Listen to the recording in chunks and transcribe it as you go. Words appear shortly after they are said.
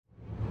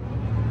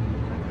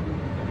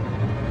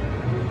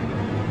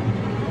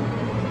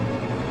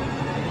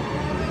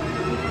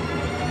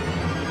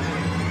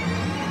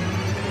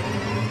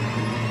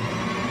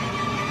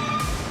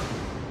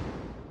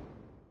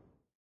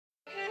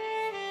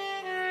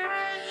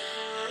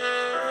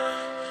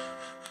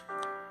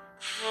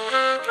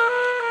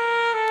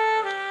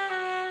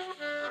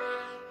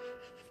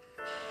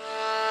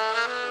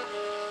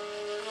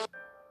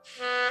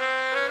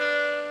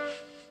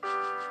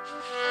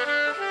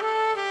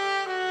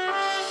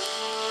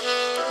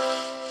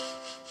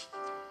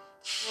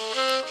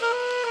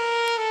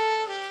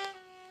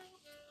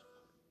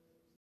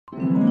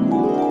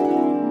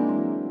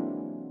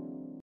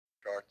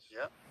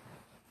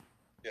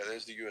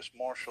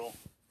Marshal.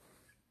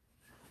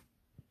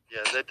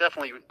 Yeah,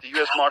 the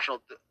U.S.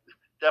 Marshal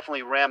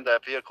definitely rammed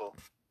that vehicle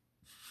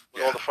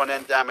with all the front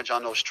end damage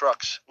on those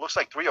trucks. Looks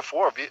like 3 or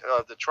 4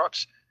 of the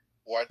trucks.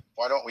 Why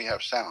don't we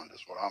have sound?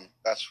 Is what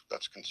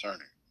that's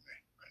concerning.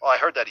 Oh, I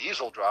heard that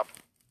easel drop.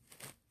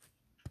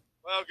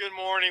 Well, good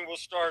morning. We'll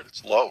start.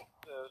 It's low.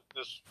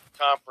 This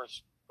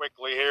conference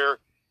quickly here.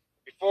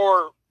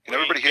 Before Can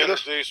everybody hear this?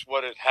 Introduce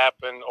what had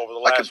happened over the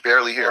last I can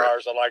barely hear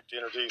hours, I'd like to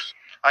introduce.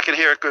 I can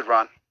hear it good,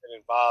 Ron. Been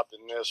involved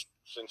in this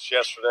since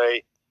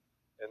yesterday,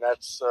 and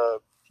that's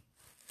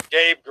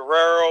Gabe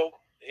Guerrero.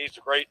 He's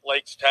the Great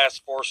Lakes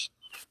Task Force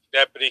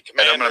Deputy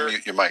Commander. I'm going to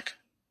mute your mic.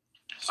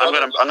 I'm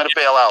gonna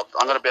bail out.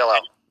 I'm gonna bail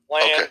out.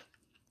 Plan. Okay.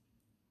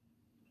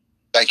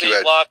 Thank you,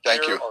 Ed.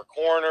 Thank you. Our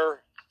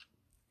coroner,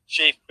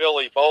 Chief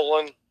Billy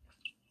Boland,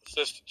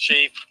 Assistant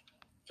Chief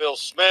Phil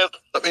Smith.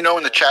 Let me know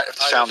in the chat if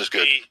the sound is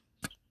good.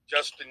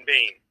 Justin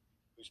Bean,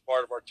 who's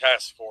part of our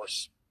task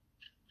force.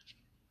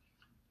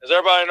 As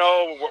everybody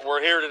knows,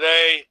 we're here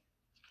today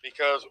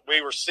because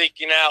we were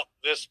seeking out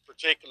this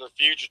particular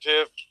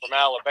fugitive from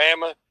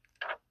Alabama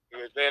who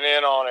had been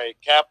in on a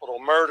capital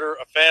murder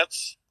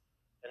offense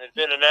and had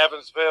been in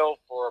Evansville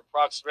for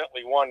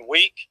approximately 1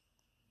 week.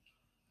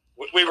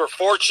 We were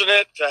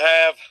fortunate to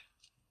have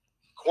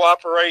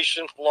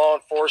cooperation from law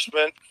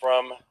enforcement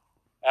from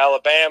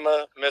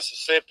Alabama,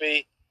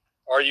 Mississippi,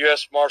 our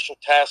U.S. Marshal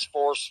Task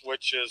Force,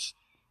 which is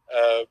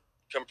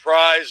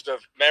comprised of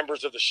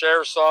members of the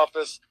Sheriff's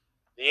Office,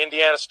 the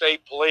Indiana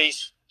State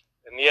Police,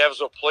 and the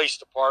Evansville Police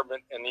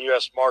Department, and the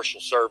U.S. Marshal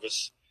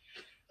Service.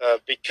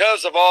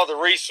 Because of all the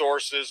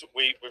resources,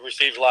 we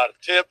received a lot of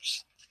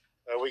tips.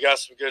 We got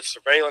some good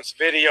surveillance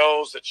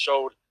videos that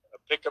showed a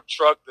pickup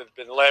truck that had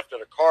been left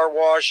at a car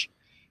wash,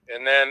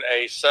 and then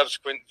a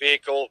subsequent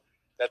vehicle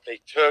that they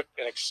took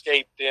and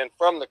escaped in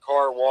from the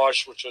car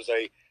wash, which was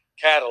a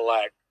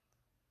Cadillac.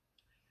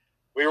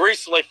 We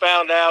recently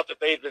found out that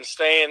they'd been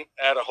staying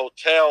at a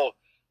hotel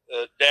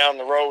down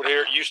the road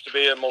here. It used to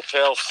be a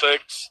Motel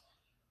 6,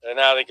 and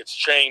now I think it's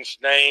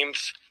changed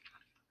names,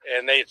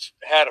 and they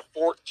had a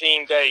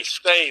 14-day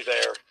stay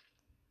there.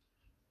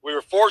 We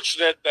were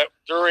fortunate that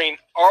during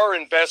our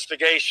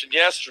investigation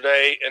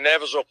yesterday, an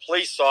Evansville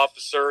police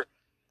officer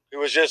who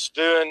was just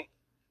doing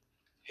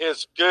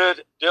his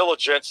good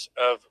diligence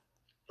of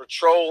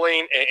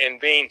patrolling and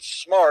being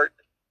smart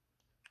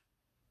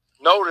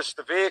noticed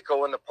the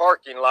vehicle in the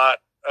parking lot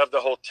of the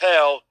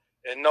hotel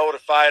and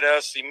notified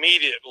us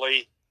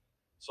immediately.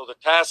 So the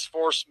task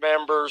force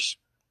members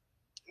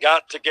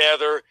got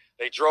together.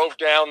 They drove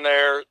down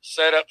there,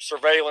 set up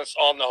surveillance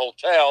on the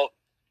hotel.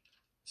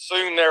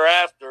 Soon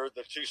thereafter,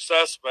 the 2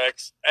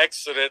 suspects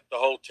exited the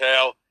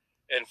hotel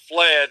and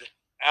fled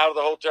out of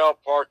the hotel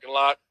parking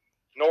lot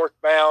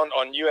northbound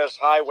on U.S.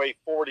 Highway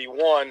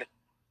 41,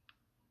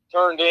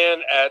 turned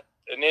in at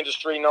an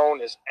industry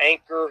known as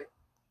Anchor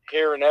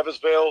here in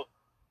Evansville.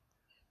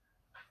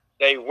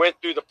 They went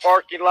through the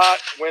parking lot,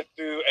 went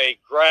through a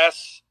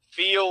grass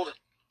field.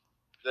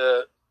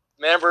 The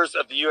members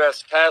of the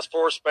U.S. Task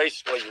Force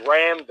basically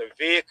rammed the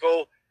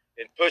vehicle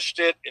and pushed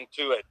it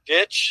into a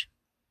ditch.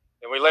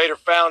 And we later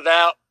found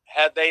out,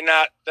 had they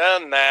not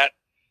done that,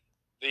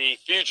 the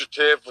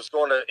fugitive was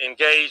going to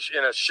engage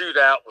in a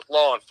shootout with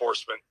law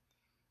enforcement.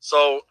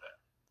 So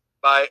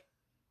by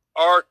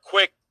our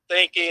quick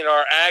thinking,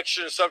 our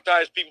action,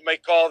 sometimes people may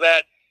call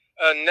that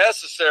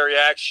unnecessary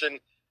action,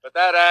 but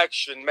that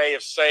action may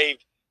have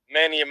saved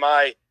many of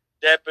my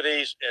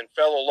deputies and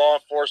fellow law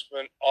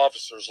enforcement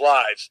officers'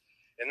 lives.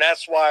 And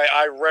that's why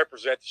I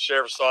represent the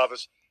Sheriff's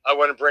Office. I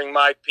want to bring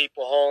my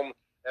people home,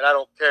 and I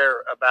don't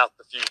care about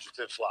the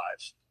fugitives'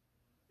 lives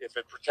if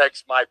it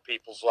protects my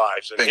people's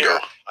lives. And Bingo. here,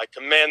 I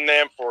commend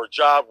them for a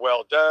job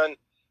well done.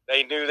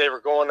 They knew they were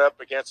going up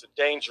against a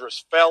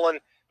dangerous felon,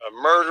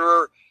 a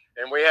murderer,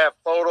 and we have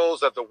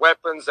photos of the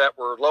weapons that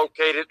were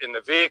located in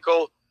the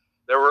vehicle.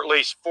 There were at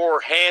least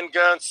 4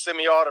 handguns,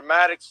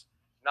 semi-automatics,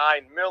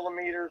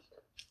 9mm,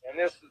 and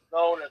this is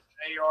known as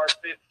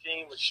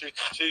AR-15, which shoots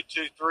a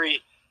 .223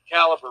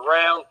 caliber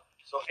round.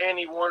 So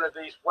any one of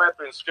these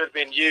weapons could have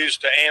been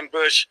used to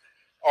ambush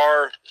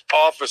our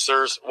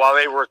officers while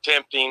they were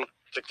attempting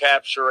to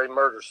capture a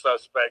murder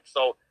suspect.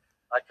 So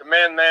I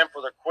commend them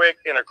for the quick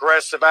and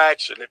aggressive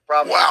action. It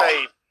probably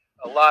saved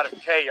a lot of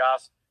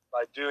chaos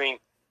by doing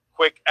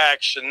quick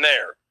action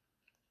there.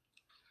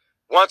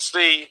 Once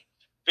the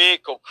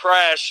vehicle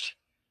crashed,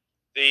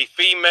 the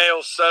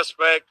female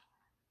suspect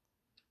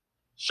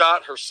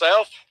shot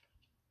herself.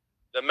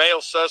 The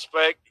male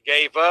suspect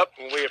gave up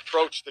when we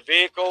approached the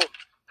vehicle.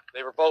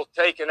 They were both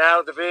taken out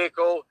of the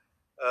vehicle.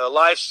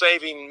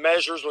 Life-saving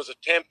measures was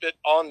attempted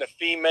on the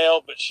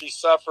female, but she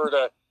suffered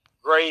a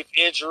grave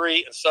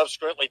injury and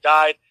subsequently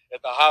died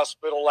at the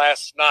hospital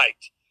last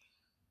night.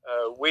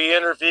 We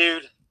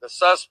interviewed the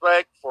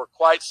suspect for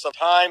quite some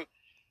time.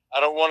 I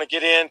don't want to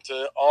get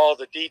into all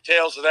the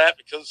details of that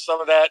because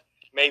some of that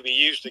may be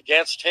used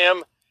against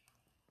him,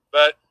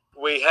 but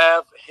we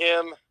have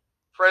him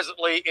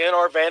presently in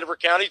our Vanderbilt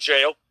County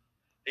Jail.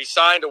 He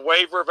signed a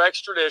waiver of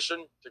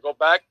extradition to go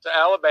back to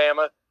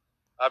Alabama.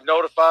 I've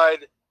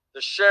notified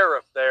the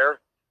sheriff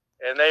there,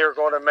 and they are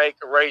going to make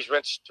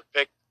arrangements to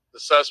pick the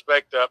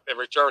suspect up and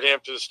return him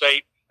to the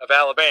state of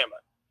Alabama.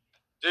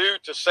 Due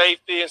to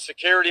safety and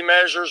security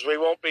measures, we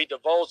won't be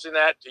divulging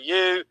that to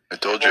you. I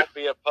told It you. won't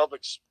be a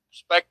public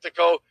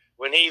spectacle.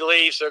 When he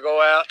leaves, he'll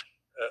go out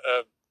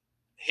a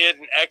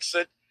hidden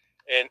exit,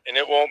 and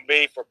it won't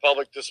be for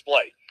public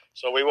display.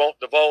 So we won't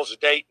divulge the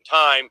date and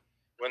time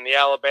when the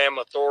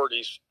Alabama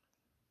authorities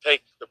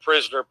take the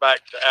prisoner back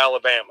to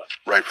Alabama.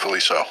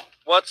 Rightfully so.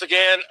 Once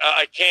again,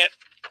 I can't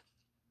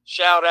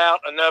shout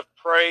out enough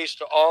praise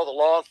to all the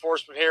law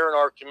enforcement here in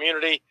our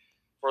community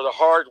for the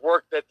hard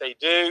work that they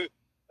do.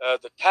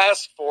 The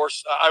task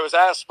force, I was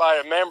asked by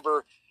a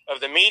member of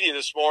the media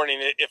this morning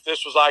if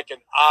this was like an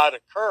odd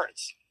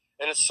occurrence,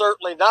 and it's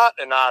certainly not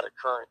an odd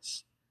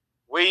occurrence.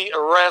 We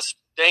arrest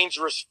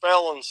dangerous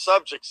felon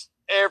subjects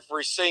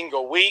every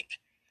single week.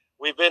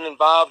 We've been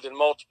involved in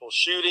multiple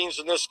shootings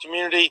in this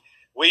community.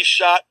 We've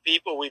shot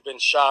people. We've been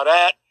shot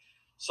at.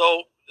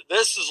 So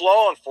this is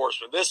law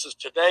enforcement. This is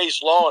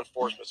today's law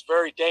enforcement. It's a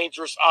very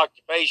dangerous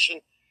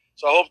occupation.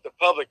 So I hope the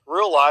public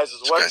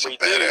realizes what we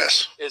do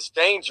is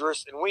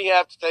dangerous, and we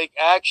have to take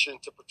action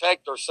to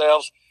protect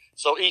ourselves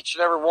so each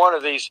and every one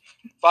of these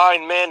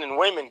fine men and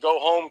women go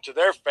home to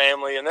their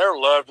family and their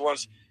loved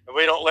ones, and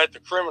we don't let the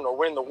criminal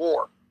win the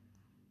war.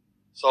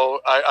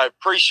 So I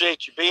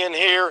appreciate you being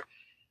here.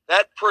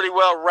 That pretty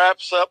well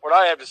wraps up what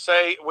I have to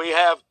say. We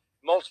have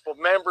multiple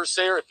members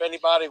here. If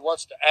anybody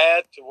wants to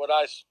add to what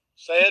I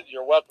said,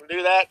 you're welcome to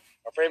do that.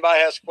 Or if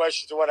anybody has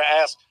questions they want to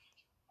ask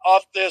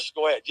off this,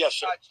 go ahead. Yes,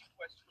 sir. Two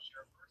questions,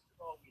 Sheriff. First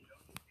of all, we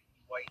know that Vicky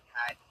White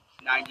had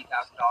 $90,000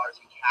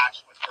 in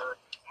cash with her.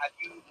 Have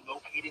you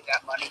located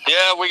that money?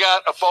 Yeah, we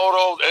got a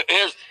photo.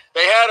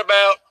 They had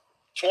about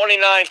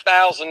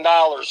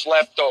 $29,000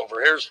 left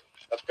over. Here's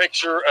a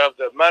picture of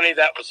the money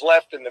that was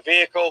left in the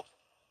vehicle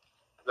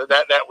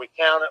that we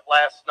counted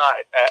last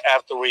night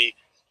after we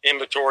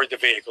inventoried the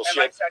vehicles.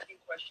 And my second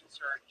question,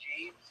 sir,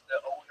 James, the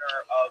owner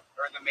of,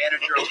 or the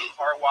manager of the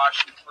car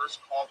wash who first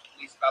called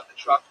police about the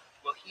truck,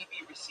 will he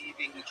be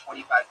receiving the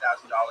 $25,000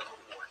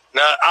 reward?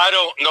 Now, I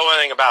don't know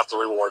anything about the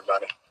reward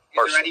money.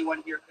 Is there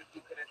anyone here who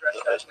could address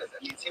that? Because,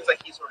 I mean, it seems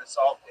like he sort of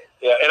solved it.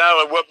 Yeah, and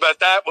but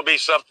that would be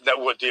something that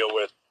we'll deal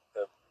with.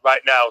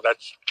 Right now,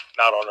 that's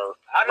not on our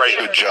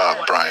radar. Good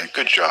job, Brian.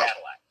 Good job.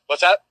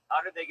 What's that?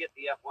 How did they get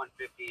the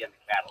F-150 and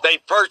the Cadillac? They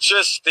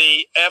purchased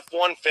the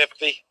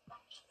F-150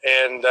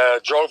 and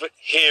drove it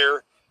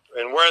here.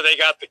 And where they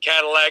got the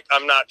Cadillac,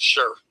 I'm not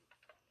sure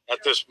at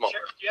this moment.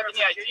 Sure. Do you have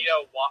any idea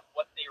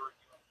what they were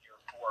doing here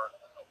for?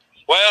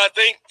 Well, I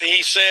think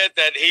he said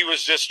that he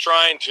was just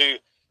trying to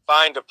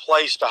find a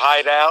place to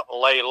hide out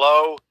and lay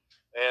low.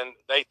 And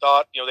they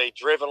thought, they'd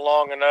driven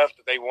long enough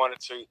that they wanted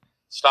to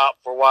stop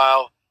for a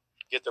while,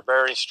 get their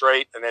bearings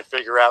straight, and then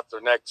figure out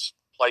their next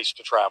place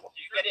to travel.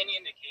 Do you get any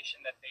indication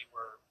that they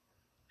were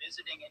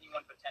visiting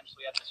anyone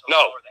potentially at this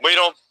hotel? No, we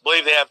don't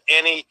believe they have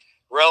any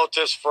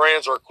relatives,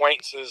 friends, or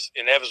acquaintances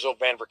in Evansville,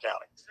 Vanderbilt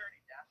County. Is there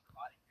any dash or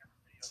body camera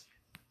video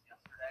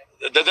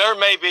yesterday? There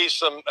may be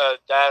some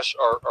dash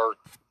or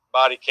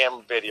body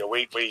camera video.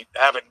 We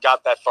haven't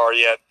got that far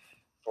yet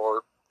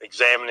for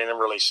examining and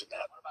releasing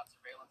that. What about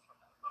surveillance from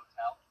the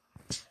motel?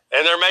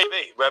 And there may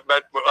be, but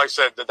like I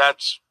said,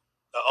 that's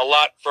a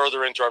lot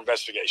further into our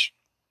investigation.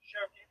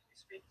 Sheriff, can you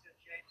speak to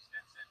James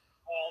Stinson, who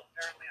called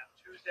apparently on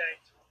Tuesday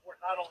to report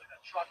not only the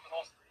truck, but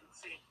also the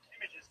seen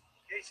images of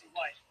Casey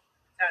White,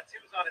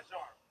 tattoos on his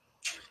arm.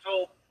 He was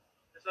told,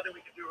 there's nothing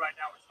we can do right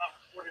now. It's not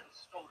reported as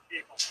a stolen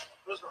vehicle.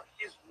 Those are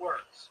his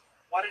words.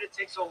 Why did it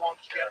take so long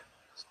to get a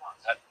response?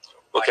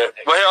 Okay,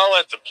 well, I'll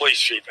let the police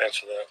chief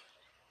answer that.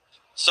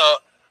 So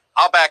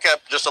I'll back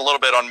up just a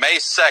little bit. On May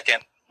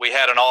 2nd, we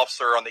had an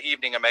officer on the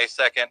evening of May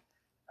 2nd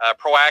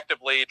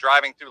proactively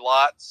driving through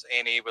lots,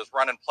 and he was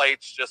running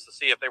plates just to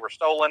see if they were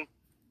stolen.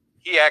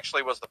 He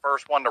actually was the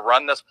first one to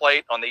run this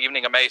plate on the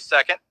evening of May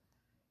 2nd,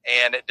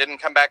 and it didn't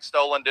come back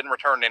stolen, didn't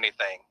return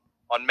anything.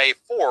 On May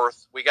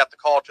 4th, we got the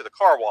call to the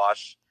car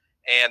wash,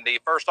 and the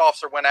first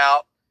officer went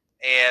out,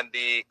 and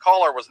the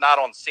caller was not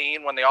on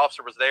scene when the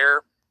officer was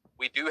there.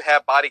 We do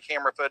have body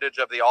camera footage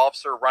of the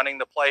officer running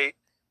the plate,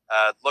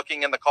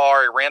 looking in the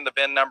car. He ran the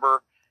VIN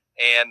number,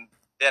 and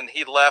then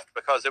he left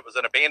because it was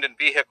an abandoned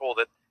vehicle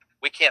that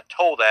we can't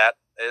tow that.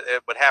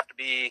 It would have to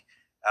be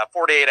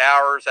 48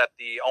 hours at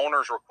the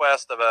owner's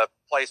request of a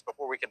place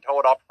before we can tow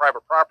it off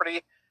private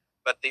property.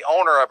 But the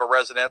owner of a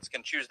residence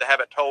can choose to have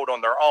it towed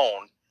on their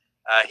own.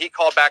 He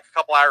called back a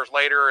couple hours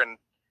later and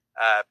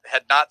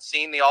had not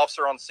seen the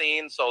officer on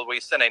scene. So we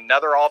sent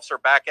another officer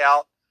back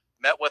out,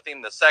 met with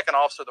him. The second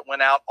officer that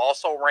went out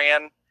also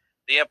ran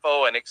the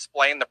info and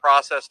explained the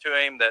process to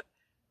him, that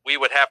we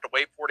would have to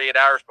wait 48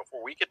 hours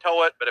before we could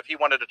tow it. But if he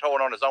wanted to tow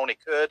it on his own, he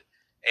could.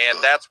 And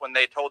that's when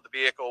they towed the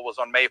vehicle, was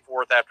on May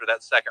 4th after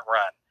that second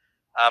run.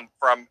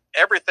 From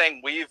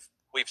everything we've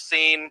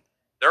seen,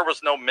 there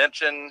was no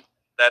mention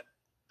that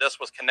this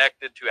was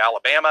connected to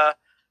Alabama.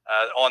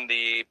 On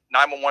the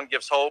 911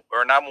 Gives Hope,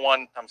 or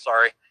 911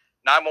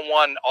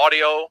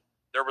 audio,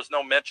 there was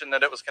no mention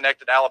that it was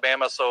connected to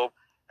Alabama. So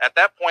at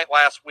that point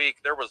last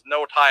week, there was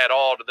no tie at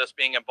all to this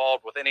being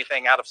involved with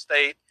anything out of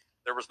state.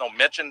 There was no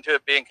mention to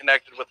it being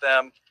connected with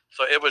them.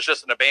 So it was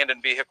just an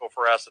abandoned vehicle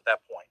for us at that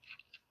point.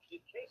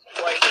 Did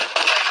Casey White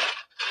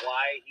explain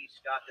why he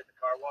stopped at the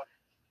car wash?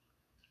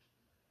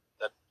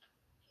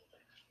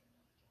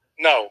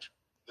 No,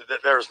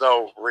 there's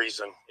no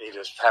reason. He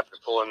just happened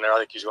to pull in there. I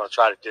think he's going to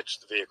try to ditch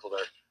the vehicle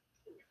there.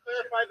 Can you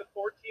clarify the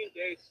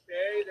 14-day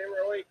stay? They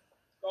were only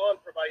gone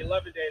for about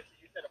 11 days. So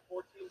you said a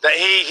 14. That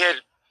he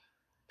had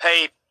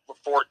paid for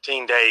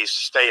 14 days to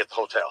stay at the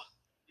hotel.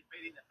 You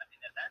paid in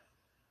advance?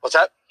 What's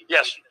that?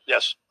 Yes,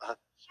 yes.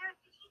 Sheriff,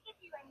 did he give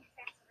you any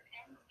sense of an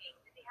end game?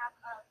 Did they have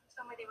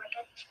somewhere they were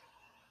headed?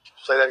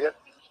 Say that again?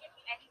 Did he give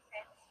you any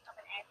sense of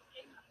an end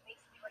game, a place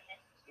they were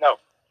headed?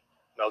 No,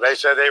 they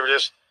said they were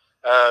just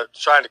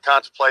trying to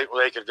contemplate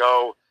where they could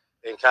go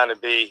and kind of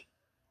be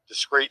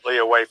discreetly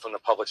away from the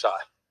public's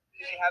eye.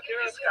 Did they have their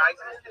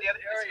disguises? Did they have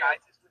their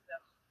disguises with them?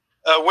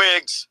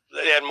 Wigs.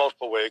 They had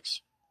multiple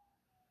wigs.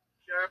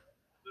 Sheriff,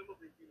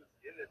 presumably he was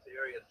in this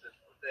area since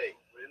the day.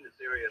 We're in this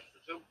area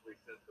presumably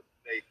since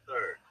May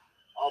 3rd,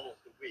 almost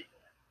a week.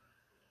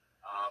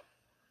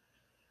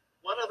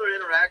 What other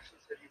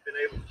interactions have you been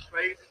able to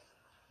trace?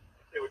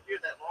 If they were here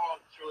that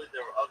long, surely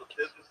there were other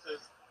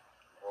businesses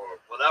or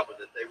whatever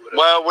that they would have.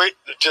 Well,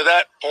 to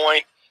that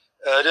point,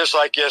 just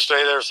like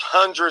yesterday, there's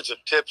hundreds of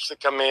tips that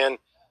come in.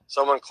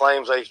 Someone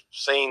claims they've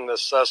seen the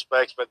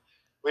suspects, but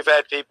we've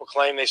had people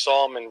claim they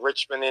saw them in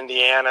Richmond,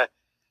 Indiana,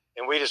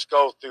 and we just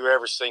go through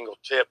every single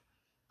tip.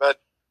 But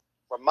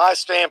from my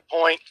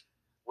standpoint,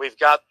 we've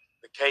got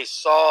the case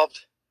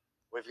solved.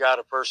 We've got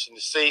a person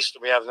deceased,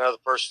 and we have another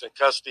person in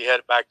custody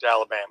headed back to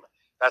Alabama.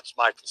 That's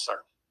my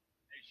concern.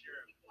 Hey,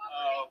 Sheriff, when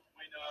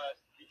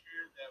he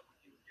heard that when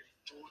he was getting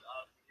pulled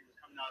up, he was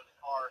coming out of the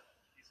car,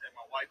 he said,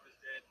 my wife was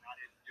dead and I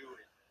didn't do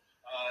it.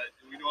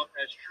 Do we know if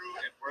that's true,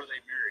 and were they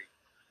married?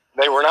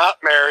 They were not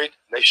married.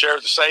 They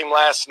shared the same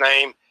last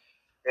name.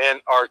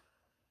 And our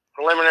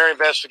preliminary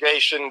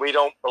investigation, we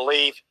don't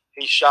believe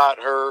he shot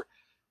her.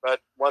 But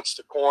once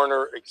the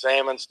coroner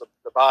examines the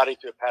body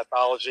through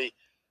pathology,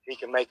 he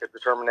can make a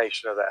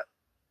determination of that.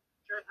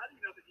 Sheriff, how do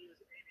you know that he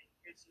was aiming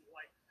Casey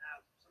White to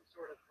have some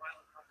sort of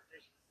violent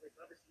confrontation with police?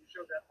 Obviously, you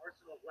showed that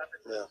arsenal of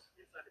weapons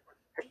inside the car.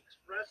 Did he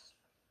express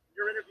in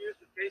your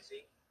interviews with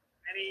Casey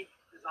any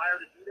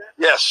desire to do that?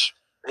 Yes.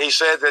 He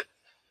said that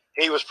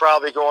he was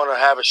probably going to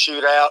have a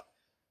shootout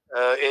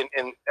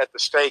at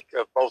the stake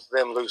of both of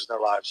them losing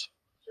their lives.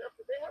 Sheriff,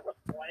 did they have a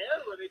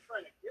plan? Were they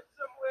trying to get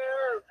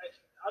somewhere?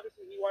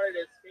 Obviously, he wanted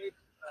to escape.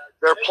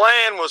 Their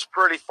plan was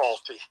pretty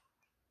faulty.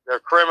 They're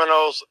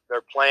criminals.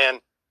 Their plan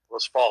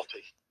was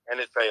faulty, and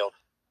it failed.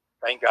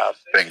 Thank God.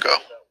 Bingo.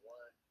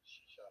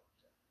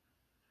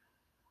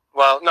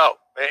 Well, no.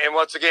 And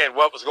once again,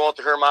 what was going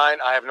through her mind,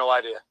 I have no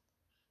idea.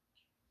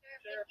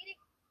 Sheriff, did it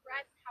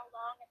express how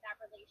long that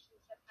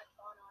relationship had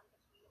gone on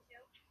between the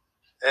two?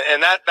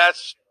 And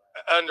that's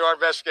under our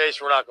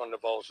investigation. We're not going to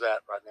divulge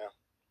that right now.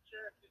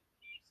 Sheriff, did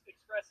he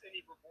express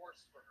any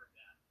remorse for her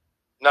death?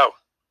 No.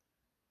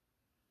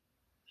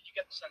 Did you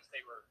get the sense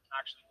they were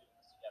actually doing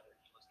this together?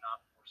 He was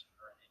not forcing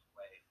her in any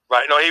way.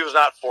 Right. No, he was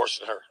not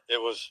forcing her. It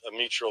was a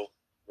mutual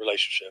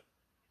relationship.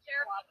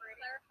 Sheriff, can you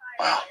clarify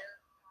Wow. where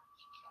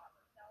she shot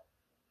herself?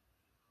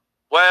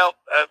 Well,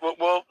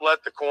 we'll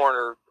let the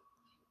coroner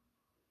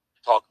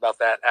talk about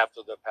that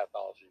after the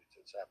pathology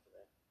this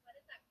afternoon. When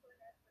is that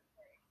coroner's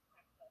report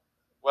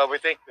expected? Well, we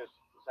think this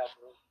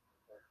afternoon.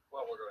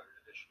 Well, we're going to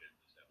initiate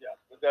this. Yeah.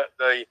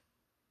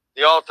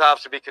 The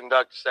autopsy will be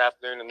conducted this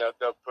afternoon, and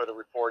they'll put a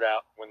report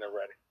out when they're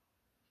ready.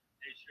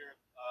 Hey, Sheriff,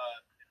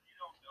 if you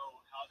don't know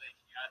how they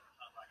got the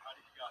Cadillac, how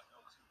did you guys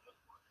know who looked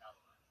for a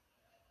Cadillac?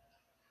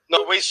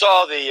 No, we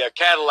saw the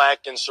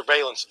Cadillac in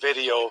surveillance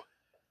video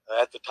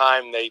at the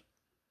time they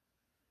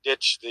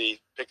ditched the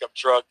pickup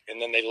truck, and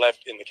then they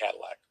left in the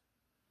Cadillac.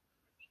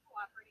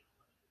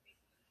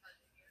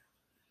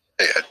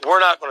 Hey, Ed, We're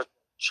not going to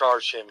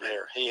charge him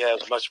here. He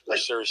has much more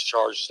serious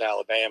charges in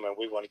Alabama, and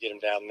we want to get him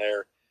down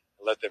there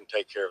and let them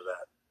take care of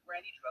that. Were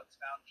any drugs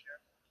found, Sheriff?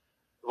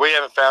 We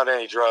haven't found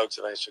any drugs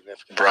of any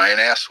significance. Brian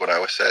asked what I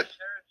was said.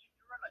 Sheriff, you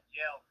run a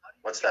jail. How do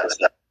you What's that?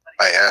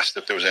 I asked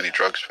if there was any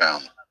drugs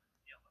found,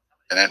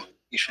 and then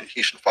he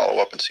should follow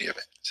up and see if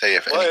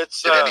Well, any,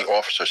 it's, did any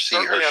officer see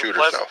her Certainly shoot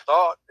unpleasant herself.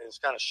 thought. It's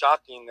kind of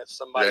shocking that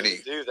somebody Really?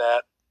 would do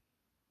that.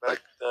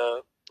 But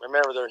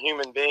remember, they're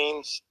human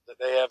beings, that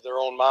they have their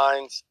own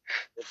minds,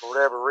 and for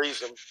whatever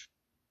reason,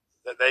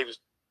 that they've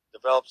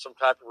developed some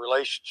type of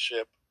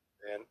relationship.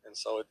 And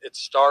so it's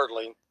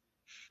startling.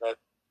 But,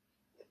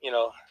 you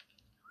know,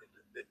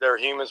 they're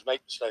humans,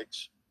 make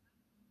mistakes.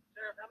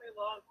 Sheriff, how many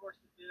law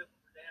enforcement vehicles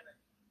were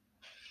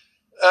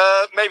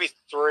damaged? Maybe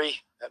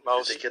 3 at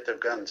most. They get their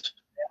guns.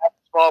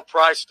 Small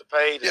price to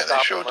pay to Yeah, they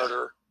stop a showed them.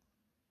 murderer.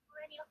 Were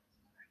any of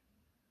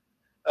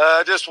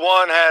them? Just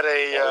one had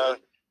a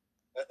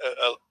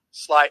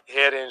slight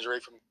head injury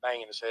from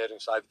banging his head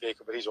inside the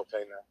vehicle, but he's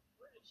okay now.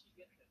 Where did she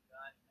get the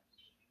gun that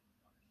she used?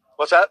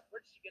 What's that?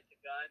 Where did she get the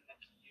gun that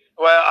she used?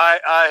 Well,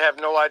 I have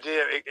no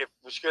idea. If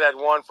we could have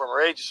had one from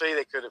her agency,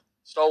 they could have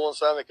stolen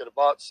some, they could have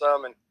bought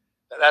some, and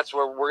that's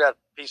where we're got to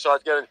piece all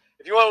together.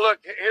 If you want to look,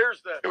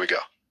 here's the Here we go.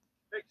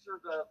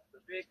 pictures of the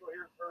vehicle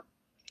here, sir.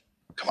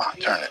 Come on,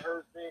 turn it.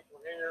 Her vehicle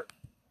here.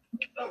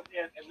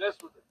 And this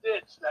was a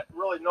ditch that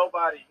really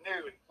nobody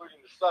knew,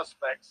 including the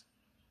suspects.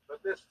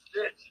 But this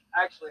ditch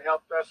actually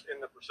helped us in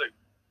the pursuit.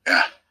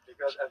 Yeah.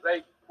 Because as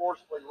they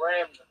forcefully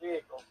rammed the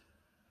vehicle,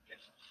 it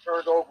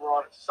turned over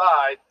on its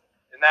side,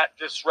 and that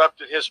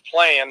disrupted his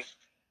plan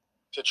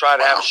to try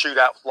to have a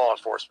shootout with law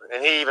enforcement.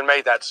 And he even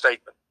made that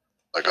statement.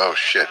 Like, oh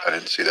shit, I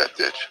didn't see that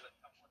ditch.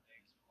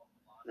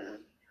 Mm-hmm.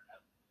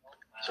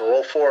 So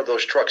all 4 of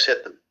those trucks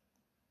hit them.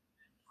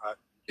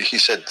 He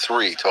said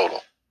 3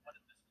 total.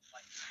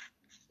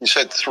 He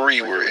said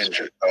 3 were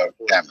injured,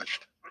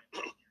 damaged.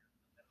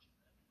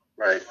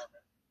 Right.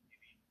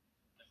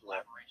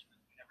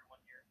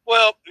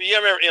 Well, you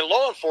remember, in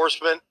law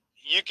enforcement,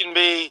 you can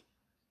be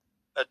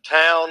a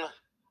town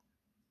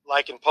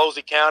like in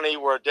Posey County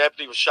where a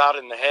deputy was shot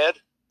in the head.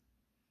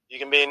 You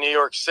can be in New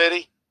York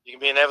City. You can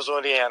be in Evansville,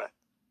 Indiana.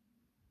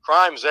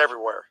 Crime is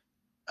everywhere.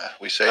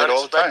 We say it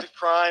all the time. Unexpected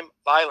crime,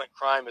 violent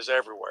crime is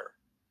everywhere.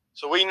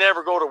 So we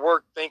never go to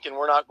work thinking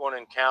we're not going to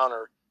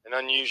encounter an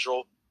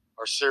unusual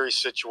or serious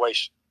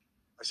situation.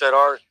 Like I said,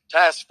 our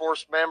task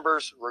force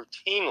members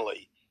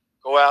routinely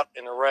go out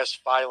and arrest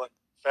violent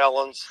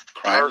felons,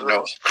 Crime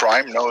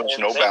knows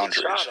no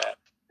boundaries.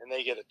 And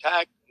they get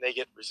attacked, and they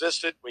get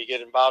resisted. We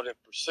get involved in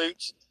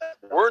pursuits.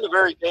 We're in a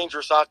very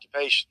dangerous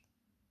occupation.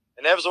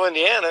 And Evansville,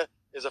 Indiana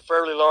is a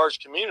fairly large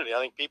community.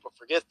 I think people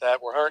forget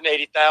that. We're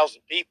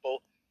 180,000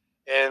 people,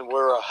 and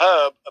we're a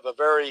hub of a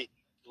very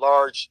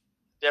large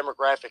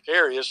demographic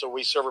area. So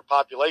we serve a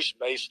population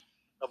base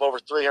of over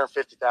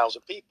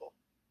 350,000 people.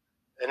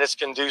 And it's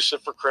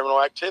conducive for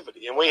criminal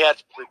activity. And we have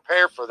to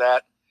prepare for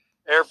that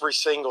every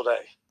single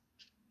day.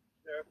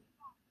 Sheriff,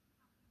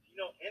 do you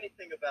know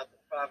anything about the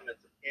provenance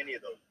of any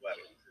of those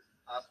weapons? Is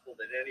it possible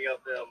that any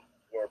of them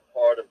were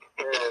part of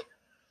her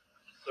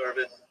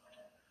service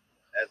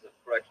as a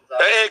corrections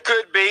officer? It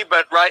could be,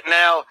 but right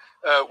now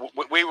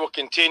we will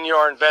continue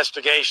our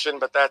investigation,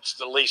 but that's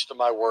the least of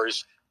my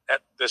worries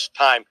at this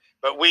time.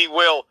 But we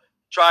will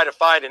try to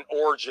find an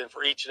origin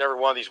for each and every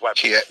one of these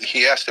weapons.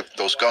 He asked if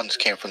those guns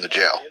came from the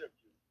jail,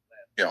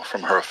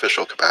 from her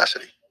official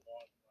capacity.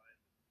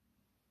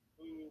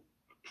 Who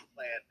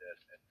planned it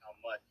and how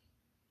much?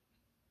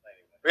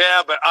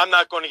 Yeah, but I'm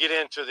not going to get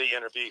into the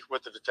interview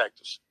with the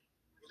detectives.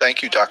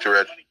 Thank you, Dr.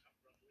 Ed.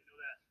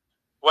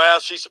 Well,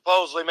 she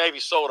supposedly maybe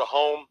sold a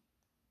home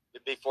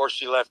before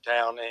she left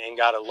town and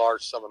got a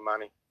large sum of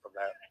money from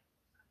that.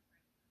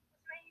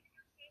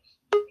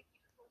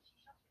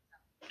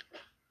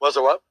 Was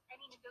there what?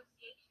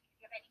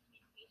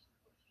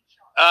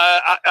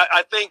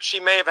 I think she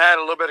may have had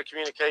a little bit of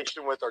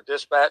communication with our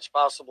dispatch,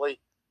 possibly.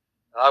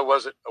 I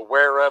wasn't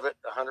aware of it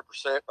 100%.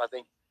 I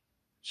think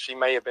she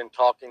may have been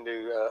talking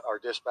to our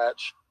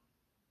dispatch.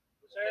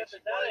 Sheriff,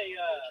 is that a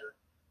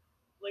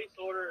police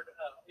ordered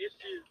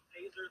issued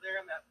taser there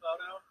in that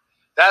photo?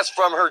 That's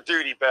from her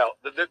duty belt.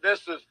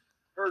 This is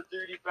her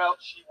duty belt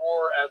she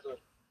wore as a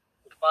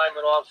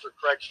confinement officer,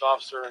 correction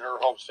officer in her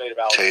home state of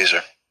Alabama.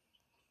 Taser.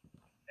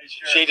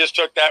 She just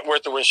took that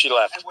with her when she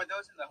left. And were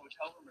those in the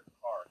hotel room or the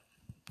car?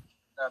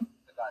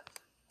 The guns.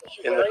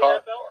 In the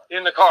car?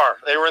 In the car.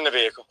 They were in the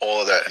vehicle.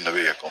 All of that in the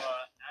vehicle.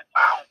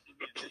 Wow. The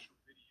initial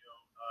video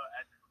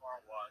at the car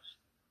wash,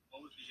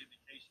 what was the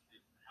indication?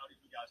 How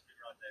did you guys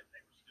figure out that they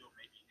were still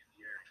maybe in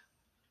the area?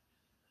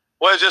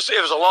 Well, it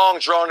was a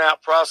long, drawn-out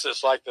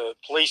process, like the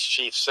police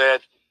chief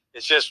said.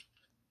 It's just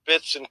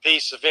bits and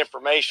pieces of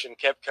information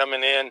kept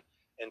coming in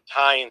and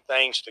tying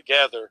things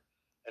together.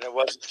 And it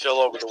wasn't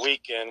until over the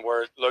weekend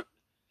where it looked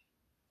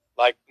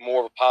like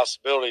more of a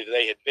possibility that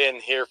they had been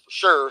here for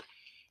sure.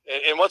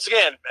 And once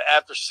again,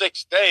 after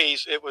 6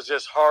 days, it was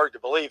just hard to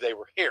believe they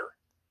were here.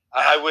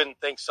 I wouldn't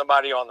think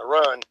somebody on the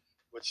run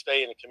would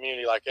stay in a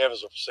community like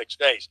Evansville for 6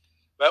 days.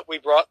 But we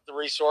brought the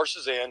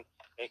resources in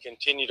and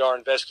continued our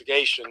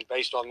investigation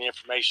based on the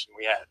information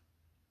we had.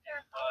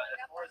 As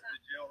far as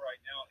the jail right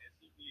now, is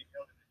he being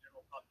held in the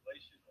general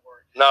population?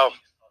 Or No,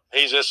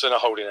 he's just in a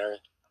holding area.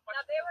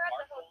 Now, they were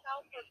at the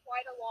hotel for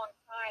quite a long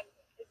time.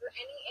 Is there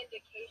any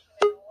indication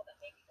at all that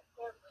maybe the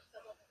court or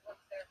someone who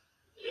works there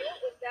knew it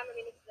was them? I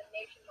mean, it's a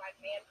nationwide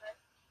manhunt.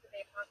 Could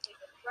they have possibly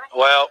been threatened?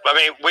 Well, I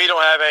mean, we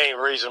don't have any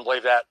reason to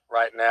believe that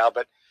right now.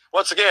 But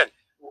once again,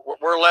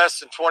 we're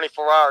less than 24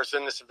 hours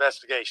in this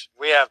investigation.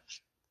 We have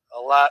a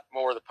lot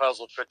more of the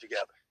puzzle to put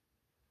together.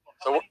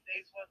 How many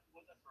days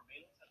was it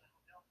remaining at the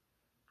hotel?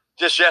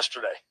 Just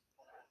yesterday.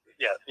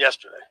 Yeah,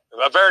 yesterday.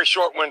 A very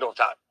short window of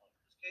time.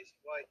 Casey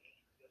White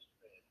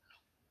yesterday.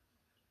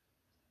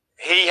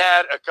 He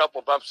had a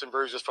couple bumps and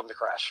bruises from the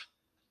crash.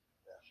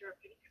 Sheriff,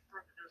 can you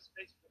confirm that there was a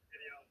Facebook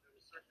video that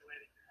was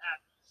circulating at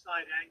the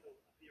side angle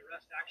of the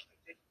arrest actually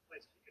taking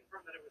place? Can you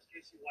confirm that it was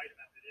Casey White in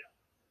that video?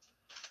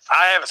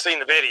 I haven't seen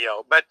the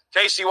video, but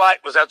Casey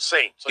White was at the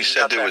scene. So He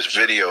said there was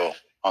video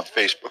on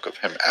Facebook of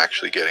him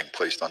actually getting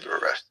placed under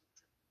arrest.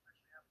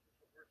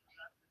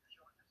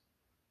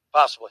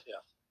 Possibly, yeah.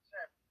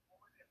 Sheriff,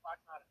 what was the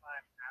approximate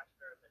time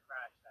after the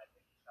crash that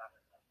he shot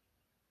himself?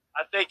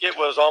 I think it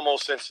was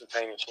almost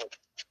instantaneously.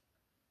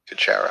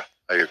 Kachara,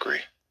 I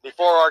agree.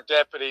 before our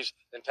deputies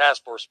and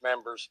task force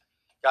members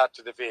got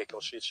to the vehicle,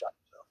 she had shot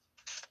herself.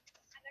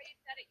 I know you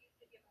said it used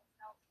to be a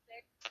Motel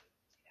 6.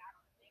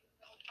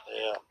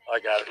 Yeah, I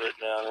got it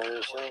written down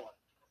here. So.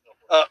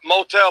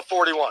 Motel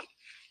 41.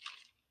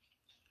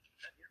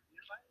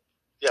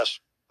 Yes,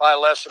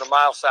 probably less than a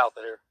mile south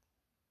of here.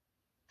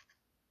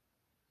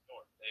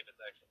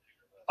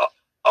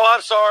 Oh,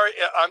 I'm sorry.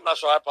 I'm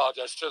sorry. I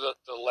apologize. To the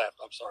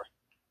left. I'm sorry.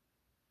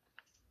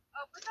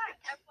 Oh, was that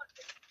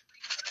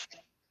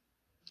F-150?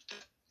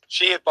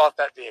 She had bought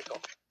that vehicle.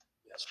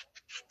 Yes.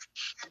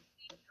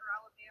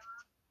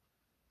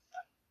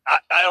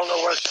 I don't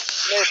know where she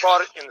may have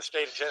bought it in the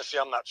state of Tennessee.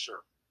 I'm not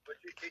sure. But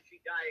did she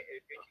die?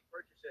 Did she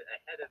purchase it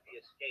ahead of the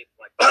escape?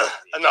 Like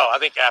No, I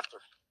think after.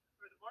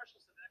 The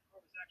marshal said that car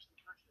was actually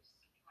purchased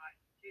by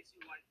Casey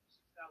White for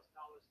 $6,000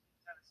 in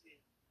Tennessee,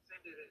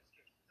 same day they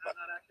escaped. Is that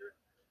not accurate?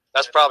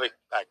 That's probably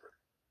accurate.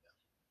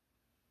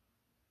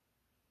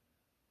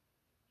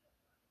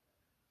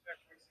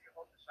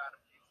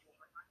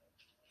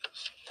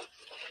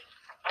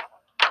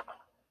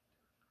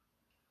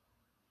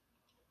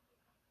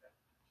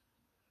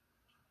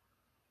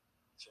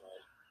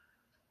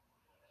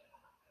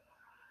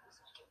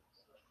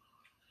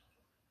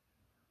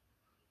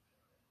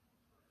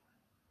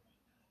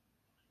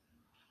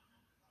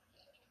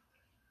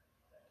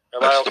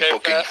 That's okay the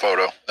booking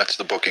photo. That's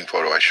the booking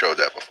photo. I showed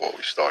that before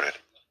we started.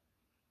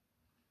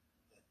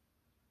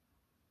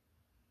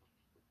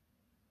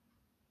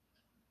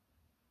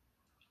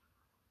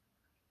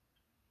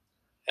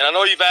 And I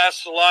know you've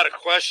asked a lot of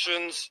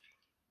questions,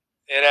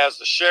 and as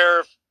the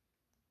sheriff,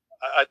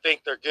 I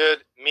think they're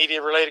good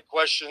media-related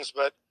questions,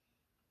 but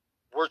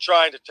we're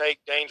trying to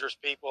take dangerous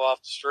people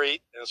off the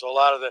street, and so a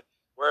lot of the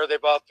where they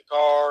bought the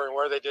car and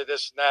where they did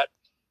this and that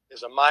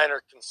is a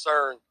minor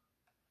concern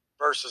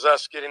versus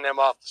us getting them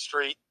off the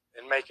street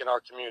and making our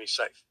community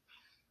safe.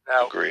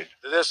 Now, Agreed.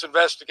 This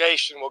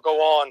investigation will go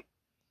on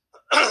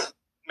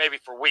maybe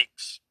for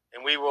weeks,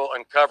 and we will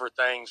uncover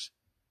things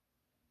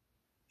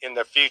in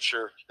the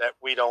future that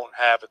we don't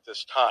have at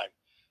this time.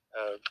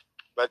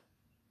 But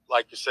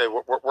like you say,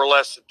 we're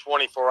less than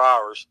 24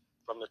 hours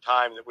from the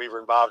time that we were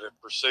involved in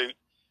pursuit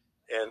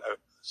and a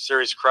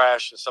serious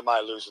crash and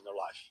somebody losing their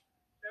life.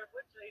 Sheriff,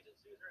 which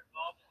agencies are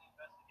involved in the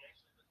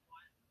investigation at this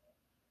point?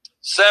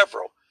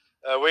 Several.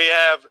 We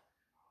have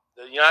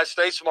the United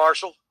States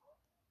Marshal,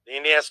 the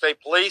Indiana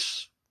State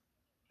Police,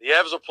 the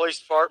Evansville Police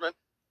Department,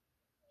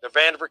 the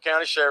Vanderbilt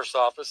County Sheriff's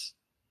Office,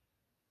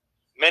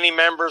 many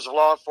members of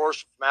law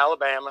enforcement from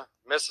Alabama,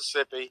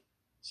 Mississippi,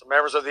 some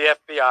members of the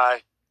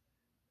FBI,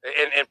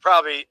 and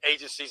probably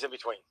agencies in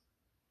between.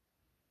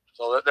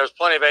 So there's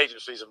plenty of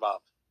agencies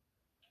involved.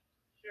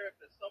 Sheriff,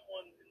 as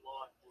someone in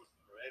law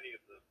enforcement or any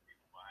of the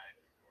people behind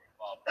you who are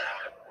involved in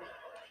law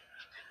enforcement,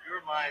 in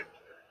your mind,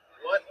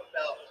 what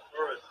about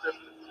her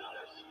assistance in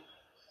this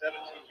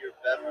 17-year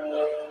veteran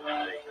of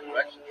a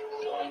corrections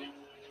facility?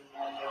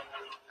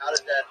 How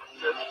did that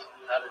assist?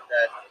 How did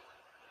that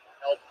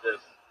help this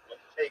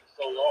take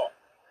so long?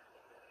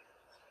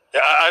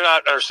 Yeah, I'm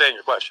not understanding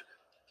your question.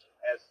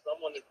 As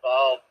someone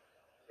involved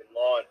in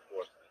law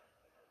enforcement,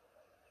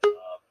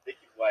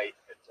 Vicki White,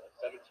 it's a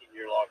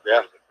 17-year-long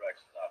career as a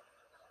corrections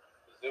officer.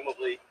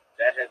 Presumably,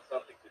 that had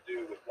something to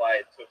do with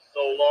why it took so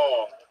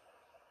long,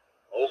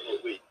 over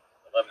a week,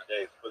 11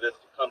 days, for this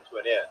to come to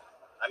an end.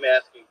 I'm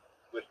asking,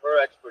 with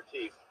her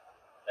expertise,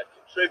 that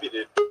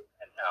contributed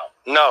and how?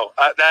 No,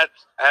 that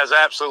has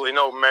absolutely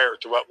no merit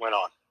to what went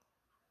on.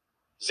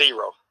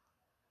 Zero.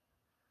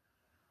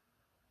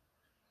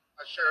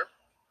 Sheriff,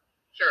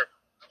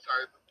 I'm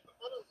sorry. The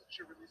photos that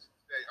you're releasing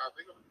today, are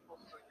they going to be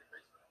posted on your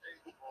Facebook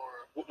page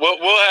or?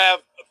 We'll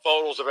have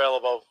photos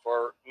available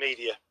for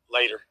media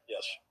later.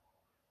 Yes.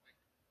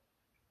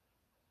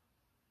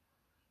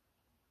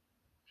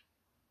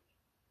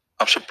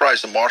 I'm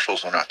surprised the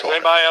marshals are not Does talking.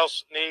 anybody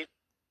else need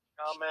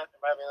comment?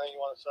 Anybody have anything you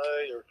want to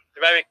say, or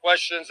anybody have any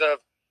questions of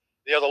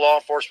the other law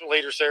enforcement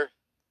leaders here?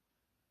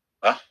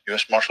 Huh?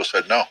 U.S. Marshal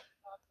said no.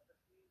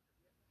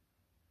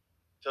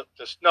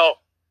 No,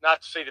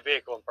 not to see the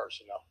vehicle in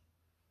person. No.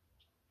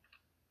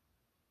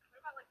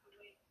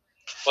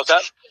 What's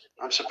that?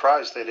 I'm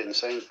surprised they didn't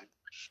say anything.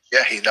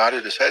 Yeah, he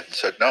nodded his head and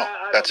said no.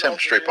 That's him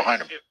straight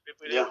behind him. If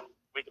we did,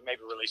 we can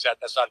maybe release that.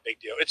 That's not a big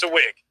deal. It's a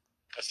wig,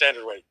 a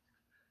standard wig.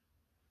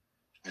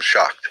 I'm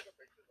shocked.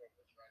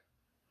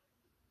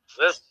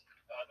 This?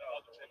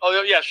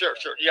 Oh, yeah, sure.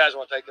 You guys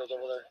want to take those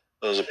over there?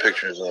 Those are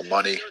pictures of the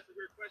money.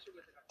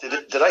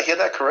 Did I hear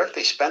that correct?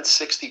 They spent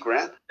 $60,000?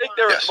 I think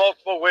there was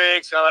multiple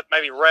wigs,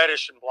 maybe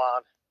reddish and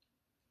blonde.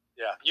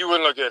 Yeah, you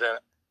wouldn't look good in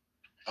it.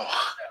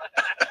 Oh.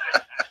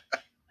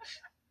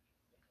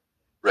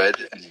 Red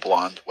and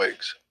blonde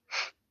wigs.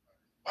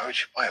 Why would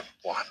you buy a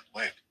blonde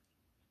wig?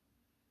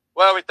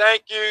 Well, we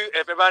thank you.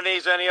 If anybody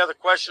needs any other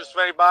questions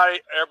from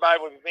everybody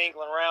will be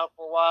mingling around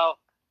for a while.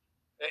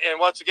 And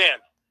once again,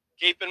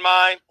 keep in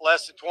mind,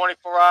 less than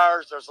 24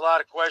 hours, there's a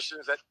lot of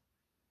questions that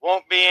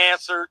won't be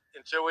answered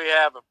until we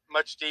have a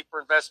much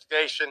deeper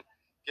investigation,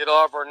 get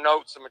all of our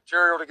notes and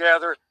material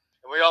together,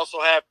 and we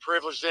also have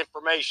privileged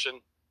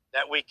information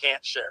that we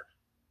can't share.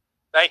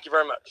 Thank you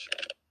very much.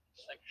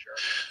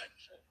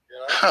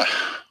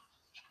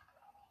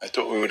 I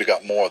thought we would have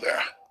got more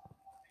there.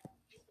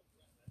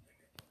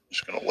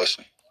 Just going to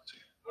listen.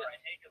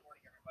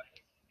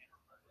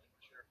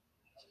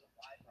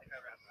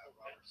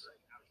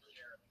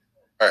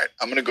 All right,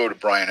 I'm going to go to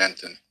Brian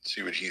Enton,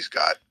 see what he's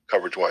got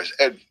coverage-wise.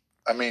 Ed,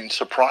 I mean,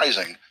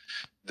 surprising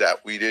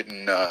that we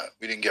didn't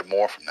get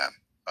more from them.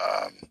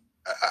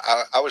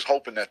 I was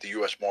hoping that the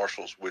U.S.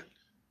 Marshals would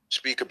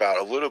speak about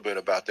a little bit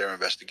about their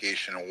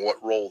investigation and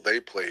what role they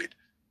played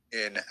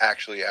in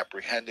actually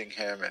apprehending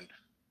him, and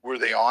were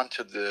they on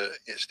to the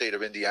state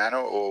of Indiana,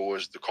 or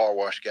was the car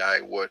wash guy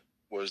what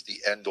was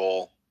the end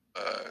all,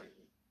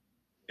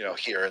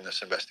 here in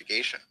this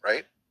investigation,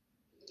 right?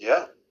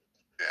 Yeah.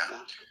 Yeah.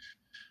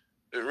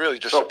 It really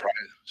just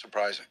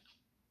surprising.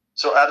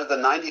 So out of the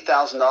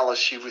 $90,000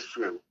 she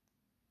withdrew,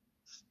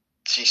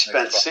 they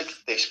spent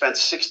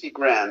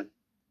 $60,000,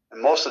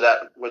 and most of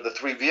that were the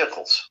 3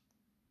 vehicles.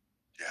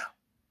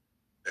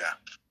 Yeah.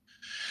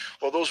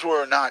 Well, those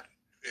were not.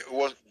 It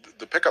was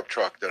the pickup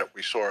truck that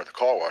we saw at the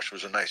car wash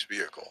was a nice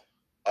vehicle.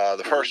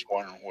 The first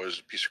one was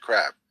a piece of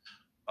crap.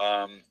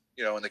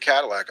 In the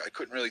Cadillac, I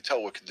couldn't really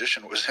tell what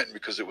condition it was in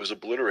because it was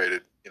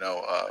obliterated.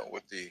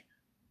 With the.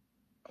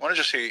 I want to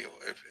just see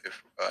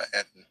if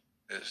Enton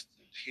is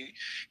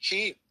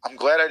he. I'm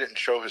glad I didn't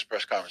show his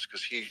press conference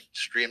because he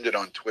streamed it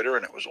on Twitter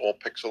and it was all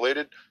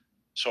pixelated.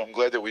 So I'm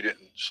glad that we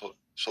didn't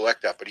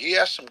select that. But he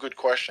asked some good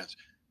questions.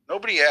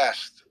 Nobody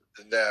asked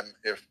them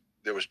if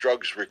there was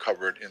drugs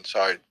recovered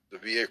inside the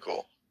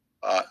vehicle.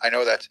 I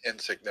know that's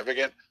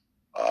insignificant,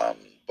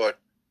 but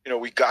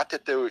we got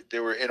that they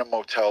were in a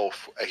motel.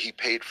 He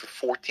paid for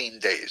 14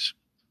 days.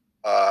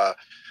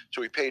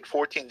 So he paid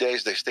 14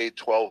 days. They stayed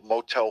 12,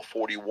 Motel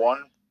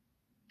 41.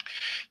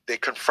 They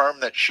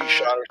confirmed that she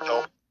shot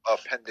herself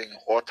pending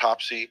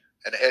autopsy.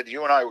 And Ed,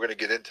 you and I were going to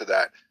get into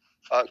that.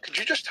 Could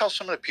you just tell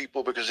some of the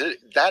people, because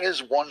that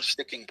is one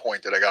sticking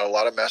point that I got a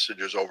lot of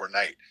messages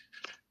overnight.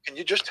 Can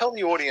you just tell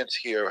the audience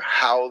here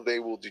how they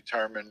will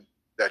determine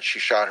that she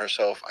shot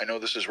herself? I know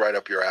this is right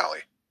up your alley.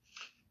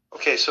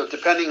 Okay, so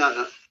depending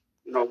on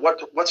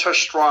what's her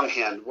strong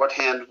hand? What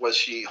hand was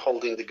she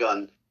holding the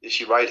gun? Is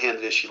she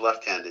right-handed? Is she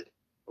left-handed?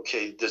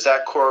 Okay, does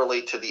that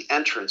correlate to the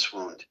entrance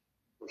wound?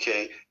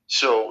 Okay,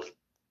 so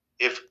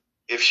if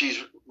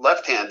she's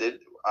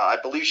left-handed, I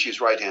believe she's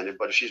right-handed,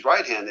 but if she's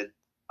right-handed,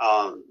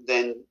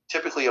 then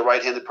typically a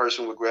right-handed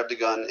person would grab the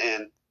gun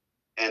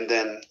and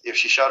then if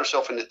she shot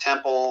herself in the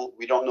temple,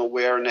 we don't know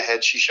where in the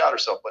head she shot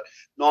herself, but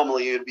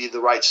normally it would be the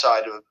right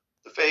side of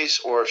the face,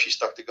 or if she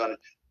stuck the gun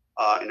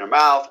in her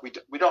mouth.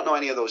 We don't know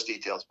any of those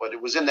details, but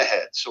it was in the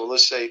head. So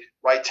let's say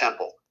right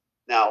temple.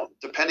 Now,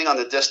 depending on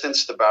the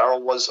distance the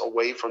barrel was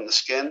away from the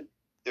skin,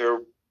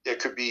 there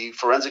could be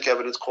forensic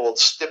evidence called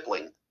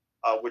stippling,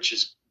 which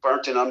is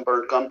burnt and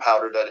unburnt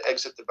gunpowder that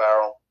exit the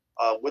barrel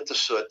with the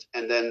soot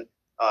and then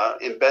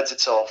embeds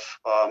itself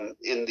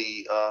in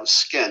the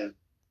skin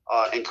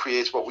and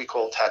creates what we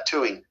call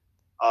tattooing.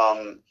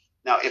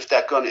 Now, if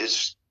that gun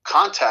is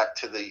contact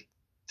to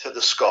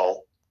the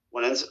skull,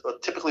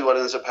 typically what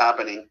ends up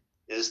happening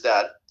is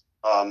that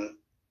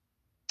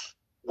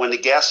when the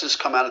gases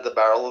come out of the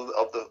barrel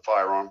of the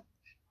firearm,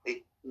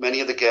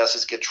 many of the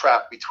gases get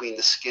trapped between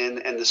the skin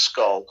and the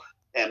skull,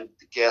 and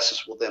the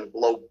gases will then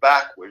blow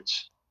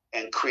backwards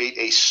and create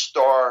a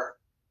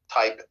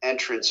star-type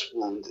entrance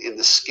wound in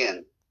the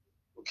skin.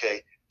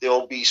 Okay, there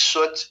will be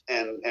soot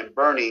and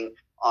burning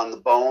on the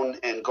bone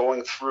and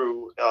going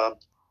through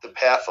the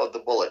path of the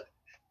bullet.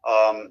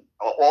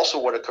 Also,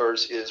 what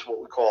occurs is what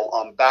we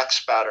call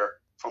backspatter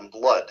from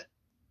blood.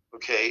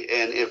 Okay,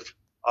 and if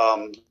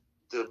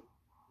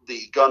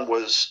the gun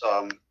was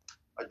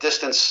a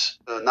distance,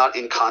 not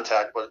in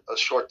contact, but a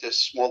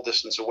small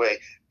distance away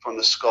from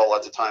the skull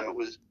at the time it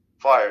was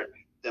fired,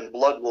 then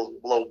blood will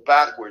blow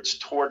backwards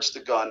towards the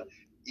gun,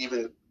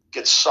 even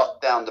get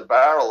sucked down the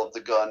barrel of the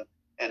gun,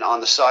 and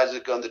on the sides of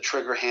the gun, the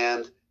trigger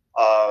hand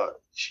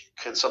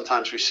can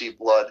sometimes receive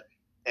blood.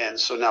 And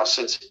so now,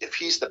 if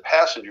he's the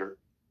passenger,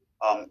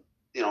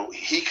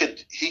 he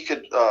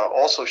could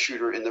also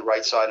shoot her in the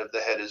right side of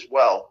the head as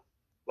well.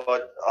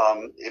 But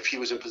if he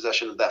was in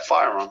possession of that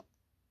firearm,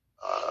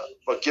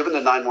 but given the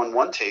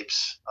 911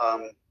 tapes,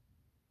 I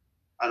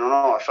don't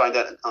know. I find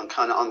that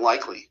kind of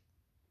unlikely.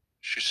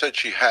 She said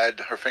she had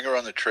her finger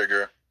on the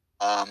trigger,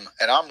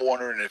 and I'm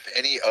wondering if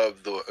any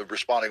of the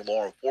responding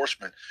law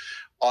enforcement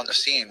on the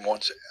scene,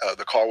 once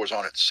the car was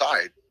on its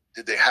side,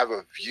 did they have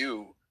a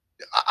view?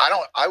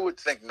 I would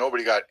think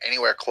nobody got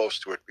anywhere close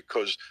to it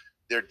because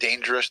they're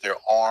dangerous. They're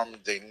armed.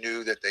 They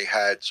knew that they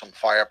had some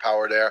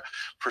firepower there.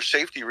 For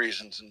safety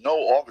reasons, no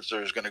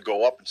officer is going to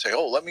go up and say,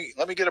 "Oh, let me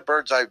get a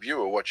bird's eye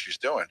view of what she's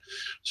doing."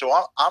 So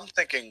I'm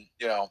thinking,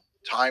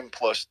 time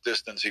plus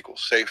distance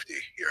equals safety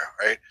here,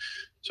 right?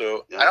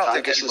 So I don't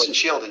think distance and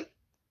shielding.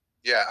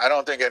 Yeah, I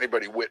don't think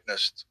anybody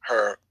witnessed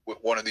her with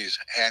one of these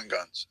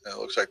handguns. And it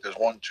looks like there's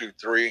 1, 2,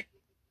 3,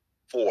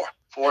 4.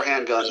 4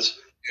 handguns.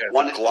 Yeah,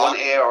 one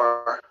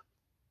AR.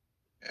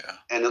 Yeah.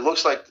 And it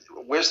looks like,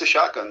 where's the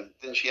shotgun?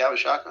 Didn't she have a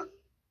shotgun?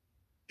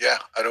 Yeah,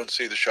 I don't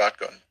see the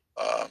shotgun.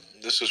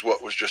 This is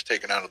what was just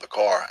taken out of the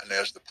car, and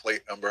there's the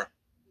plate number.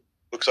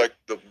 Looks like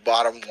the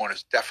bottom one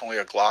is definitely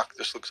a Glock.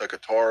 This looks like a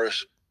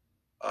Taurus,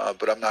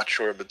 but I'm not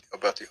sure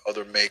about the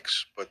other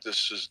makes. But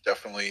this is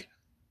definitely.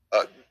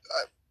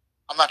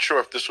 I'm not sure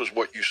if this was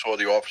what you saw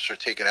the officer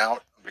taking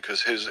out,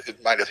 because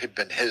it might have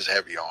been his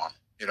heavy arm.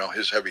 You know,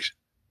 his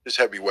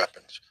heavy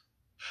weapons.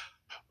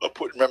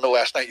 Remember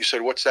last night you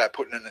said, "What's that?"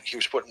 He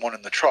was putting one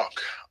in the truck.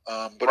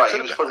 But right,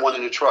 he was putting one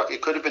in the truck.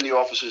 It could have been the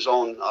officer's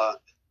own.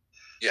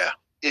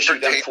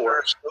 Issued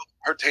M4.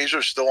 Her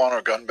taser's still on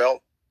her gun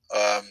belt.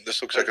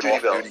 This looks like an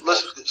off-duty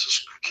belt.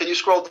 Can you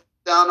scroll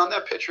down on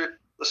that picture?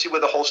 Let's see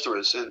where the holster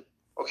is. And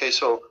okay,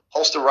 so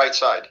holster right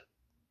side.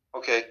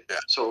 Okay, yeah.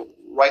 So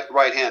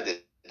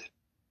right-handed.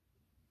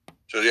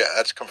 So yeah,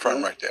 that's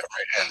confirmed right there,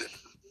 right-handed.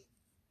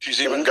 She's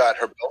even got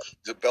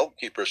the belt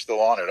keeper still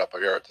on it up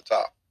here at the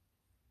top.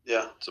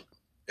 Yeah.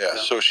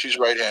 So she's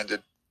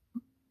right-handed.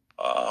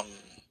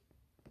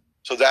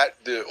 So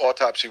that the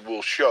autopsy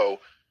will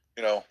show,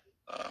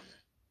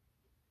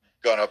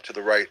 gun up to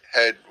the right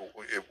head.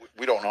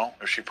 We don't know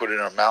if she put it in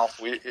her mouth.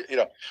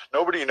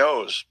 Nobody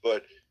knows,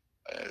 but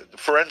the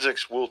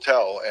forensics will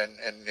tell. And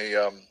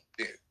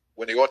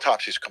when the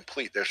autopsy is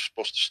complete, they're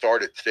supposed to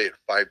start it today at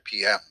 5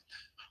 p.m.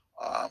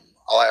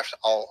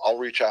 I'll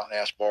reach out and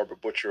ask Barbara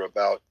Butcher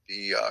about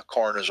the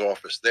coroner's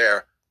office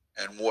there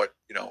and what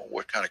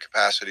kind of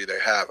capacity they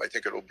have. I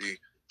think it'll be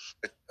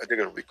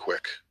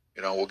quick.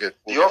 We'll get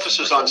the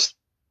officers on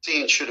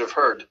scene should have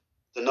heard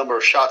the number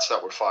of shots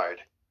that were fired.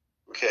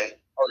 Okay.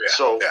 Oh yeah.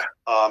 So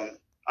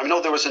I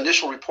know there was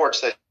initial reports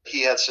that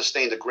he had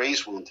sustained a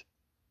graze wound,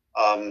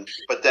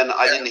 but then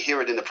I didn't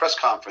hear it in the press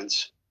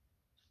conference.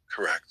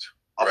 Correct.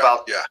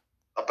 About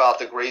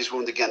the graze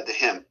wound again to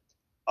him.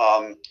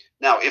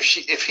 Now,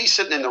 if he's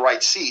sitting in the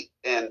right seat,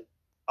 and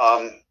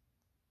now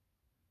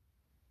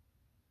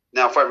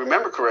if I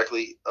remember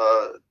correctly,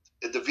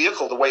 the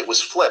vehicle, the way it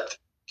was flipped.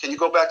 Can you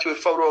go back to a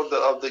photo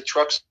of the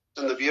trucks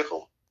in the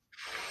vehicle?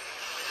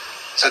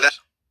 So that's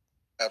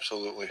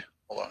absolutely.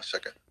 Hold on a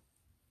second.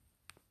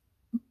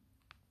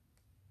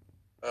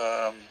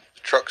 The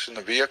trucks in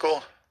the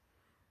vehicle.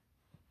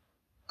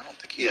 I don't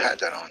think he had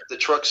that on. The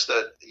trucks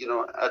that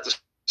at the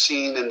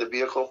scene in the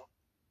vehicle.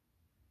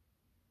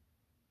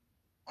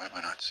 Why am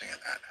I not seeing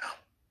that now?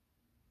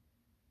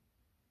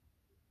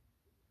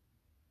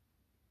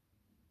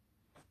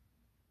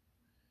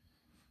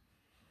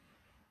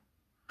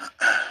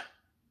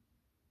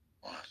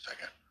 Hold on a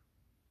second.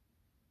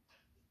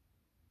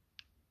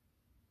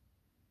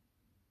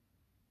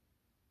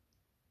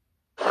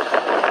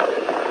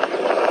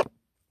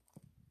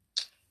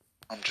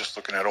 I'm just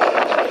looking at all the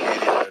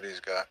media that he's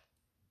got.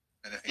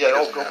 And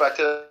go back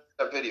to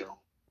that video.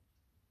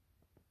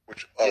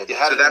 Which you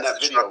had it in that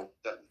video.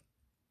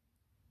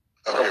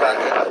 Okay,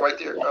 right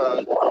there.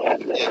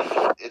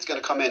 It's going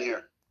to come in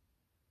here.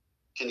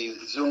 Can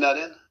you zoom that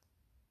in?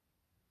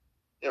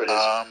 There it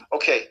is.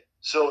 Okay,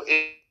 so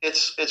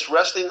it's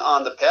resting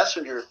on the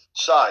passenger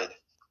side.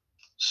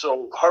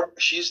 So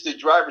she's the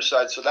driver's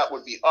side, so that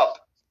would be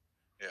up.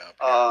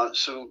 Yeah.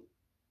 So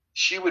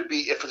she would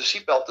be, if the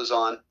seatbelt is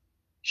on,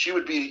 she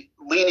would be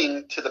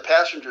leaning to the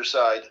passenger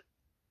side.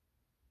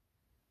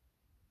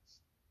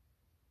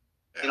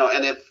 Yeah.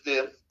 And if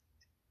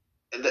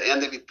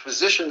the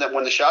position that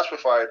when the shots were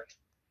fired,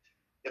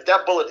 if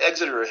that bullet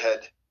exited her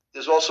head,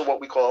 there's also what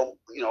we call,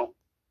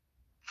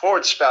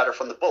 forward spatter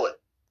from the bullet.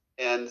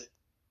 And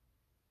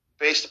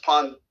based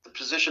upon the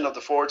position of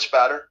the forward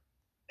spatter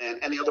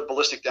and any other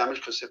ballistic damage,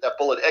 because if that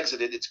bullet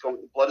exited,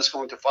 blood is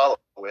going to follow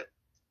it.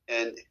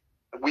 And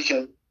we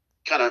can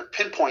kind of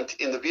pinpoint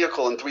in the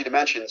vehicle in 3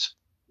 dimensions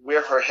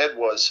where her head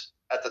was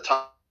at the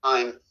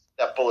time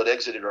that bullet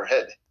exited her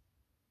head.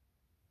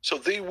 So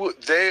there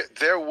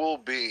will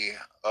be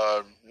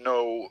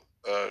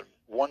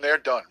when they're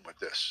done with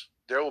this,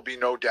 there will be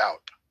no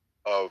doubt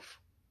of,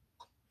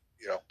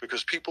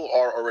 because people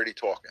are already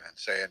talking and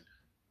saying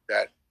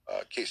that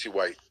Casey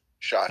White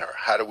shot her.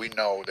 How do we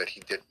know that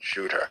he didn't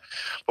shoot her?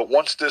 But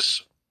once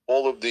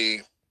all of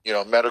the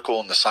medical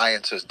and the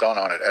science is done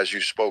on it, as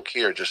you spoke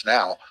here just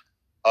now,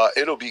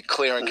 it'll be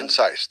clear and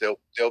concise.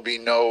 There'll be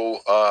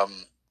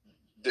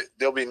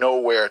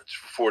nowhere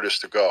for this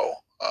to go.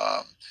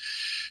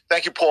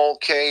 Thank you, Paul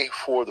K.,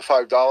 for the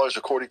 $5.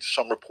 According to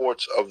some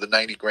reports of the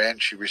 $90,000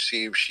 she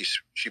received,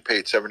 she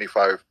paid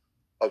 $75,000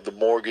 of the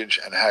mortgage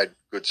and had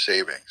good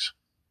savings.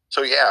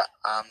 So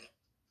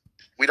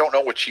we don't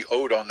know what she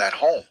owed on that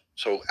home.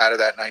 So out of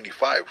that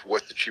 $95,000,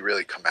 what did she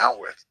really come out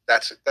with?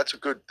 That's a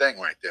good thing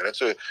right there.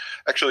 That's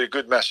actually a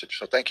good message.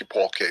 So thank you,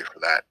 Paul K., for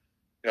that.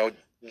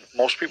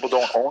 Most people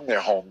don't own their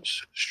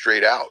homes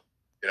straight out.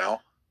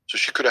 So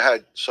she could have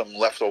had some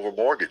leftover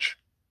mortgage.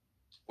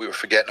 We were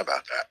forgetting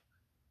about that.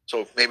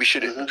 So maybe she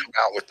didn't come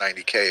out with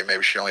 $90,000, and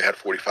maybe she only had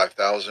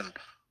 $45,000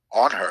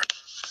 on her.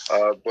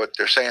 But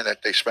they're saying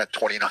that they spent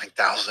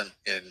 $29,000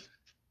 in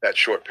that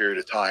short period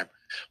of time.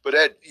 But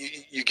Ed,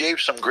 you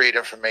gave some great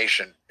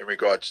information in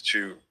regards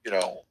to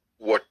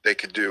what they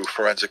could do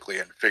forensically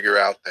and figure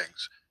out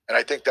things. And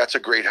I think that's a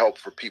great help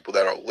for people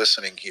that are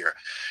listening here.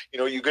 You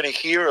know, you're going to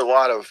hear a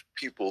lot of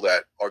people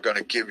that are going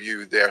to give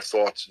you their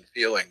thoughts and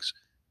feelings,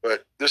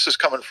 but this is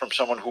coming from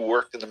someone who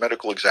worked in the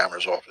medical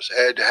examiner's office.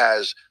 Ed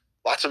has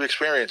lots of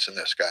experience in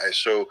this, guys.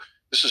 So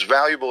this is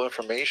valuable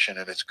information,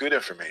 and it's good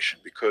information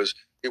because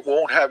it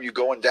won't have you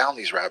going down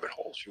these rabbit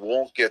holes. You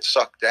won't get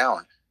sucked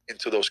down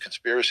into those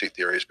conspiracy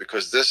theories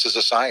because this is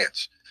a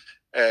science.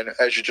 And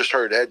as you just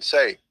heard Ed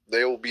say,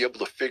 they will be able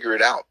to figure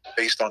it out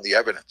based on the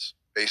evidence,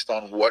 based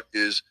on what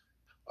is,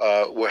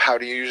 how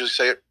do you usually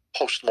say it?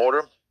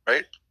 Postmortem,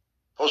 right?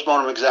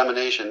 Postmortem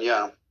examination,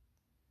 yeah.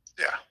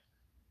 Yeah.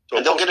 So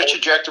and they'll get a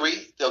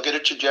trajectory. They'll get a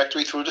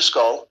trajectory through the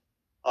skull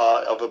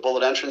of a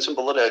bullet entrance and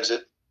bullet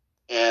exit.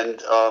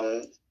 And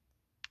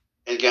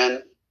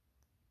again,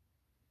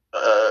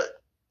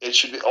 it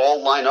should be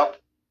all line up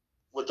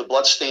with the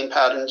blood stain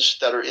patterns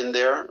that are in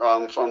there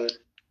from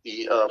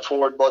the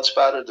forward blood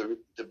spatter,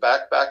 the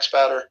back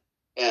spatter,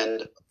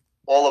 and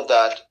all of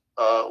that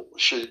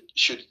should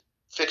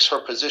fix her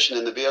position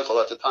in the vehicle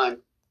at the time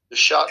the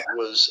shot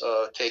was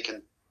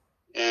taken,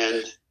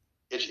 and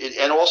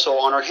and also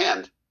on her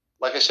hand.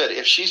 Like I said,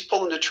 if she's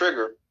pulling the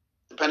trigger,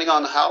 depending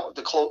on how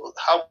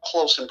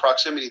close in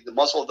proximity the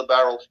muzzle of the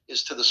barrel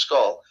is to the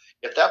skull,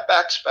 if that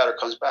back spatter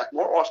comes back,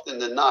 more often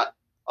than not,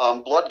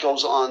 blood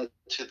goes on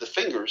to the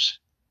fingers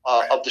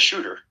of the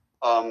shooter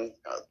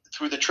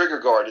through the trigger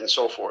guard and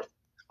so forth.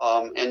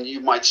 And you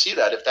might see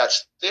that. If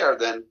that's there,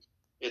 then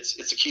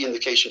it's a key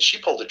indication she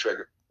pulled the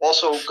trigger.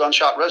 Also,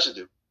 gunshot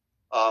residue.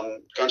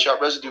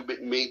 Gunshot residue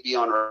may be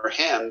on her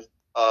hand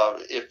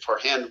if her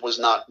hand was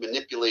not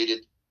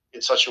manipulated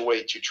in such a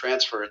way to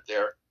transfer it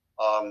there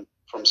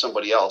from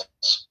somebody else.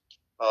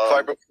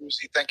 Fiber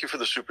Fuzi, thank you for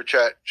the super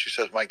chat. She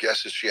says, my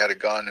guess is she had a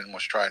gun and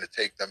was trying to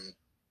take them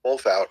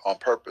both out on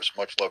purpose.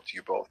 Much love to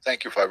you both.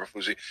 Thank you, Fiber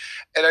Fuzi.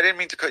 And I didn't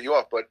mean to cut you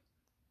off, but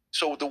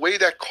so the way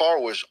that car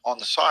was on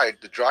the side,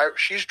 the driver,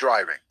 she's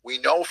driving. We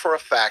know for a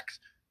fact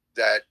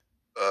that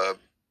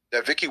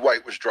that Vicky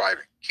White was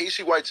driving.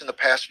 Casey White's in the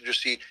passenger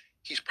seat.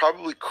 He's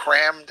probably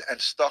crammed and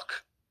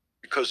stuck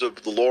because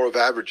of the law of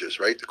averages,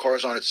 right? The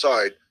car's on its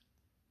side.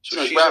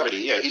 So gravity,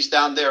 yeah. He's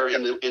down there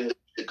in the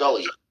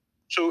gully.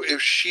 So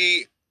if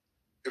she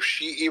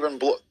even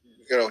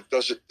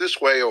does it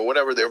this way or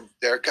whatever, they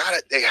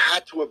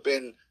had to have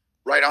been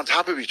right on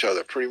top of each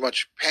other, pretty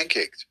much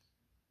pancaked.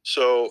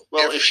 So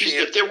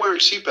if they're wearing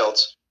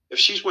seatbelts, if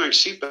she's wearing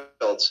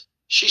seatbelts,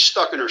 she's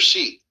stuck in her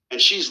seat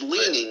and she's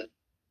leaning. Right.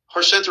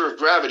 Her center of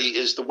gravity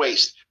is the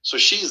waist, so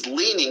she's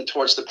leaning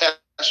towards the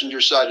passenger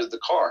side of the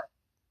car.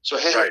 So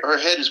her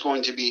head is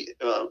going to be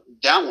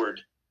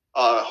downward.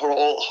 Her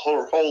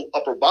whole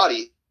upper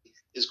body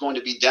is going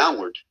to be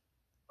downward.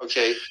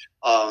 Okay.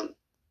 I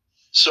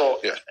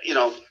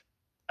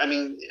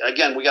mean,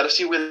 again, we got to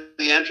see where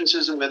the entrance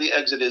is and where the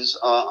exit is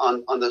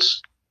on the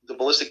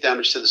ballistic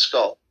damage to the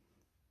skull.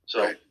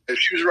 So if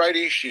she was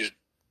righty,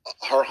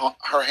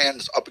 her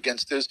hand's up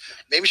against his.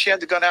 Maybe she had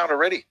the gun out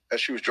already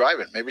as she was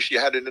driving. Maybe she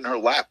had it in her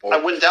lap. Or I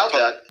wouldn't doubt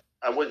that.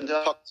 I wouldn't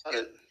doubt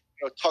it.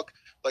 Tuck,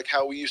 like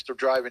how we used to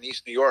drive in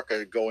East New York.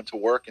 I'd go into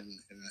work in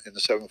the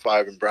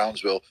 7.5 in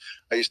Brownsville.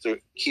 I used to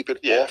keep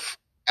it off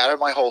out of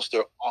my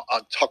holster,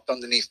 tucked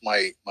underneath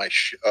my leg.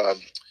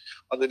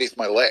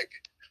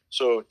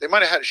 So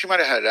she might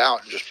have had it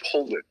out and just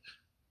pulled it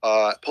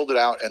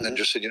out, and then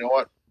just said, you know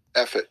what,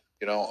 F it.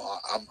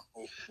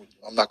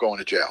 I'm not going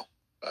to jail,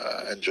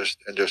 and just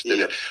did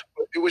it.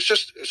 But it was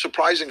just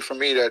surprising for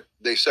me that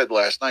they said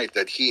last night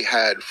that he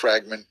had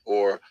fragment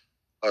or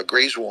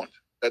graze wound.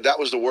 That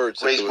was the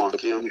words.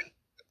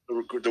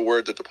 The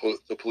word that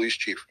the police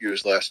chief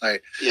used last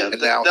night. Yeah,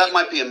 and that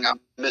might be a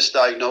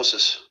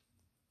misdiagnosis.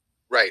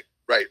 Right.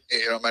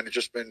 It might have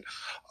just been.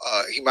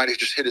 He might have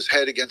just hit his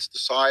head against the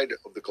side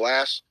of the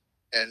glass,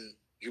 and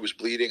he was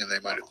bleeding, and they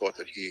might have thought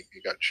that he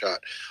got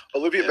shot.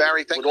 Olivia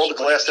Barry, thank you. With all the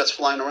glass that's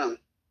flying around.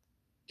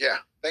 Yeah,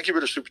 thank you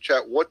for the super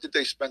chat. What did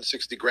they spend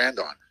 $60,000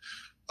 on?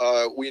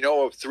 We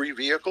know of 3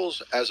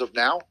 vehicles as of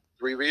now,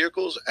 3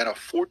 vehicles, and a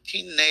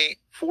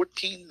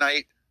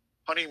 14-night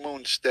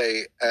honeymoon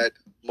stay at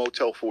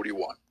Motel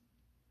 41,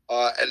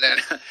 and then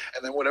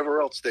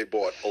whatever else they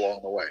bought along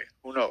the way.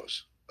 Who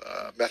knows?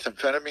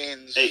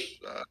 Methamphetamines. Hey,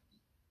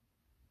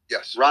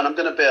 yes, Ron, I'm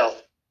going to bail.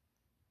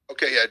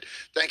 Okay, Ed.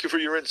 Thank you for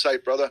your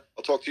insight, brother.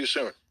 I'll talk to you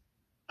soon.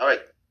 All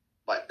right.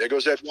 Bye. There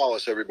goes Ed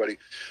Wallace, everybody.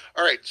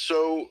 All right,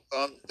 so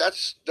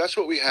that's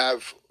what we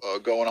have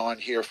going on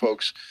here,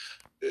 folks.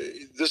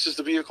 This is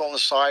the vehicle on the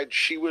side.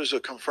 She was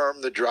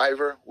confirmed the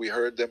driver. We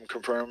heard them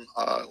confirm.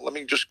 Let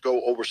me just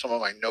go over some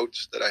of my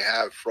notes that I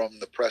have from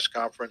the press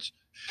conference.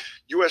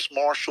 U.S.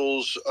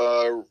 Marshals,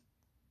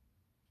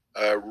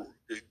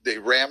 they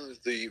rammed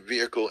the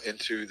vehicle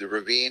into the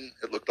ravine.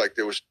 It looked like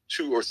there was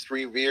 2 or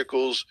 3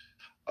 vehicles.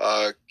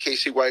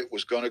 Casey White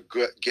was going to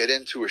get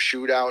into a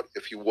shootout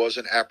if he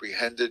wasn't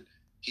apprehended.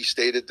 He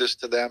stated this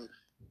to them.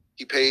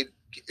 They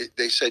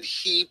said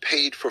he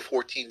paid for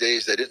 14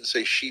 days. They didn't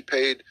say she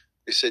paid.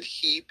 They said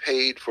he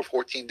paid for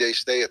 14-day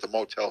stay at the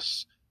Motel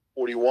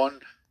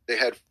 41. They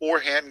had 4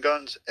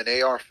 handguns, an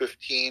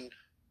AR-15,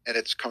 and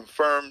it's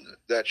confirmed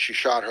that she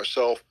shot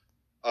herself.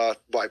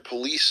 by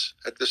police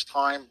at this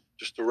time.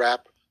 Just to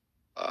wrap,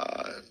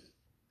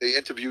 they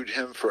interviewed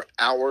him for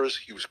hours.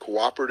 He was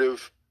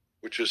cooperative,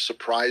 which is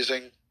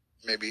surprising.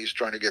 Maybe he's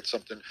trying to get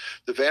something.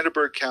 The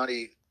Vanderburgh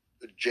County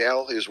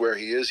Jail is where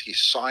he is. He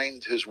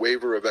signed his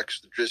waiver of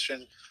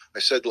extradition. I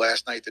said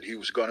last night that he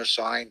was going to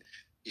sign.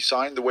 He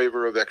signed the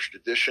waiver of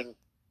extradition.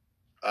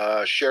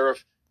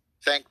 Sheriff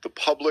thanked the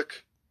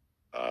public.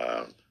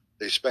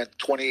 They spent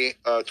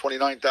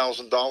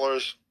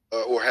 $29,000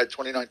 or had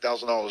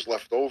 $29,000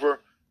 left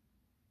over.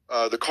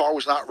 The car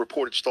was not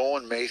reported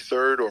stolen May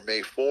 3rd or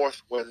May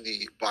 4th when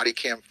the body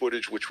cam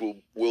footage, which we'll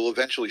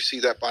eventually see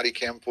that body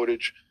cam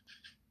footage.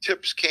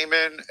 Tips came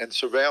in and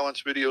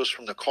surveillance videos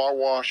from the car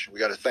wash. We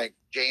got to thank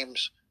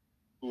James,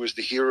 who is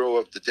the hero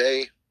of the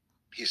day.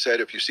 He said,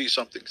 if you see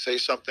something, say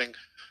something.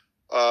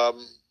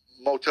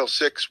 Motel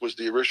 6 was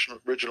the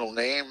original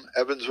name.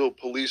 Evansville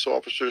police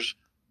officers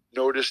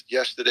noticed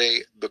yesterday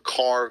the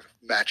car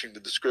matching the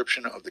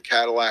description of the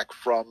Cadillac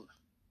from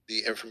the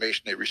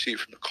information they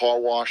received from the car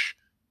wash.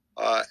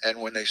 And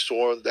when they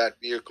saw that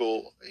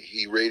vehicle,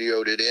 he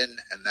radioed it in,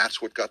 and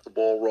that's what got the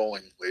ball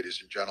rolling,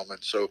 ladies and gentlemen.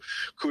 So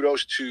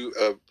kudos to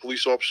a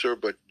police officer,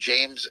 but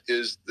James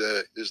is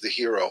the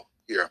hero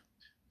here.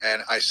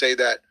 And I say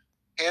that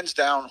hands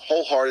down,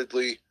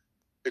 wholeheartedly,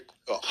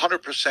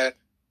 100%,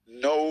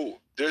 no,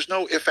 there's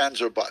no ifs,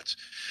 ands, or buts.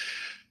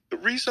 The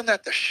reason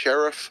that the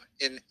sheriff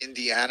in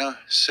Indiana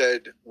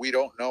said we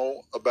don't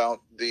know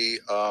about the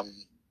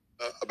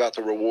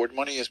reward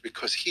money is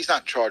because he's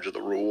not in charge of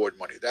the reward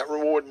money. That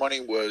reward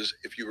money was,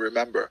 if you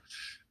remember,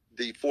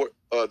 the Fort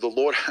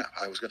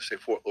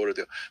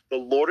Lauderdale. The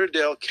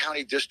Lauderdale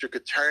County District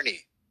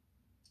Attorney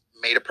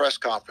made a press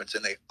conference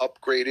and they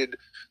upgraded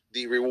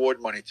the reward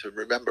money to,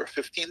 remember,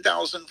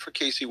 $15,000 for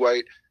Casey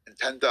White and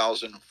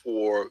 $10,000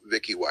 for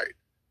Vicky White.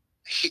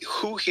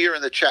 Who here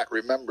in the chat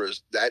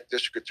remembers that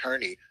district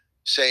attorney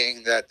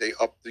saying that they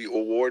upped the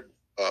award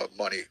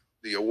money,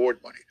 the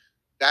award money?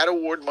 That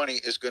award money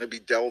is going to be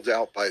delved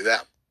out by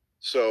them.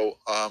 So,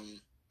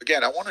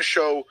 again, I want to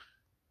show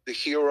the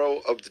hero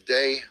of the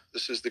day.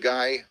 This is the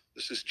guy.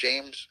 This is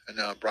James and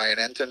Brian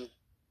Enton.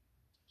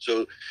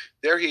 So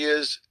there he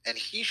is, and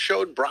he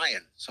showed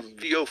Brian some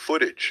video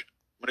footage.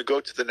 I'm going to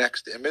go to the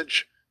next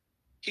image.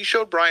 He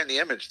showed Brian the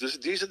image.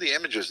 These are the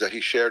images that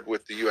he shared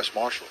with the U.S.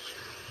 Marshals.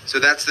 So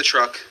that's the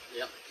truck.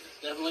 Yep,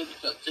 definitely the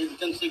truck. See the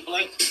Tennessee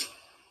plates?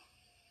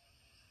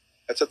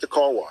 That's at the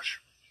car wash.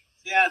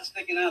 Yeah, it's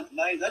sticking out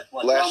today. That's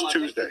what last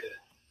Tuesday.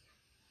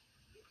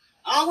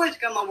 I always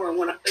come over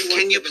when I see.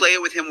 Can you play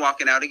it with him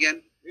walking out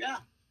again? Yeah.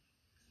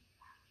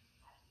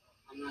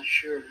 I'm not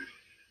sure.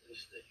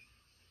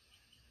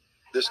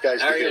 This guy's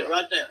there the he hero. is,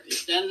 right there. He's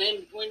standing in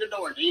between the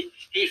doors.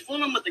 He's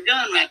fooling with the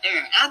gun right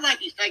there. I think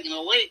he's taking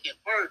a leak at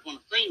first when I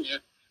seen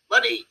this,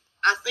 but I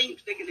see him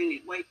sticking in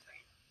his waistband.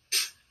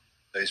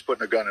 He's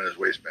putting a gun in his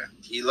waistband.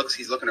 He's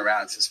looking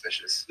around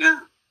suspicious. Yeah.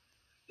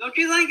 Don't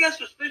you think that's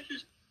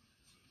suspicious?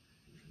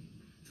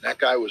 That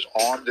guy was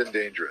armed and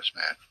dangerous,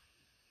 man.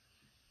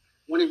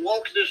 When he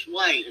walks this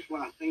way, is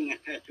when I seen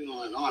that tattoo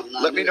on his arm.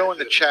 Let me know in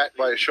the chat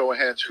by a show of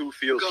hands who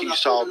feels he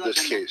solved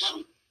this case.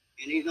 And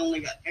he's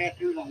only got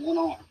tattoos on one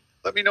arm.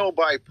 Let me know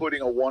by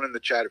putting a 1 in the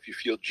chat if you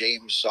feel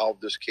James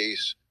solved this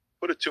case.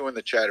 Put a 2 in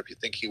the chat if you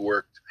think he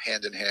worked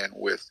hand in hand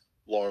with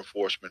law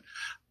enforcement.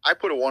 I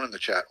put a 1 in the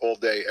chat all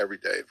day, every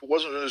day. If it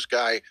wasn't this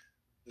guy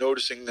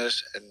noticing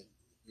this and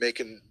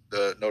making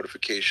the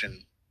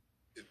notification,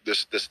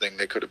 this thing,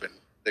 they could have been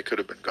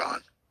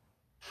gone.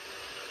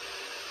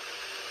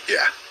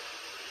 Yeah.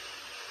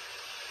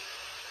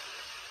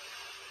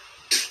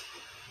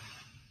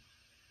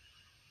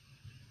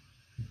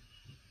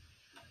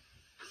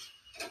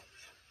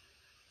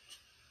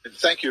 And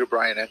thank you to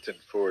Brian Enton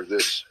for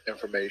this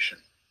information.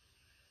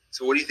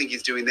 So what do you think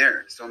he's doing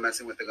there? Still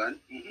messing with the gun?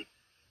 Mm-hmm.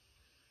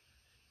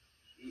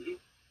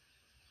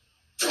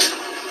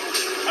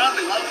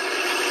 Probably not.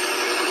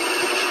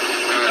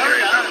 There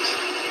he comes.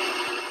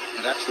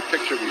 And that's the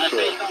picture we I saw.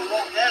 say he's gonna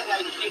walk that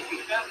way to see if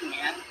he's coming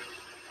yet.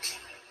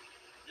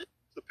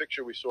 The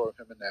picture we saw of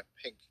him in that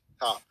pink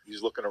top.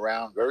 He's looking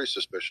around, very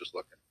suspicious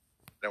looking.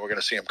 Then we're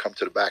going to see him come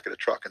to the back of the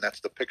truck, and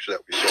that's the picture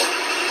that we saw.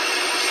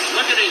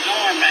 Look at his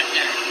arm right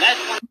there.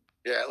 That's one.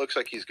 Yeah, it looks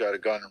like he's got a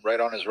gun right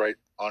on his right,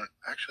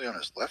 actually on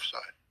his left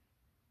side.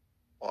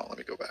 Hold on, let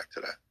me go back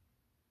to that.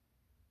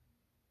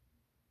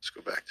 Let's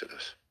go back to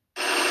this.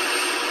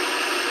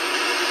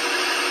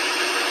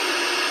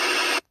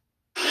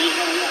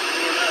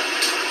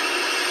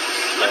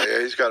 Yeah,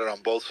 he's got it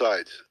on both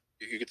sides.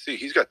 You can see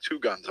he's got 2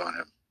 guns on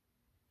him.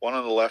 One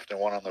on the left and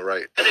one on the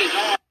right.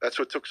 That's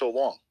what took so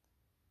long.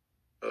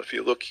 So if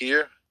you look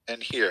here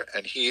and here,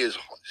 and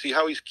see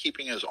how he's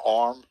keeping his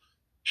arm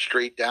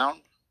straight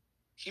down?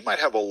 He might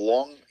have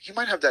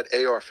that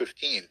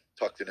AR-15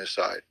 tucked in his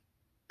side.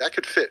 That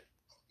could fit.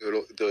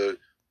 The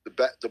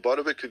butt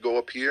of it could go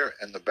up here,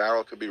 and the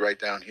barrel could be right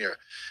down here.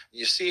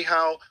 You see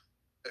how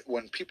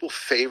when people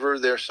favor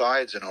their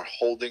sides and are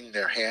holding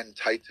their hand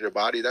tight to their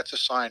body, that's a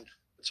sign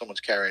that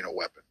someone's carrying a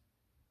weapon.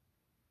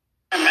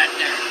 Right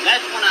there.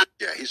 That's when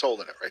Yeah, he's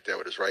holding it right there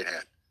with his right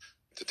hand.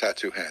 It's a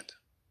tattoo hand.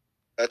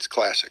 That's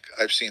classic.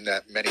 I've seen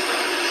that many times.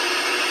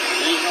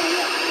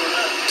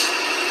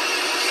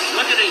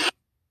 Look at these.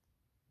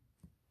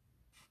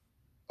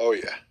 Oh,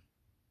 yeah.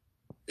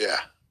 Yeah,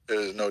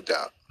 there's no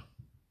doubt.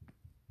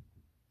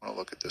 I want to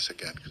look at this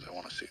again because I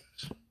want to see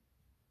this.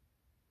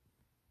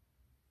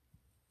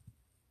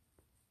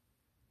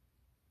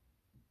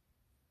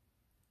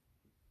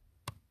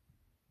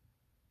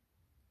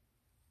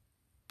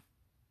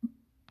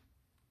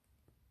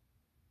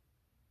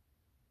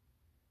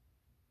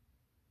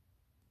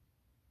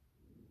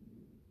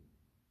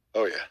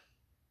 Oh, yeah.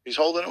 He's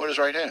holding it with his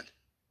right hand.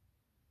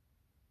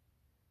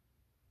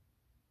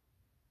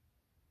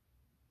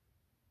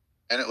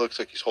 And it looks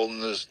like he's holding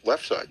his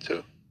left side,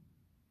 too.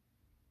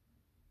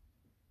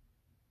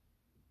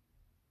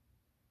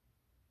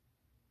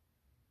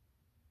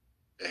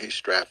 Yeah, he's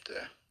strapped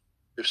there.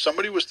 If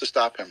somebody was to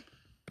stop him,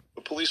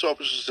 the police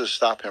officers to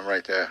stop him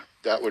right there,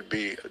 that would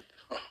be,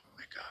 oh,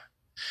 my God.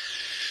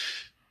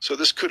 So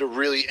this could have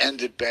really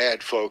ended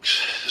bad, folks.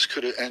 This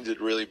could have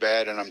ended really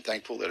bad, and I'm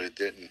thankful that it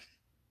didn't.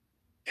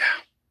 Yeah.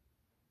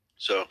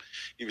 So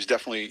he was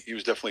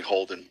definitely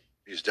holding.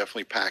 He was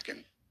definitely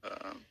packing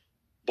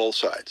both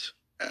sides.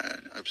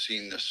 And I've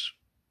seen this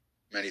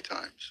many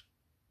times.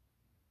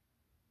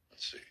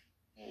 Let's see.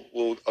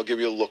 I'll give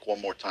you a look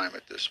one more time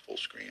at this full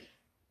screen.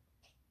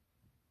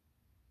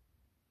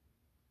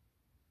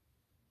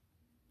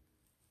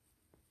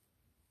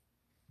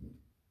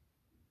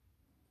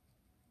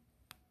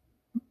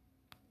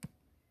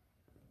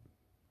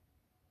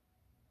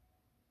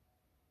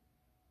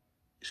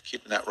 He's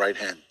keeping that right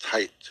hand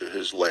tight to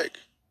his leg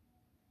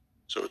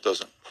so it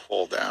doesn't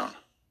fall down.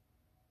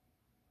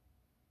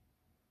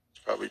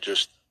 It's probably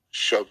just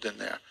shoved in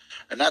there.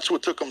 And that's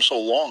what took him so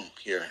long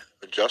here,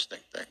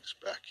 adjusting things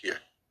back here.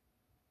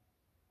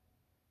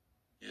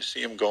 You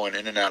see him going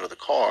in and out of the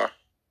car,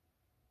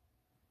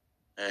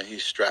 and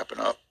he's strapping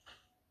up.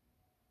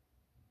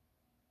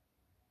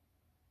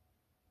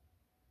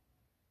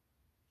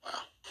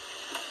 Wow.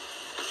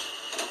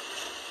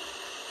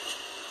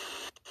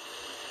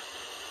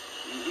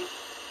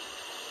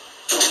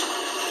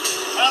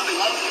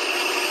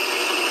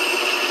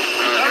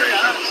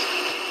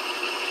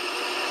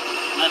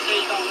 I say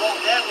he's gonna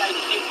walk that way to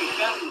see if he's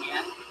coming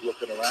yet.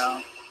 Looking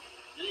around.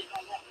 Then he's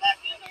gonna walk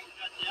back in there and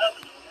shut the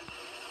other door.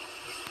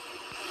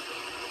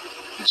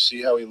 You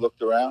see how he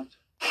looked around?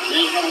 Then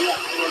he's gonna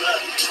walk toward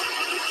us.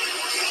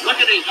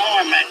 Look at his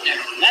arm right there.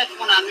 That's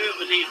when I knew it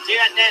was him. See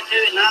that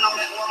tattoo and not on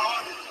that one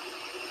arm?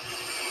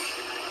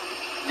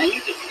 Now you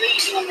can see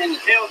him in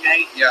the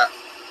tailgate. Yeah.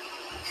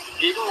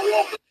 He's gonna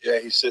walk. Yeah,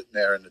 he's sitting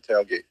there in the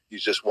tailgate.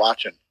 He's just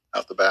watching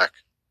out the back.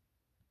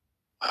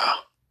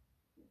 Wow.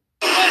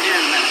 Right here in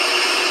a minute.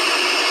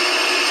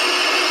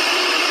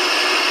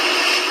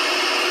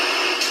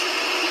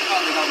 He's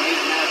probably gonna meet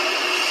him now.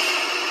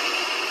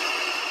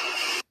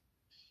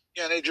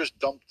 Yeah, they just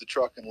dumped the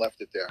truck and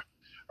left it there.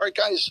 All right,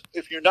 guys,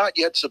 if you're not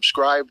yet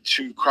subscribed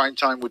to Crime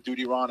Time with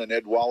Duty Ron and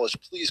Ed Wallace,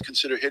 please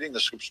consider hitting the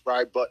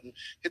subscribe button.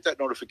 Hit that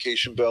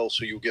notification bell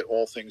so you'll get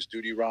all things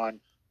Duty Ron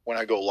when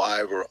I go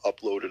live or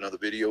upload another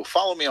video.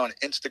 Follow me on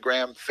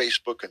Instagram,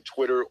 Facebook, and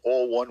Twitter,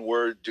 all one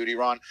word, Duty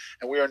Ron.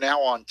 And we are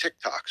now on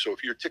TikTok. So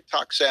if you're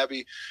TikTok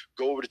savvy,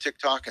 go over to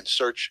TikTok and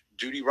search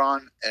Duty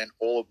Ron, and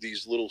all of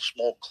these little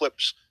small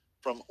clips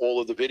from all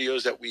of the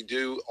videos that we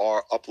do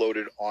are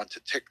uploaded onto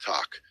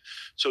TikTok.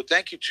 So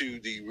thank you to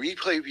the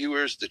replay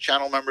viewers, the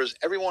channel members,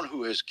 everyone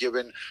who has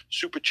given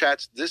super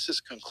chats. This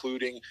is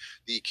concluding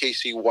the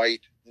Casey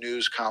White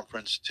news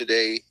conference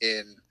today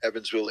in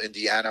Evansville,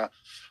 Indiana.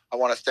 I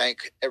want to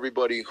thank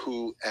everybody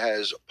who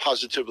has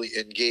positively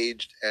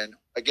engaged. And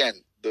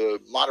again, the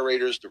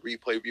moderators, the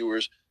replay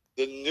viewers,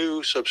 the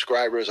new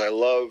subscribers. I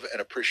love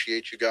and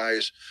appreciate you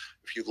guys.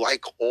 If you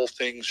like all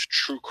things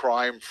true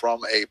crime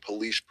from a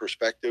police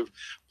perspective,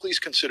 please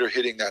consider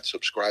hitting that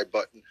subscribe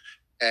button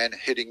and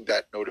hitting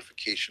that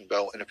notification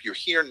bell. And if you're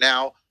here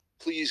now,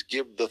 please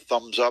give the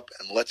thumbs up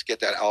and let's get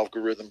that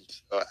algorithm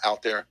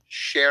out there.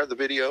 Share the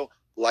video,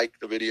 like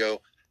the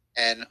video,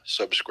 and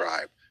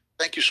subscribe.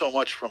 Thank you so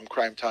much from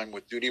Crime Time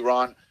with Duty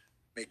Ron.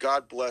 May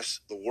God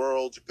bless the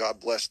world. God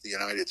bless the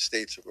United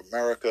States of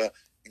America.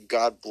 And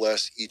God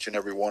bless each and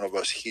every one of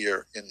us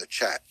here in the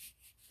chat,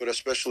 but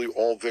especially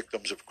all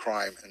victims of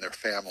crime and their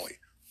family.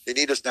 They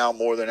need us now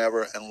more than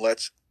ever, and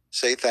let's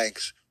say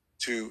thanks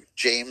to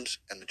James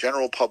and the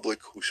general public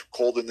who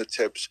called in the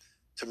tips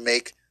to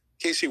make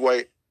Casey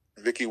White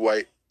and Vicky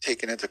White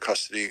taken into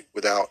custody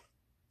without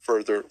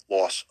further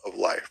loss of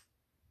life.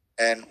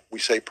 And we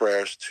say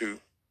prayers to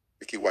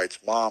Vicky White's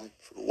mom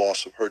for the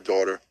loss of her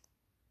daughter.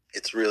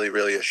 It's really,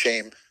 really a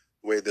shame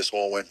the way this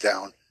all went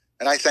down.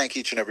 And I thank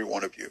each and every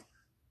one of you.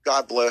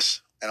 God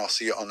bless, and I'll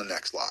see you on the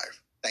next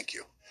live. Thank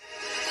you.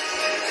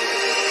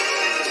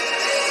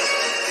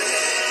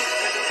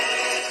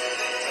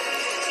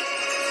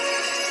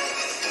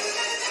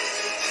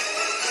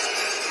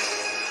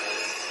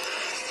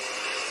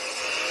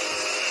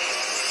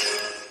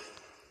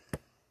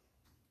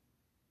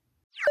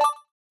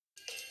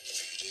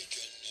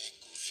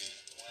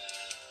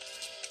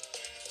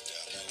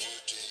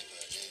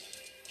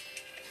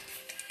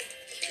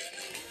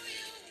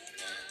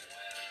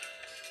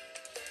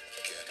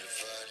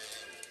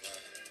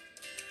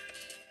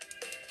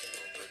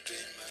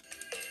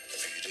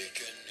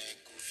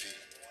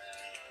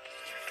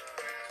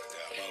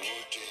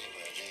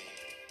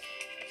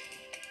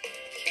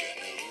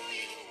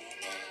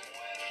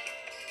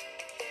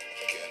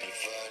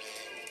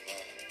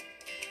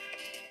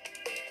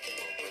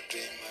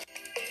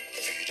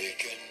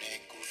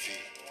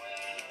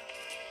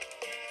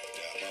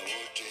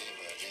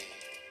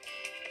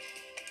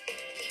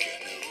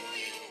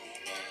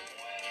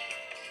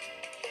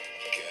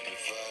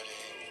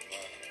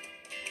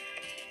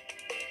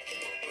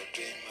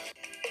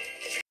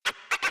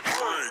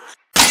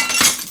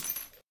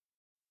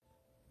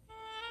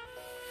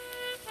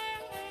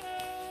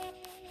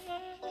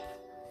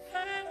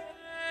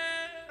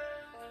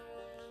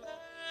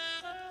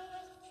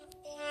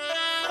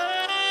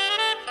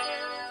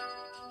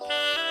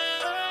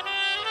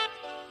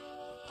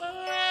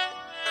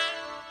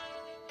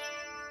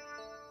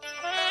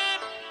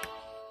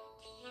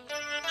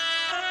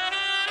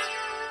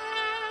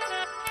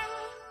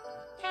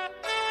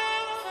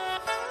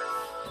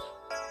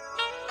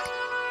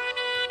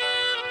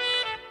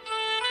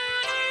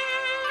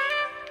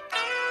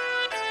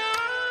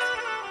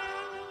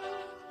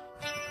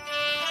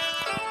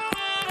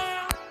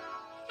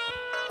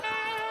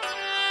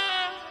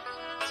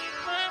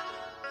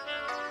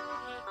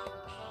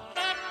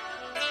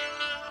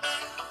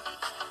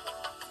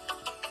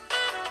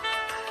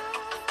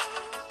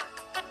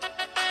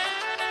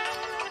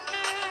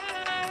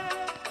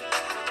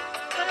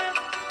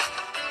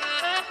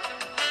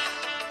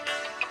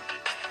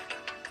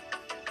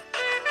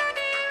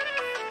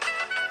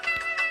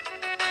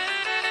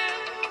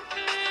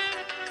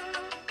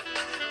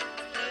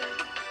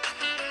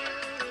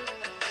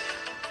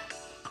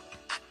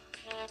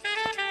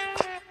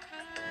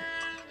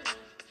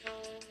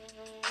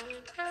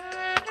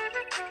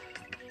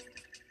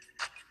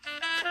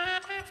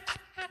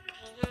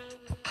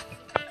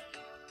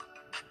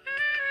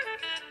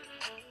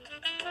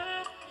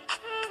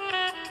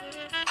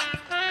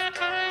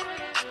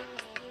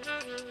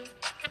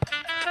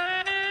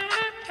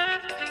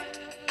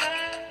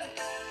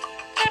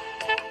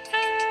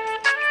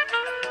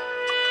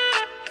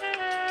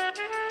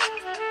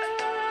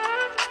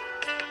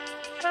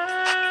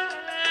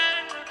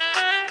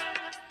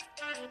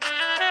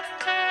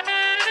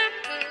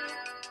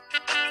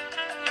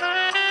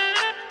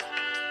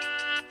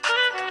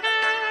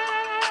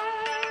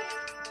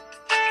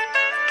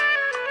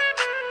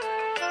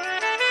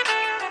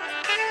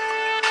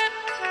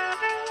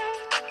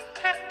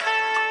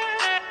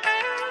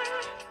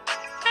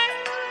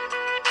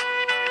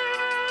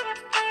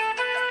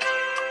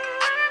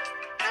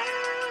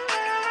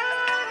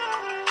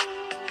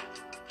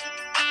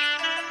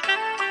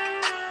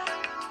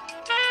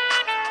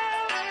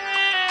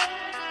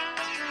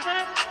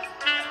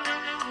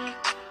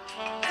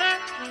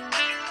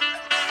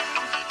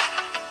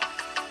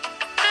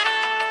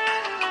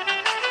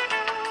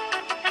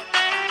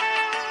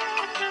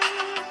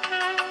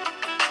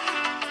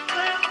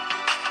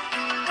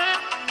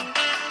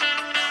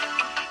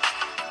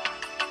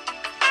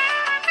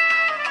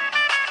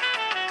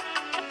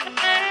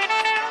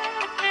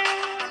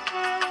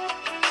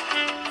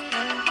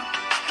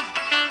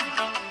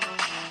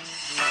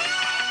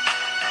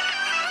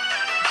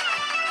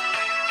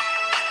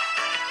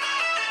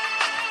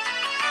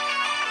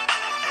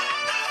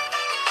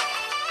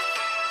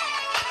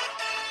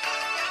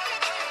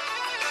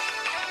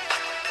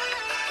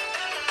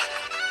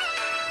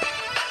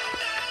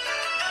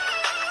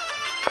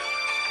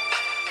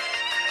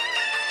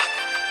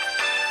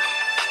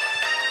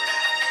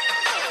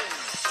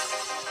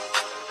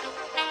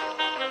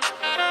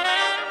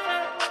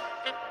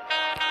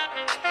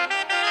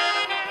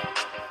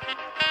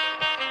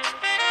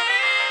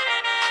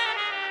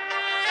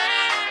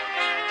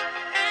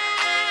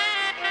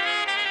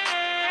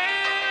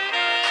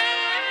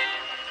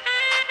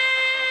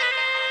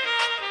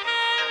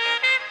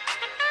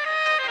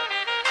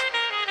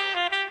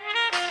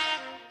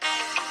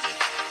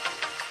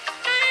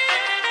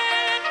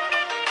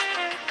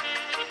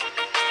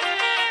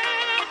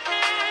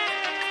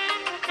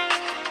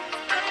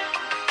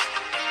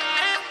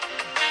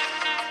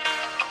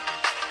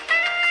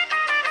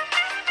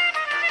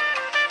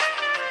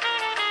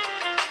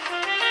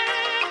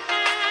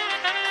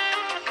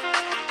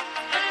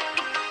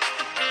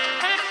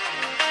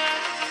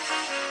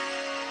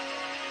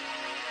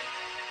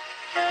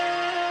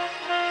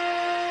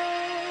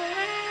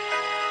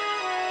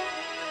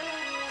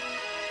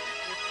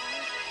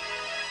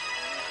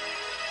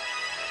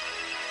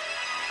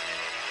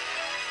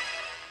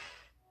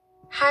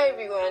 Hi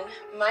everyone,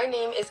 my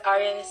name is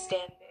Ariana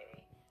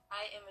Stanberry.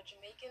 I am a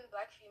Jamaican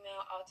black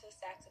female alto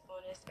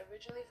saxophonist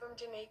originally from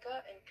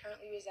Jamaica and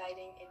currently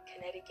residing in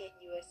Connecticut,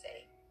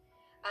 USA.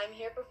 I'm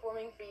here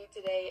performing for you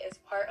today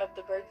as part of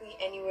the Berkeley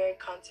Anywhere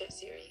concert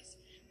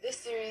series. This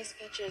series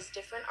features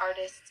different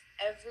artists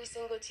every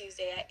single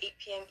Tuesday at 8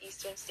 p.m.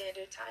 Eastern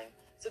Standard Time,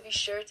 so be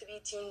sure to be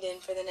tuned in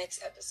for the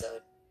next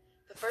episode.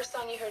 The first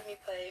song you heard me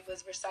play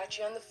was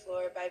Versace on the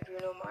Floor by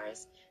Bruno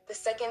Mars. The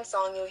second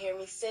song you'll hear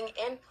me sing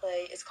and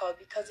play is called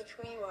Because of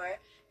Who You Are.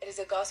 It is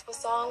a gospel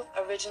song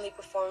originally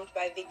performed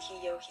by Vicky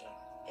Yohi.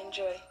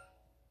 Enjoy.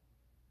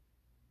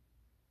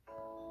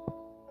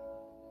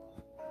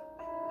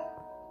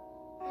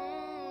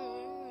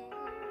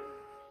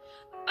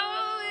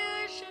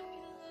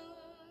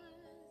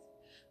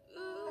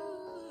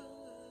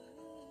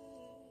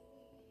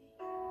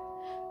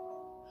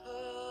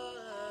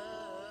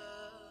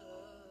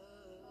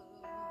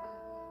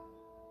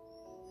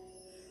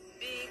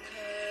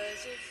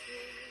 Because of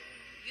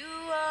who you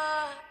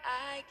are,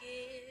 I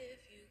give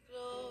you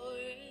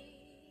glory.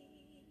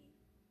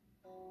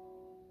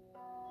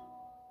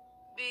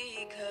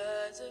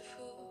 Because of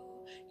who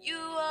you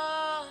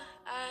are,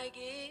 I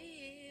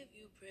give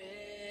you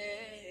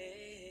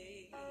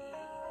praise.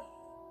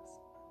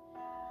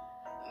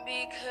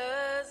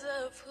 Because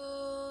of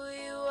who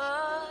you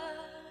are,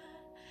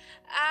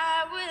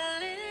 I will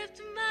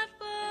lift my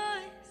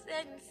voice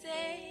and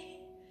say,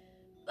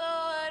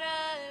 Lord,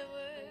 I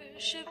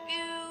worship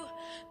you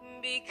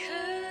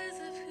because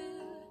of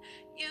who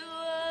you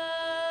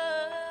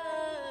are.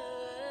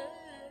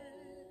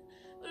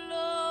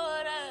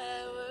 Lord,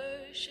 I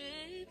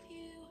worship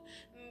you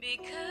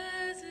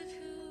because of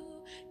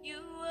who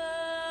you are.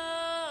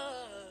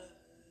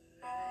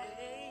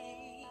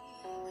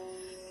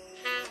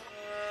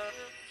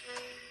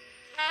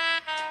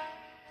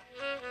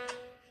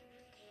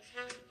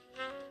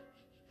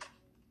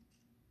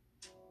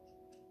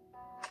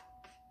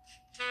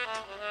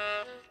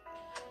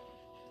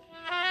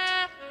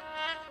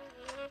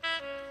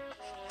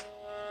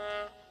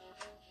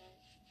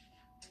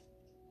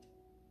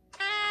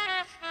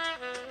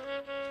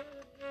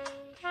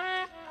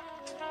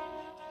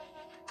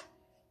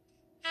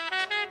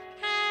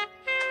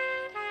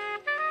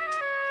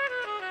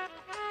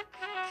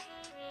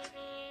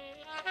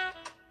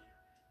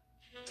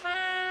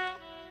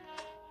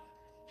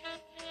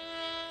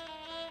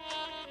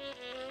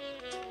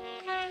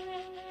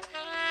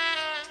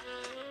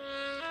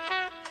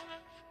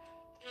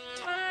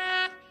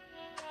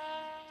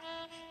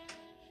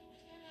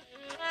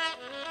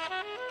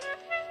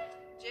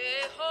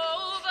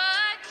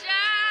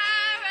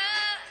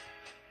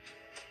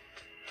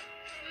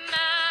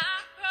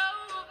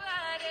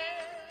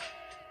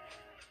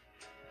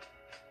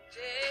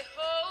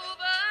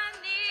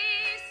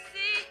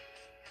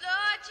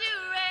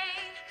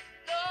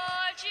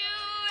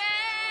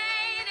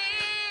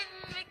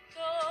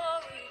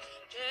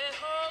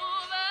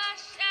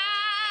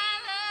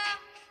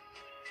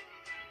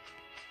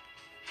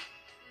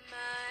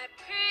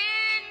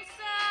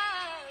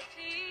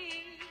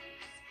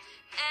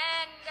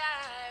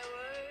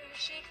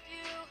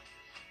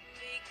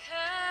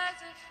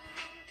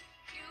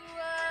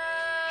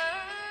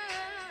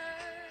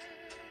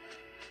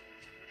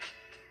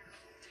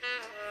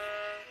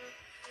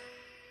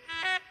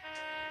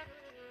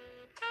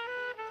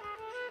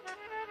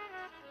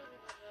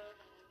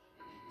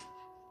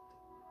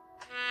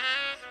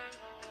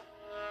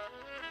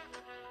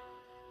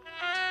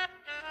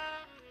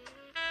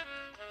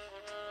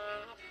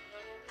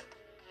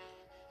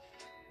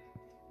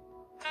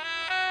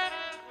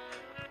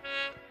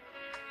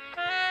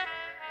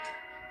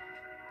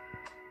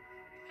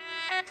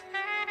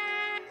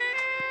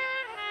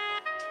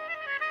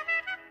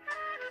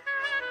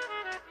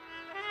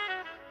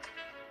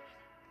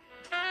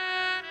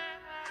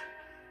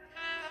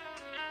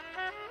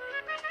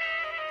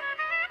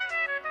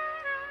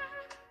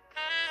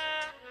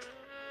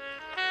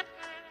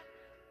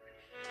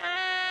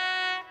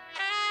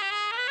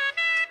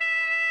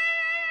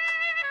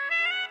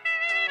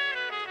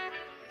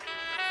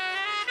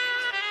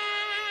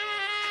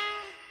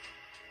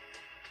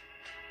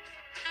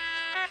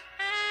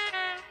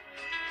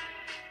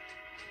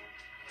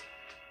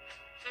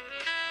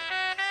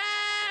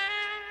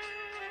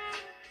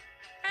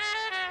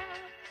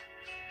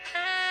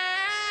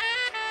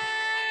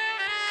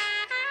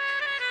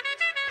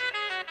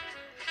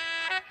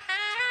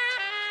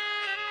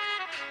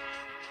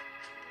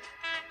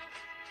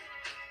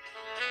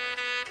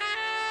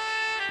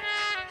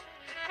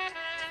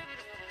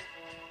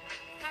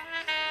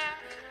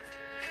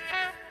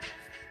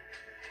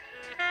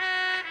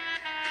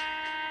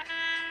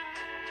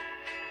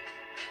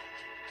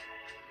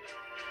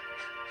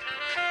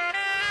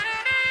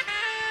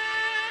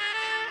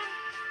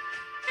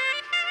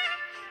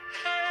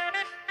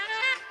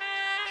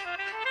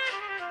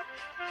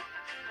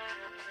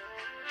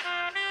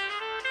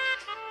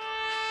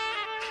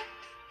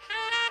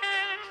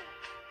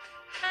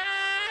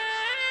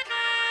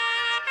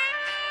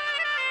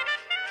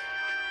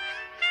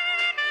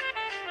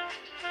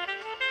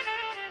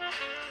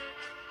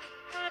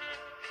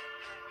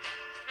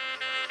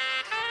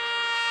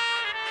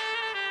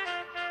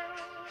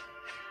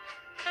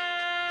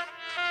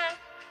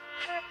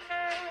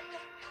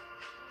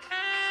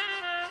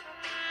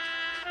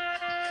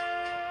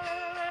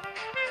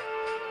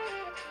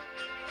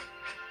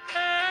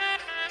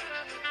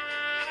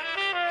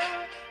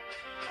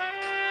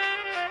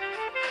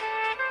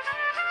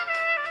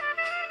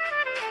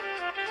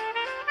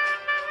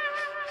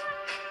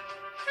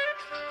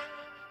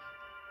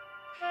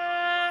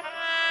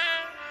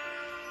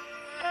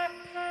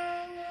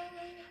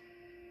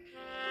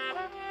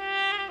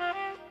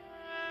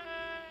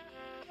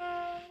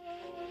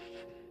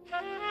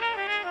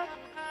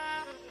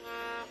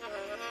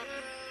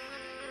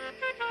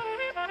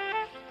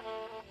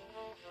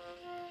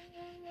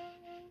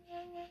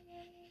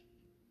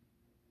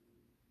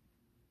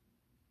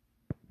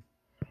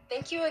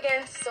 Thank you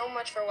again so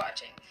much for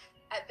watching.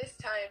 At this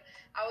time,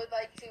 I would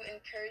like to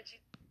encourage you.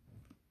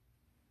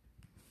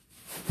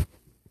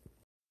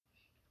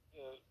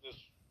 This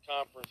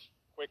conference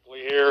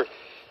quickly here.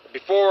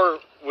 Before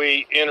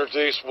we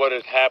introduce what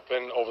has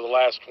happened over the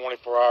last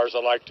 24 hours,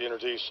 I'd like to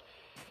introduce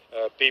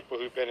people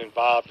who've been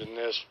involved in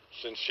this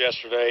since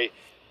yesterday,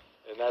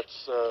 and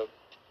that's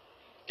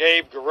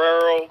Gabe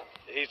Guerrero.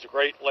 He's the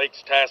Great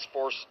Lakes Task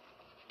Force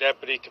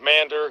Deputy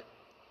Commander.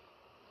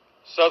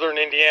 Southern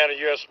Indiana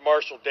U.S.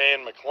 Marshal Dan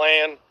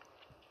McClan.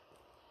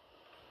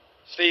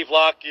 Steve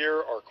Lockyer,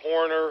 our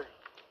coroner.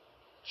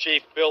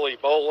 Chief Billy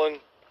Boland.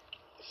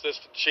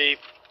 Assistant Chief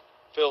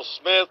Phil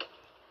Smith.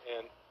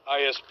 And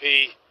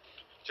ISP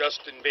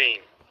Justin Bean,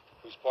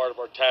 who's part of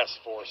our task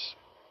force.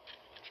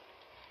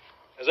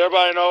 As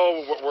everybody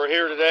knows, we're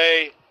here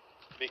today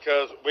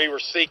because we were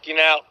seeking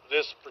out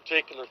this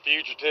particular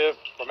fugitive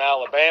from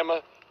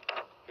Alabama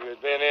who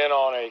had been in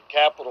on a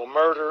capital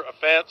murder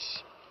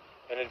offense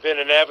and had been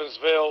in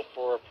Evansville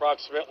for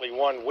approximately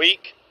 1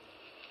 week.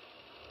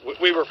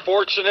 We were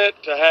fortunate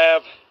to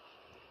have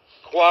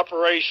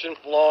cooperation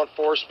from law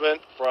enforcement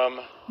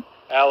from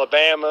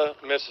Alabama,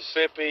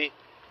 Mississippi,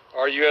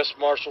 our U.S.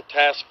 Marshal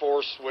Task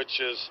Force, which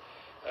is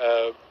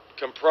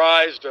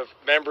comprised of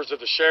members of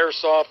the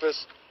Sheriff's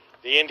Office,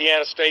 the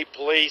Indiana State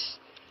Police,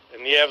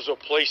 and the Evansville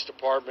Police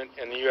Department,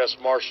 and the U.S.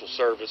 Marshal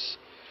Service.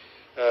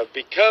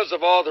 Because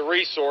of all the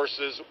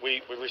resources,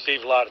 we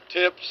received a lot of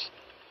tips.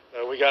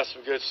 We got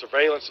some good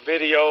surveillance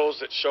videos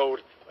that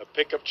showed a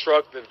pickup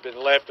truck that had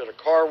been left at a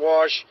car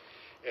wash,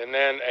 and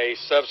then a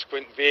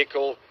subsequent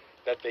vehicle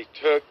that they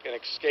took and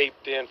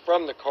escaped in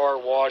from the car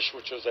wash,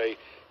 which was a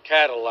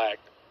Cadillac.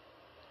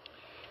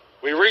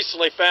 We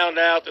recently found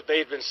out that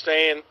they'd been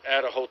staying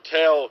at a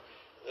hotel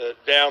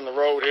down the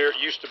road here.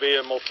 It used to be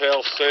a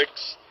Motel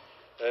 6,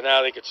 and now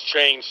I think it's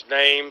changed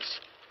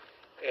names,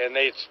 and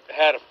they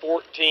had a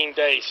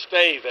 14-day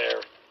stay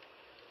there.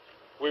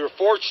 We were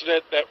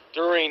fortunate that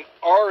during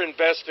our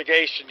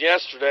investigation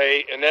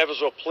yesterday, an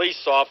Evansville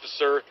police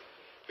officer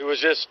who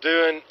was just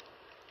doing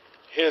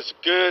his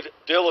good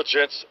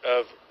diligence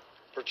of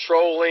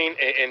patrolling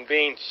and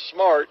being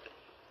smart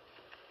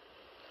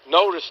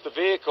noticed the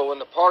vehicle in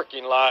the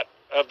parking lot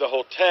of the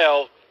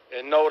hotel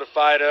and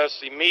notified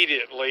us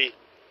immediately.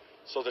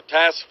 So the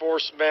task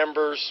force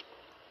members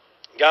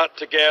got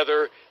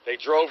together, they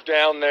drove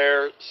down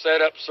there, set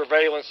up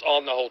surveillance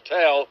on the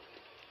hotel.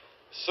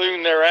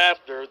 Soon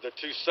thereafter, the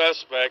two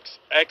suspects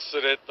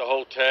exited the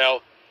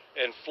hotel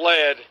and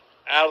fled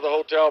out of the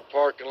hotel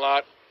parking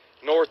lot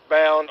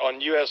northbound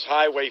on U.S.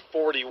 Highway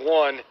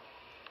 41,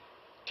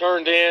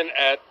 turned in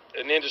at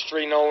an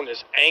industry known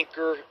as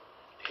Anchor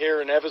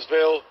here in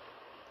Evansville.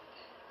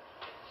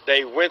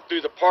 They went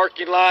through the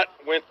parking lot,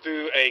 went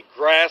through a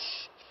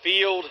grass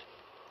field.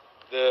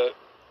 The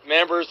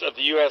members of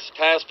the U.S.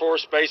 Task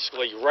Force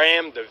basically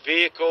rammed the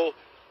vehicle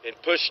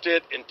and pushed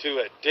it into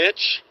a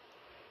ditch.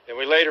 And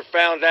we later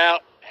found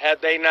out,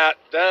 had they not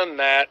done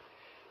that,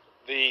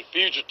 the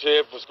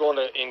fugitive was going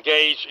to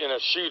engage in a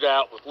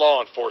shootout with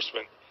law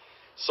enforcement.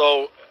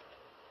 So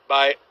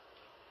by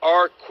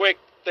our quick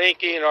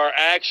thinking and our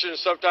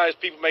actions, sometimes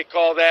people may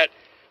call that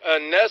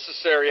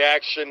unnecessary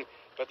action,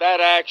 but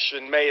that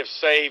action may have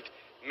saved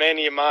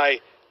many of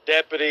my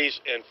deputies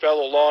and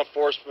fellow law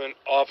enforcement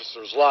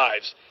officers'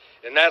 lives.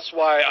 And that's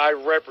why I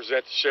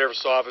represent the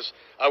Sheriff's Office.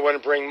 I want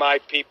to bring my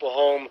people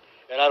home,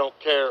 and I don't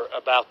care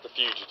about the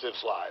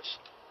fugitives' lives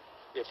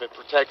if it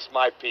protects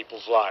my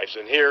people's lives.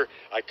 And here,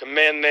 I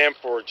commend them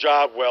for a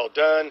job well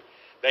done.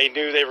 They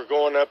knew they were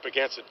going up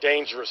against a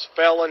dangerous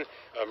felon,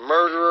 a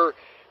murderer,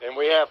 and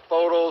we have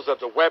photos of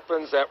the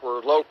weapons that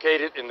were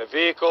located in the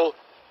vehicle.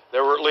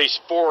 There were at least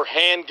 4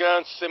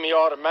 handguns,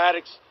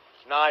 semi-automatics,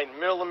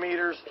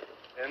 9mm,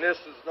 and this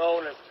is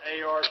known as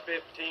an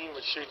AR-15,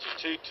 which shoots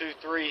a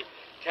 .223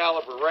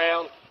 caliber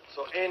round.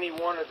 So any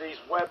one of these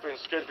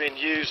weapons could have been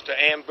used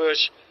to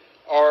ambush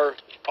our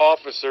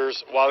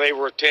officers while they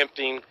were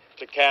attempting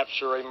to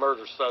capture a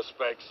murder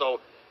suspect. So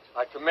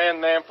I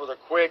commend them for the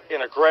quick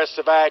and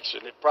aggressive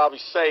action. It probably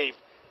saved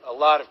a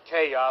lot of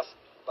chaos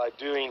by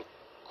doing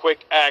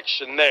quick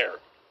action there.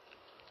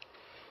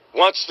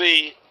 Once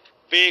the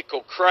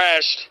vehicle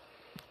crashed,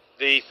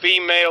 the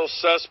female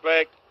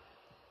suspect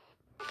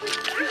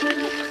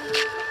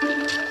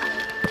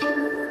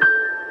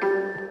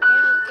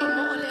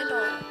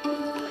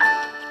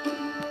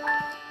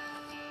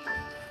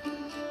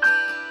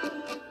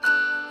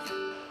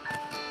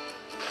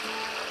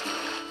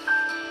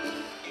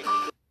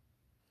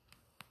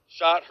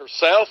shot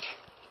herself.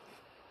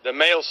 The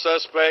male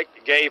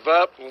suspect gave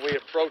up when we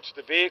approached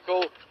the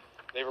vehicle.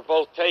 They were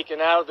both taken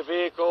out of the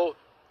vehicle.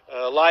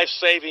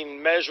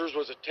 Life-saving measures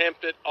was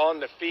attempted on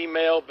the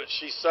female, but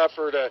she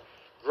suffered a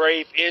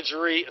grave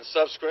injury and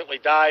subsequently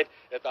died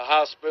at the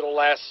hospital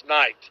last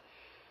night.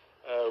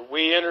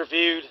 We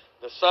interviewed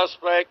the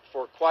suspect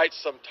for quite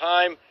some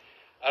time.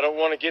 I don't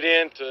want to get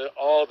into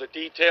all the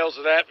details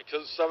of that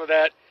because some of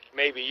that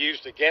may be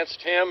used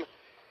against him,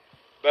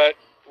 but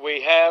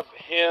we have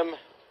him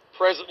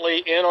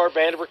presently in our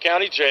Vanderbilt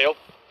County Jail.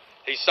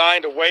 He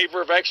signed a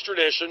waiver of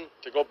extradition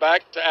to go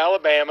back to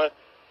Alabama.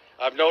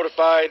 I've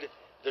notified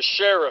the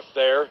sheriff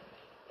there,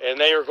 and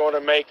they are going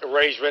to make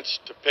arrangements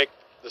to pick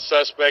the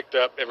suspect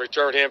up and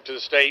return him to the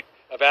state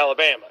of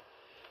Alabama.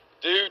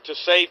 Due to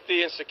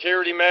safety and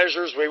security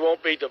measures, we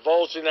won't be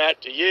divulging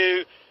that to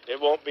you. It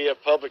won't be a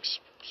public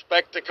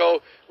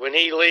spectacle. When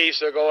he leaves,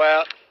 he'll go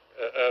out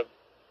a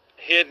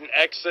hidden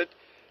exit,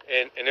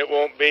 and it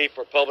won't be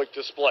for public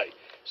display.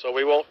 So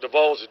we won't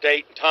divulge the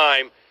date and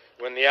time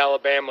when the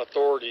Alabama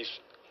authorities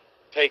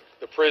take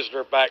the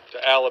prisoner back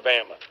to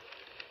Alabama.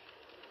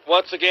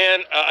 Once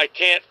again, I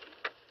can't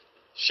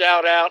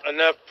shout out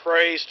enough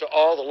praise to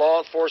all the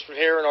law enforcement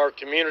here in our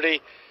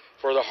community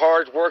for the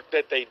hard work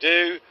that they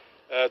do.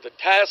 The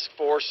task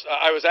force,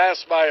 I was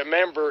asked by a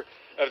member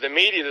of the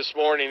media this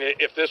morning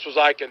if this was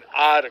like an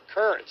odd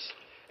occurrence,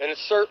 and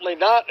it's certainly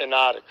not an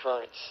odd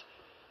occurrence.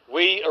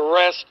 We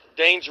arrest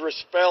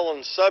dangerous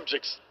felon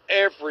subjects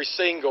every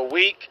single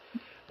week.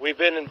 We've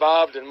been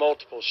involved in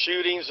multiple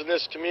shootings in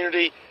this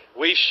community.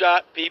 We've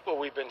shot people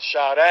we've been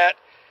shot at.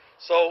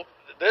 So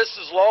this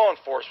is law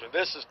enforcement.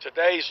 This is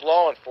today's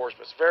law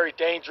enforcement. It's a very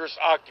dangerous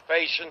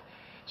occupation.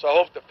 So I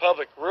hope the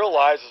public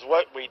realizes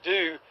what we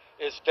do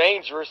is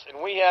dangerous,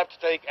 and we have to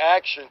take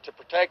action to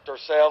protect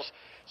ourselves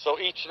so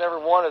each and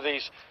every one of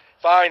these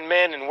fine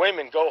men and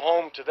women go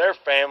home to their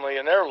family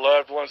and their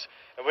loved ones,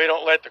 and we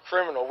don't let the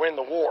criminal win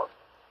the war.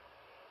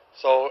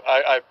 So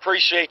I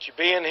appreciate you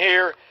being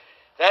here.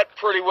 That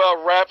pretty well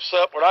wraps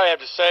up what I have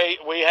to say.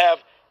 We have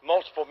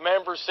multiple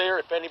members here.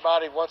 If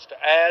anybody wants to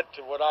add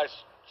to what I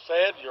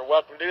said, you're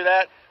welcome to do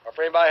that. Or if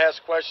anybody has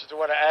questions they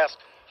want to ask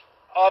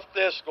off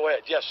this, go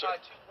ahead. Yes, sir.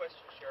 Two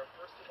questions, Sheriff.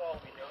 First of all,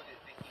 we know that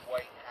Vicki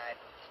White had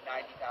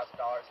 $90,000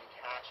 in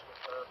cash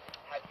with her.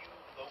 Have you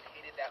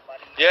located that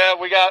money? Yeah,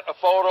 we got a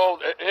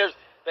photo.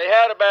 They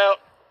had about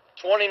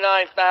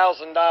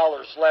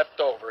 $29,000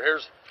 left over.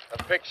 Here's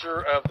a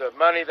picture of the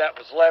money that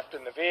was left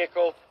in the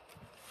vehicle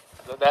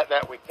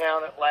that we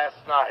counted last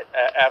night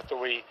after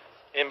we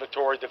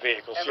inventoried the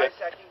vehicles. And my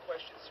second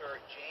question, sir,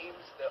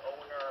 James, the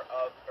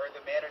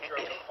manager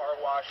of the car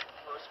wash,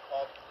 first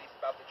called police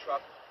about the truck.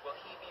 Will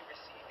he be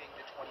receiving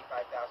the $25,000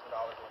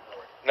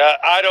 reward? Now,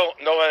 I don't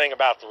know anything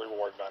about the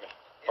reward money.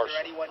 Is there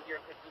anyone here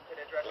who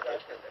could address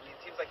that? Because, I mean, it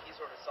seems like he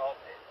sort of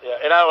solved it.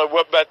 Yeah, and I don't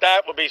know, but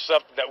that would be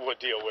something that we'll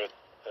deal with.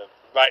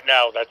 Right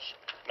now, that's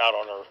not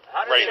on our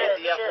How did radar.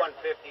 they get the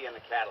F-150 and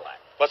the Cadillac?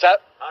 What's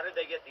that? How did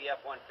they get the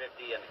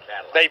F-150 and the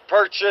Cadillac? They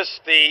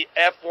purchased the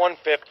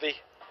F-150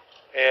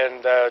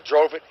 and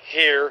drove it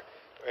here.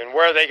 And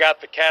where they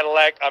got the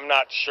Cadillac, I'm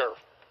not sure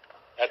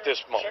at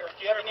this moment.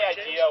 Do you have any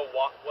idea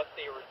what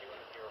they were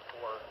doing here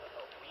for?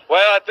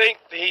 Well, I think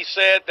he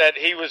said that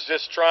he was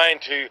just trying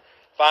to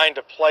find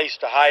a place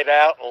to hide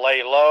out and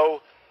lay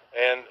low.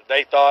 And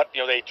they thought,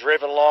 they'd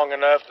driven long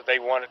enough that they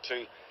wanted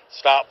to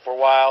stop for a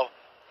while,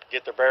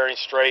 get their bearings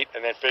straight,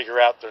 and then figure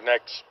out their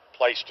next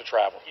place to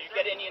travel. Do you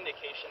get any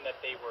indication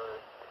that they were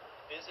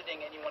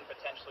visiting anyone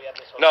potentially at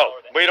this hotel? No,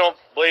 we don't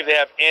believe they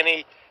have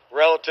any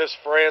relatives,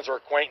 friends, or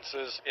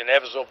acquaintances in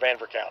Evansville,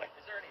 Vanderbilt County.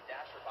 Is there any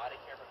dash or body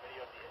camera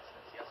video of the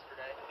incidents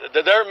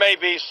yesterday? There may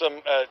be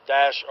some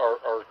dash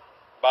or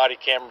body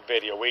camera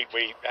video. We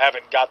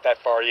haven't got that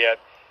far yet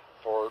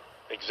for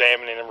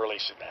examining and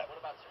releasing that. What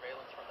about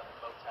surveillance from the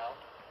motel?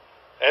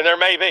 And there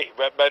may be,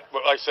 but like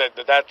I said,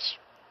 that's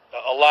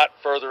a lot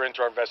further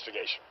into our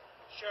investigation.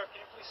 Sheriff,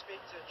 can you please speak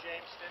to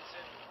James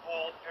Stinson, who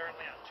called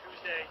apparently on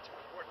Tuesday to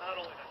report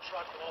not only the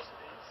truck but also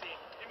seeing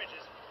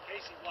images of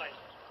Casey White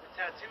with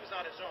tattoos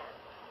on his arm,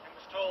 and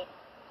was told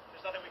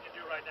there's nothing we can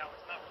do right now.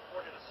 It's not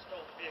reported as a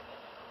stolen vehicle.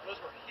 Those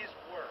were his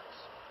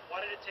words. Why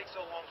did it take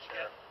so long to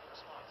get a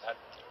response?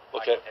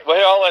 Okay. Well,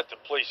 I'll let the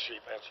police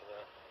chief answer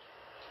that.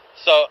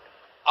 So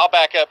I'll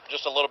back up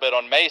just a little bit.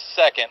 On May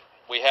 2nd,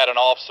 we had an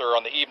officer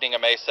on the evening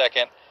of May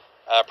 2nd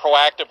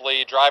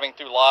proactively driving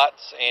through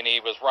lots, and he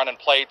was running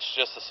plates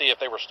just to see if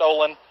they were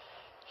stolen.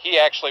 He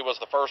actually was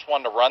the first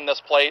one to run this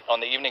plate on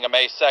the evening of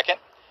May 2nd,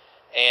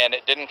 and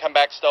it didn't come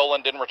back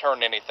stolen, didn't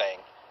return anything.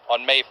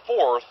 On May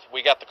 4th,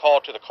 we got the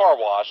call to the car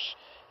wash,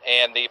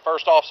 and the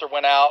first officer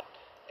went out,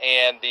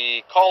 and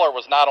the caller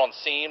was not on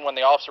scene when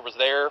the officer was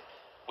there.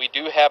 We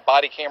do have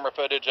body camera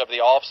footage of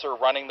the officer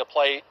running the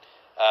plate,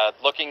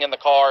 looking in the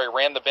car. He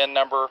ran the VIN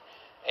number,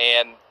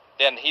 and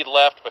then he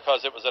left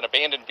because it was an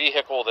abandoned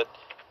vehicle that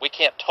we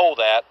can't tow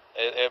that.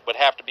 It would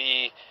have to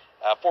be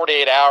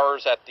 48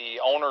 hours at the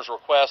owner's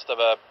request of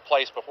a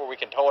place before we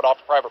can tow it off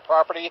the private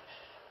property.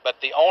 But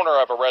the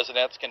owner of a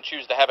residence can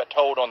choose to have it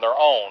towed on their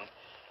own.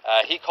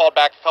 He called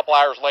back a couple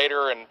hours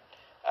later and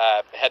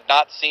had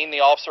not seen the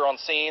officer on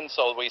scene,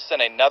 so we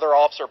sent another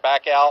officer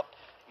back out,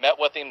 met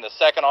with him. The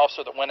second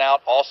officer that went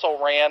out also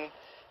ran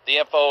the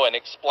info and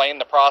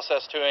explained the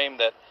process to him,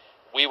 that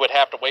we would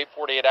have to wait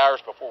 48 hours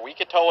before we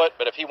could tow it,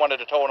 but if he wanted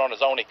to tow it on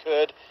his own, he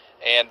could.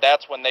 And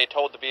that's when they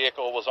towed the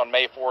vehicle, was on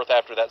May 4th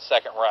after that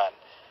second run.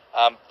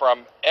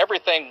 From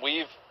everything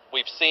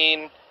we've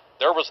seen,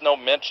 there was no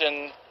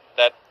mention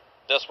that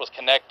this was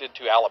connected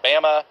to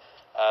Alabama.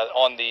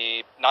 On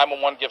the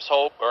 911 gives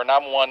hope, or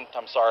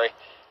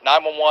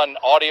 911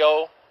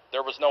 audio,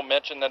 There was no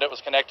mention that it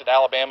was connected to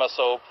Alabama.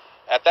 So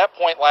at that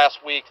point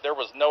last week, there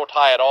was no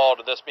tie at all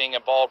to this being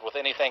involved with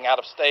anything out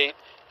of state.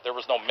 There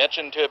was no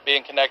mention to it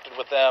being connected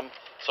with them.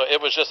 So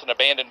it was just an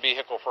abandoned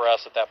vehicle for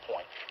us at that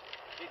point.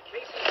 Did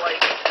Casey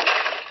White say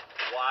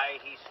why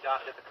he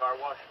stopped at the car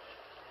wash?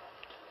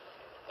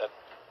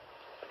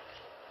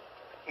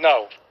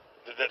 No,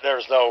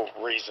 there's no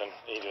reason.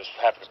 He just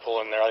happened to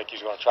pull in there. I think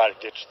he's going to try to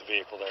ditch the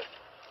vehicle there.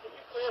 Can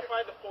you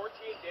clarify the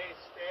 14-day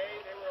stay?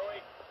 They were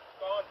only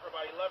gone for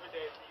about 11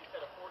 days, but you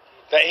said a 14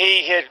 days? That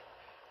he had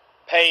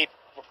paid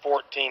for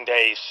 14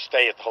 days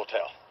stay at the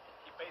hotel.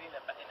 He paid in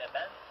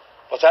advance?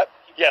 What's that?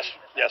 Yes,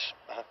 yes.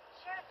 Uh-huh.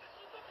 Sheriff, did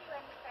he give you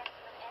any sense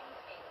of an end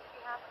state on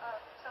behalf of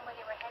someone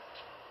they were headed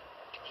to?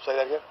 Say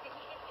that again? Did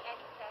he give you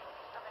any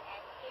sense of an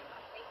end state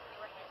on places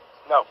they were headed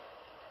to? No.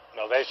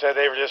 No, they said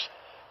they were just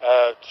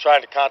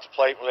trying to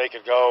contemplate where they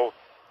could go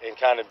and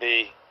kind of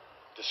be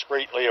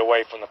discreetly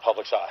away from the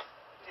public's eye.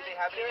 Did they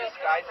have any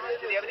disguises?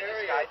 Did they have any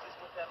disguises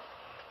with them?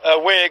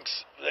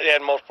 Wigs. They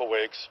had multiple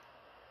wigs.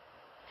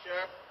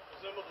 Sheriff,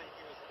 presumably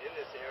he was in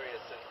this area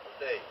since the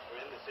day,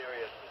 or in this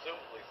area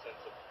presumably since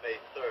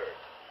May 3rd,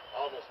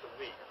 almost a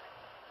week.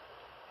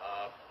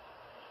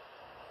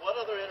 What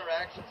other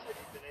interactions have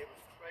you been able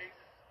to trace?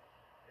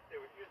 If they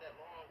were here that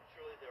long,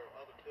 surely there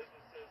are other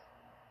businesses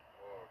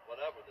or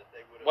whatever that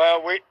they would have...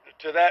 Well,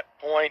 to that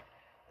point,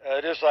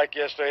 just like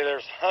yesterday,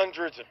 there's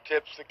hundreds of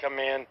tips that come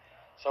in.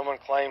 Someone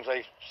claims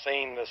they've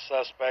seen the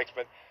suspects,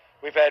 but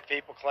we've had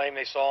people claim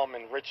they saw them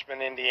in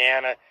Richmond,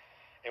 Indiana,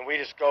 and we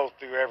just go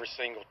through every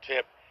single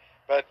tip.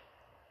 But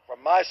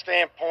from my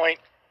standpoint,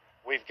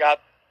 we've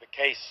got the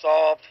case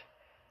solved.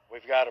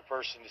 We've got a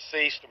person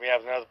deceased, and we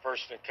have another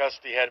person in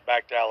custody headed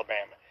back to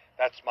Alabama.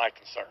 That's my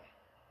concern.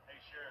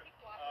 Hey, Sheriff,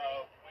 when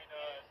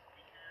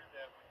we hear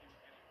that when he was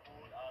getting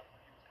pulled out,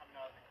 when he was coming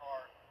out of the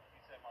car, he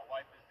said, "My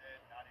wife is dead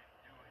and I didn't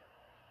do it."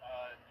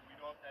 Do we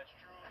know if that's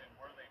true, and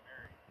were they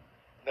married?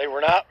 They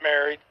were not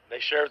married.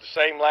 They shared the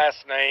same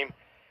last name.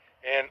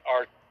 And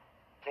our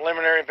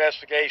preliminary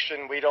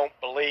investigation, we don't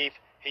believe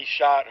he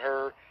shot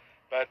her.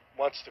 But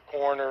once the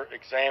coroner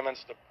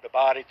examines the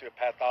body through a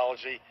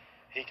pathology,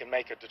 he can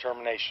make a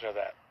determination of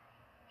that.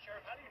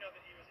 Sheriff, how do you know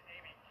that he was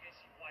aiming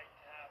Casey White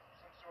to have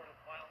some sort of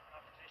violent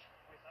confrontation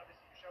with police?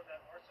 Obviously, you showed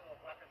that arsenal of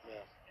weapons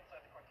inside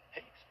the car.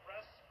 Did he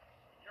express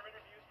in your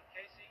interviews with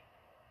Casey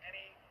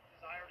any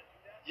desire to do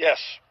that?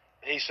 Yes.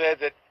 He said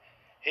that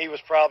he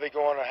was probably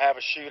going to have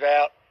a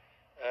shootout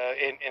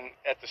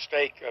at the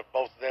stake of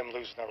both of them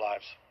losing their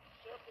lives.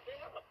 Sheriff, did they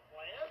have a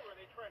plan? Were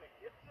they trying to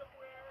get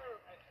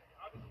somewhere?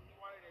 Obviously, he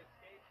wanted to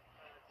escape.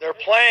 Their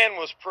plan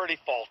was pretty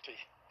faulty.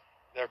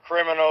 They're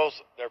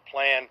criminals. Their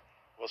plan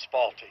was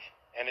faulty,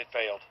 and it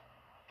failed.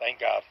 Thank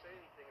God.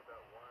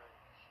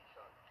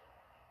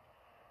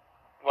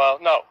 Well,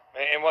 no.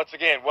 And once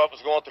again, what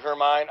was going through her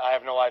mind, I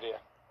have no idea.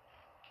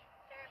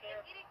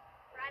 Sheriff, did he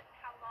express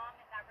how long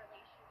that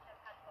relationship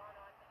has gone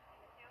on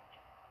between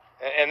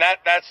the two? And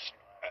that's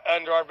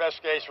under our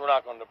investigation. We're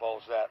not going to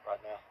divulge that right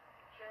now.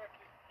 Sheriff,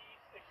 did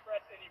he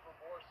express any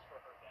remorse for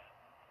her death?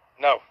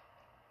 No.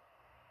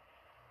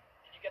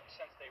 Did you get the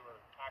sense they were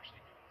actually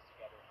doing this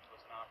together? He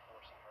was not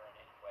forcing her in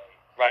any way?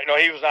 Right. No,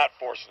 he was not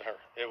forcing her.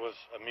 It was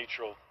a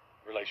mutual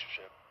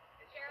relationship.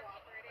 Sheriff,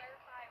 can you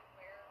clarify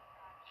where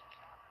she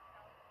shot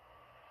herself?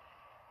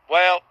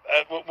 Well,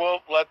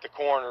 we'll let the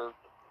coroner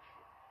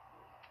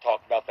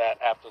talk about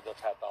that after the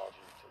pathology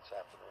this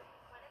afternoon.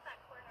 When is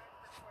that coroner's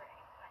report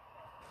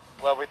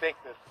expected? Well, we think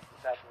that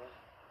this afternoon.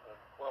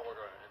 Well, we're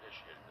going to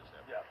initiate this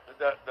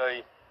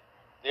afternoon. Yeah.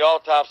 The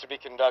autopsy will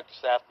be conducted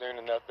this afternoon,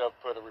 and they'll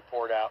put a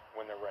report out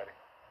when they're ready.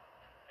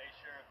 Hey,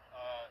 Sheriff,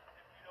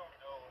 if you don't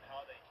know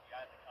how they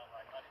got the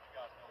Cadillac, how did you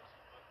guys know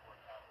to look for a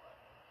Cadillac?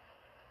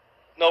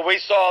 No, we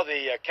saw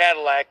the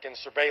Cadillac in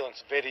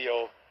surveillance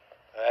video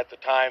at the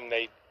time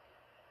they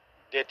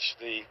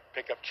ditched the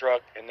pickup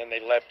truck, and then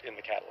they left in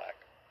the Cadillac.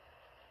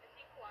 Is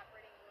he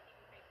cooperating? Will he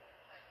be facing any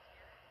charges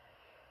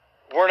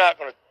here? We're not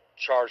going to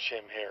charge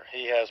him here.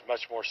 He has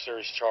much more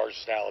serious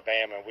charges in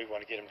Alabama, and we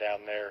want to get him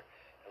down there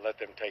and let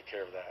them take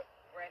care of that.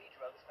 Were any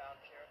drugs found,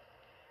 Sheriff?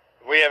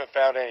 We haven't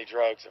found any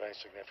drugs of any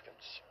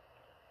significance.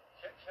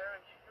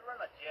 Sheriff, you run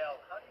a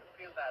jail. How do you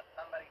feel that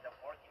somebody that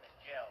works in a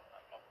jail,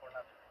 or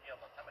not in a jail,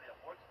 but somebody that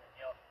works in a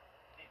jail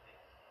did this?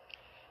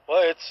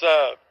 Well, it's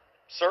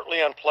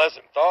certainly an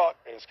unpleasant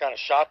thought, and it's kind of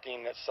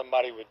shocking that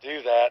somebody would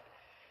do that.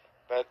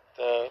 But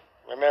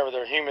remember,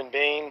 they're human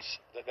beings,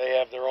 that they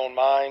have their own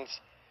minds,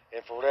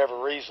 and for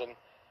whatever reason,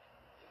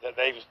 that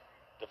they've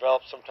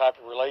developed some type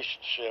of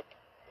relationship.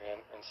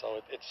 And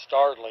so it's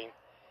startling,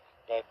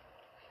 but,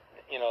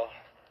 you know,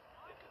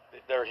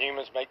 they're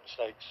humans, make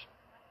mistakes.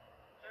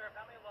 Sheriff,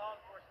 how many law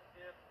enforcement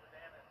vehicles were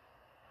damaged?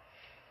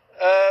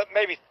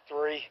 Maybe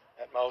 3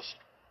 at most.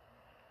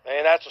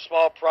 And that's a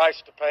small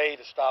price to pay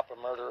to stop a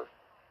murderer.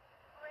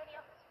 Were any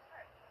officers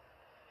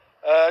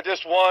hurt?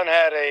 Just one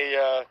had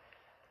a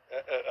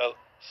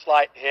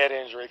slight head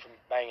injury from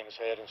banging his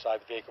head inside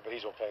the vehicle, but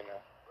he's okay now.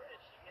 Where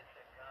did she get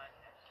the gun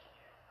that she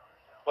used on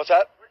herself? What's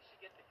that? Where did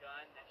she get the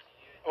gun that she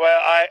used? Well,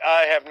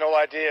 I have no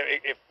idea.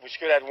 If we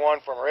could have had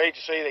one from her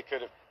agency, they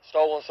could have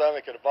stolen some.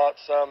 They could have bought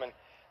some, and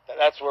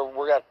that's where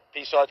we're got to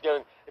piece all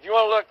together. If you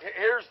want to look,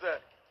 here's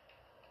the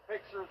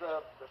picture of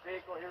the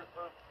vehicle. Here's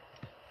both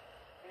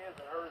his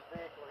and hers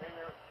vehicle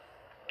here.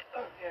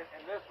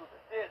 And this was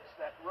a ditch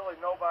that really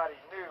nobody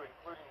knew,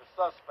 including the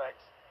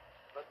suspects.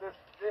 But this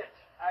ditch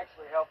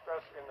actually helped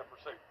us in the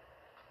pursuit.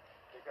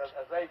 Because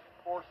as they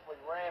forcefully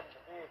rammed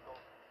the vehicle,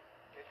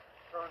 it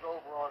turned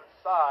over on its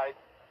side,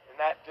 and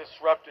that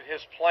disrupted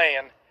his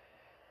plan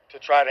to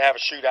try to have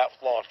a shootout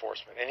with law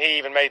enforcement. And he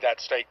even made that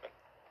statement.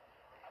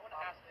 I want to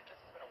ask, this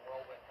has been a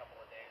whirlwind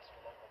couple of days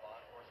for local law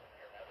enforcement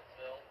here in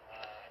Evansville.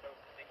 I know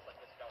things like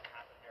this don't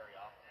happen very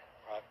often.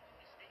 Right. Can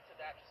you speak to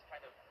that, just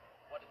kind of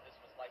what this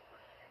was like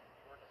for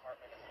your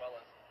department, as well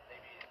as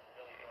maybe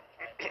really you want to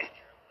try and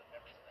picture the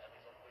members of the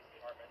Evansville Police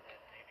Department and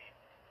maybe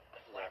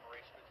the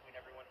collaboration between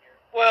everyone here?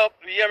 Well,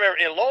 yeah, remember,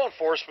 in law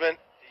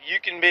enforcement, you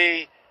can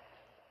be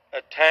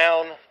a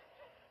town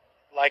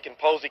like in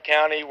Posey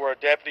County where a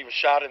deputy was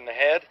shot in the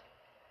head.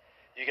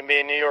 You can be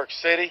in New York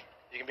City.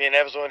 You can be in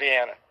Evansville,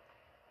 Indiana.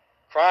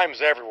 Crime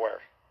is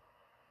everywhere.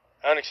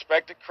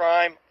 Unexpected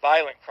crime,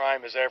 violent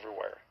crime is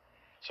everywhere.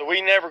 So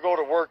we never go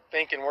to work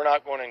thinking we're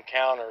not going to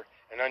encounter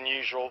an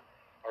unusual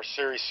or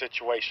serious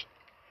situation.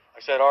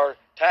 Like I said, our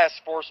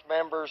task force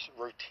members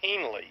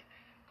routinely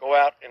go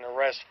out and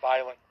arrest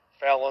violent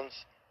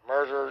felons,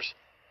 murderers,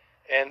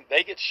 and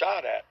they get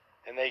shot at,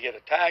 and they get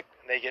attacked,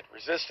 and they get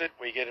resisted.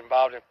 We get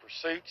involved in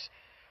pursuits.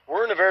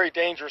 We're in a very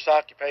dangerous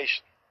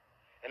occupation.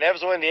 And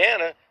Evansville,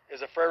 Indiana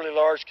is a fairly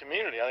large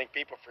community. I think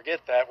people forget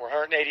that. We're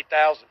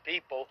 180,000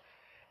 people,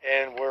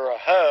 and we're a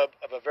hub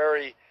of a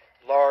very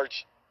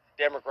large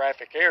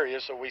demographic area,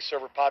 so we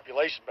serve a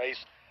population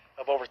base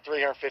of over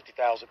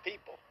 350,000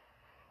 people.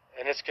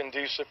 And it's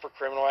conducive for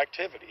criminal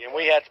activity. And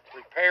we have to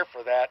prepare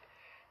for that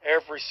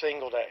every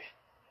single day.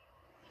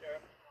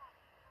 Sheriff,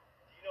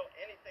 do you know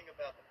anything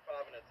about the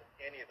provenance of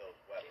any of those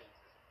weapons?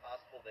 Is it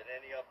possible that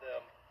any of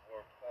them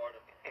were part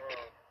of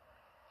her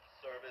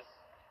service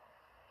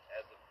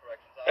as a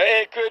corrections officer?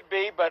 It could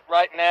be, but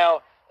right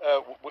now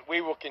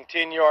we will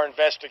continue our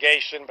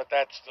investigation, but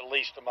that's the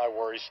least of my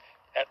worries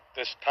at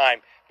this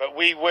time. But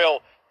we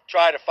will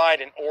try to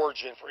find an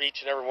origin for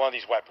each and every one of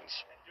these weapons.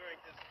 And during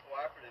this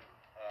cooperative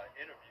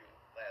interview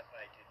last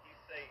night, did he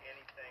say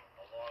anything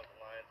along the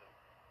lines of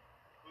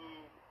who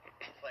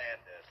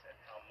planned this and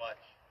how much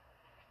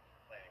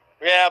planning went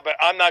into? Yeah, but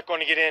I'm not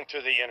going to get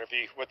into the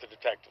interview with the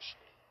detectives.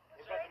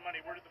 What about the money?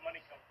 Where did the money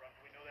come from?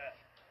 Do we know that?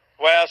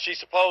 Well, she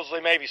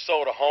supposedly maybe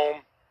sold a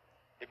home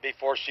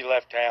before she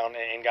left town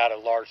and got a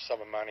large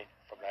sum of money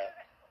from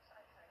that.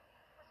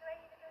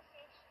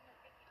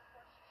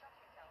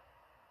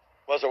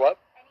 Was there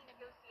what?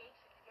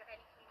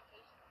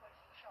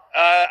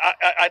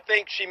 I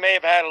think she may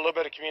have had a little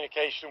bit of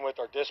communication with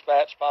our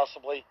dispatch,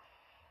 possibly.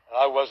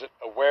 I wasn't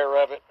aware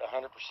of it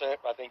 100%,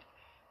 but I think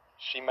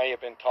she may have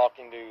been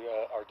talking to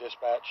our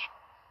dispatch.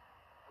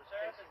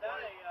 Sheriff, is that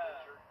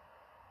a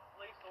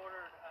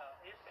police-ordered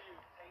issue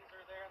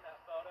taser there in that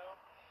photo?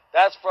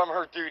 That's from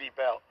her duty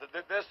belt.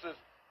 This is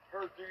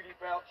her duty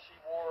belt she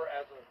wore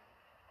as a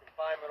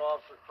confinement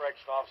officer,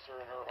 correction officer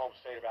in her home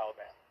state of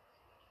Alabama.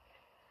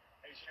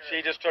 Hey, Sheriff, She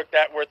just took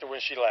that with her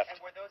when she left. and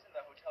were those in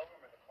the hotel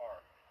room or the car?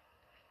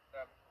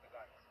 The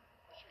guns?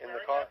 In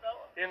the car?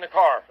 In the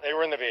car. They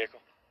were in the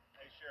vehicle.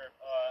 Hey, Sheriff,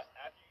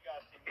 after you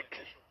guys seen the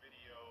initial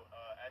video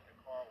at the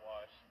car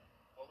wash,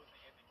 what was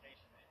the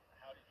indication?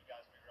 How did you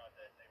guys figure out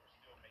that they were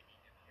still maybe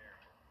in the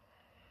area?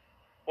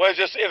 Well,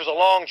 it was a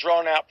long,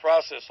 drawn-out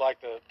process, like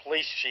the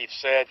police chief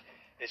said.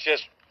 It's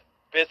just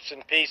bits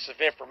and pieces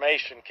of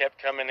information kept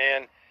coming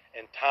in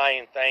and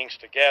tying things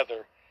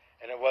together,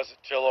 and it wasn't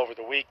till over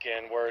the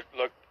weekend where it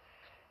looked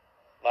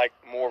like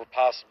more of a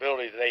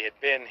possibility that they had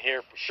been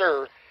here for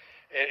sure.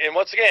 And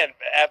once again,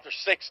 after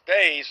 6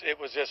 days,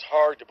 it was just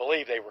hard to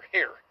believe they were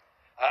here.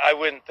 I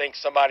wouldn't think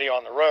somebody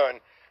on the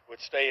run would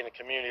stay in a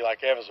community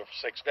like Evansville for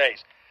 6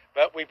 days.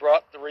 But we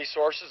brought the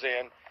resources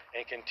in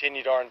and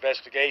continued our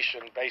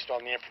investigation based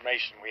on the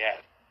information we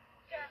had.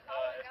 As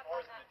far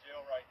as in the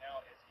jail right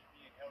now, is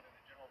he being held in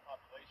the general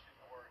population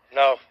or?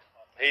 No,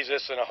 he's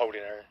just in a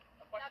holding area.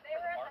 Now, they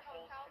were at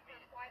the hotel for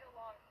quite a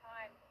long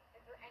time.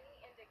 Is there any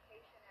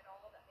indication at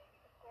all that maybe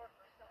the clerk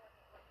or someone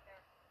who worked there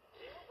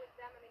knew it was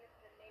them? I mean, this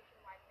is a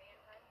nationwide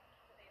manhunt.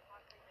 Could they have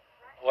possibly been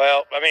threatened?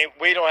 Well, I mean,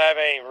 we don't have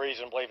any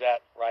reason to believe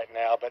that right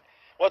now. But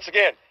once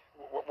again,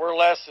 we're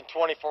less than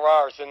 24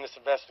 hours in this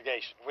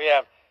investigation. We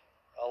have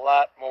a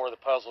lot more of the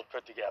puzzle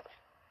put together.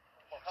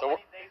 Well, how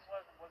many days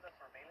was it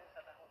for maintenance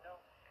at the hotel?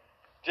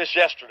 Just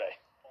yesterday.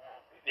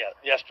 Yeah,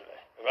 yesterday.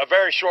 A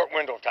very short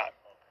window of time.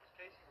 Was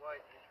Casey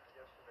White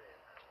injured yesterday?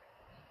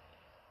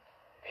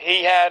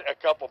 He had a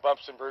couple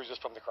bumps and bruises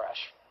from the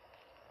crash.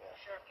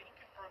 Sheriff, can you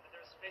confirm that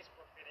there's a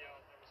Facebook video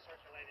that was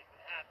circulating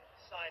that had the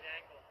side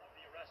angle of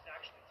the arrest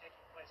actually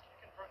taking place? Can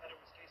you confirm that it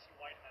was Casey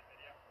White in that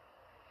video?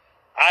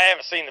 I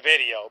haven't seen the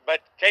video,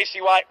 but Casey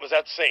White was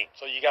at the scene,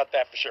 so you got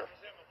that for sure.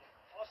 Presumably.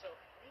 Also,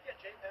 can we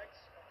get JPEGs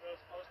of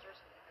those posters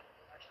so we can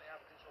actually have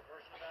a digital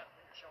version of that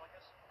you're showing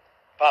us?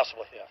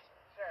 Possibly, yeah.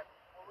 Sheriff,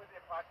 what was the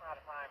approximate amount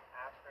of time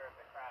after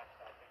the crash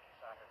that I think you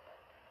shot her?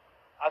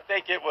 I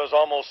think it was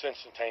almost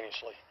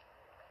instantaneously.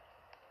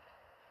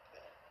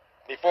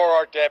 Before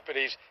our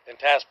deputies and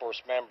task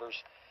force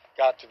members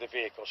got to the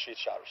vehicle, she had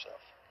shot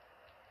herself.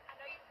 I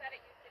know you said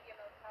it used to be a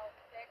Motel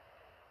 6.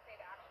 Say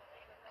the actual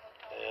name of the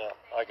motel. Yeah,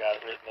 I got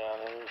it written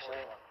down here.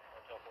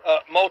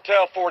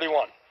 Motel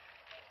 41. Is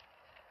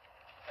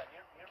that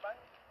nearby?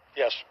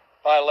 Yes,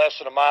 probably less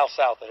than a mile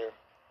south of here.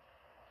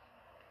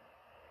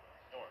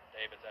 North.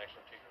 David's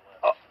actually to your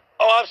left.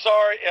 Oh, I'm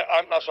sorry.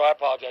 I'm sorry. I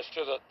apologize.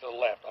 To the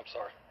left. I'm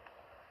sorry.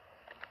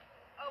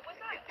 Oh, was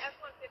that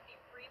F-150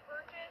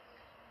 pre-purchase?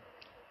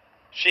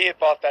 She had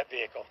bought that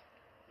vehicle.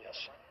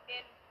 Yes.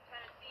 In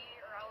Tennessee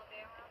or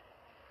Alabama?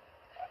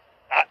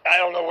 I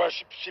don't know where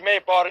she may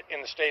have bought it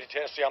in the state of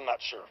Tennessee. I'm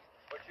not sure.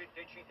 But did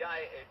she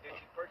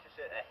purchase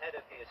it ahead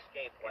of the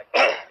escape?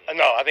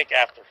 No, I think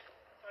after.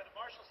 Sorry, the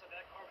marshal said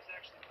that car was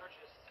actually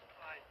purchased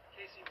by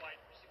Casey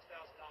White for $6,000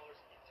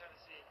 in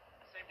Tennessee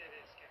the same day they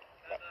escaped.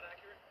 Is that not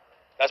accurate?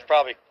 That's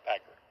probably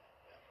accurate.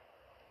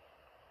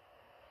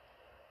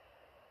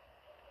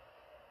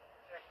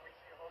 Jack, can we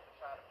see you hold the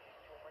shot of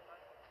Casey one more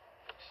time?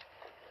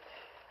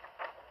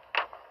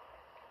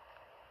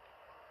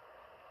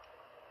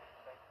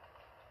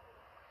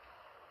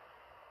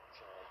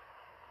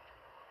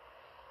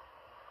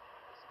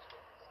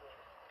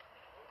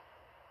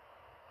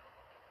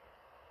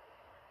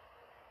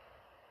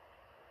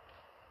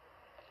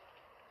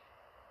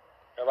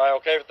 Everybody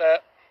okay with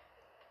that?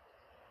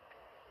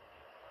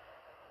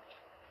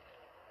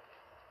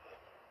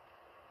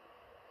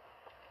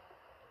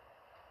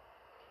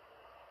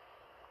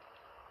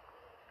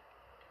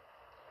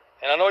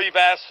 And I know you've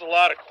asked a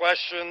lot of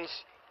questions,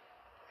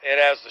 and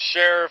as the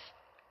sheriff,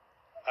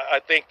 I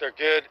think they're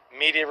good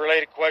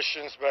media-related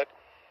questions, but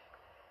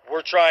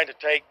we're trying to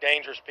take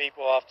dangerous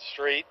people off the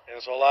street,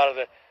 and so a lot of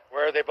the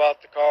where they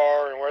bought the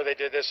car and where they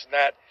did this and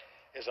that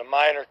is a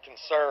minor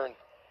concern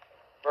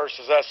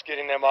versus us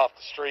getting them off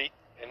the street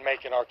and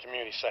making our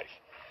community safe.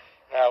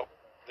 Now,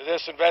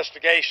 this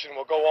investigation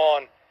will go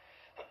on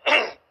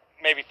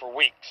maybe for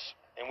weeks,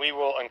 and we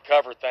will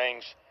uncover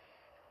things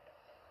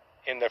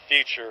in the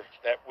future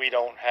that we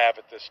don't have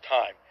at this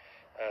time.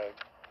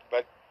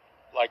 But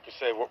like you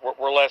said,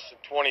 we're less than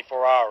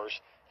 24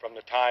 hours from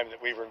the time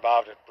that we were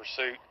involved in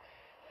pursuit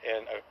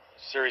and a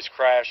serious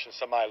crash and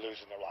somebody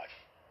losing their life.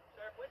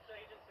 Sheriff, which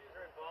agencies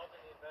are involved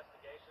in the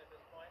investigation at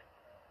this point?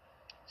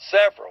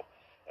 Several.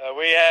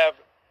 We have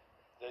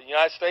the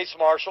United States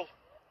Marshal,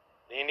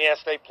 the Indiana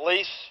State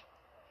Police,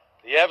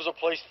 the Evansville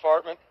Police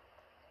Department,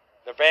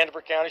 the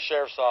Vanderbilt County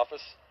Sheriff's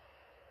Office,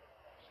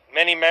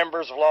 many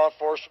members of law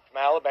enforcement from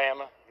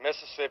Alabama,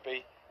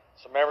 Mississippi,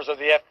 some members of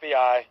the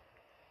FBI,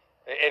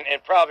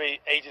 and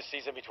probably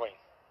agencies in between.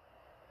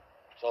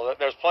 So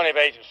there's plenty of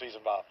agencies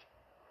involved.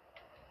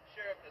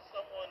 Sheriff, is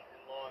someone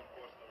in law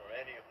enforcement or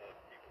any of the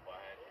people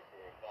behind you who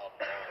are involved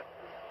in law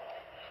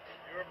enforcement,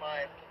 in your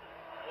mind,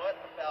 what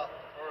about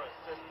her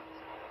assistance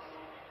in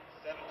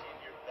this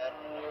 17-year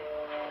veteran of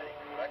a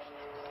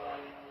corrections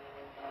facility?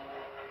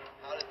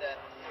 How did that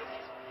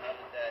assist? How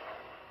did that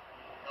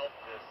help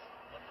this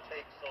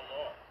take so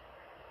long?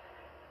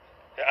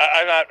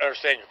 I'm not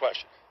understanding your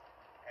question.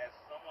 As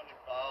someone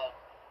involved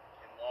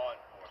in law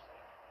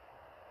enforcement,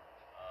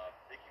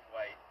 Vicki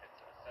White,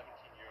 it's a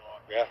 17-year long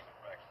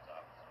corrections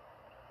officer.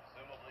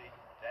 Presumably,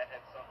 that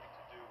had something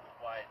to do with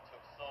why it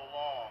took so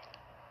long,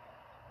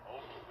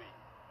 over a week,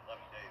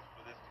 11 days,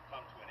 for this to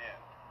come to an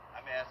end.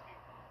 I'm asking,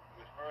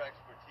 with her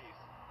expertise,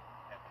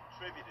 have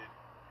contributed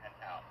and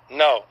how?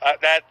 No,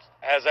 that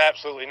has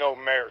absolutely no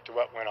merit to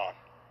what went on.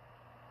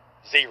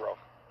 Zero.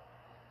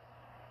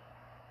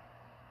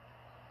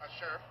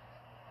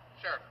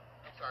 Sheriff,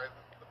 I'm sorry.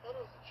 The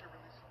photos that you're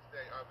releasing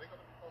today, are they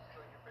going to be posted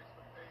on your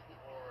Facebook page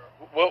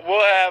or?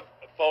 We'll have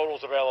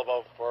photos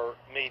available for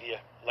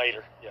media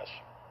later. Yes.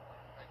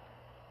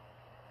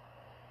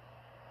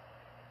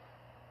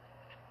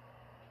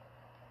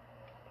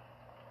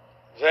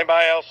 Does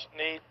anybody else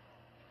need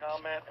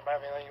comment? Anybody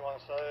have anything you want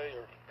to say,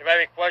 or anybody have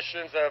any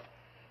questions of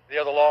the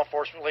other law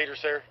enforcement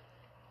leaders here?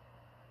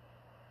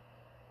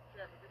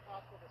 Sheriff, is it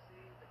possible to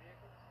see the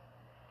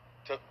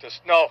vehicles?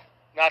 No,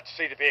 not to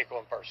see the vehicle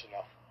in person.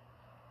 No. What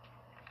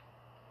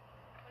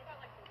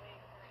about like the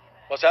wigs or any of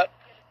that? What's that? Do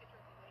you have a picture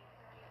of the wigs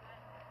or any of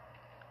that?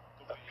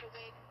 The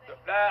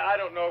wigs. I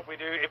don't know if we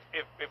do.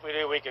 If we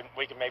do, we can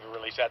maybe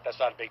release that.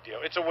 That's not a big deal.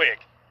 It's a wig,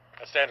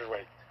 a standard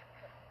wig.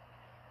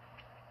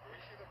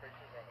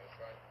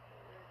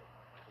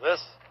 This?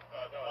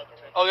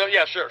 Oh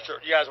yeah, sure.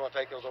 You guys want to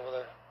take those over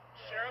there?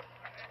 Sheriff,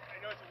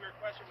 I know it's a weird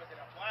question. Was it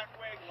a black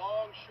wig,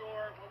 long,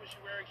 short? What was she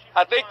wearing?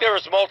 I think there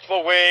was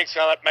multiple wigs,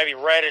 kind of like maybe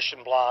reddish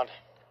and blonde.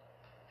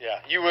 Yeah,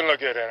 you wouldn't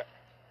look good in it.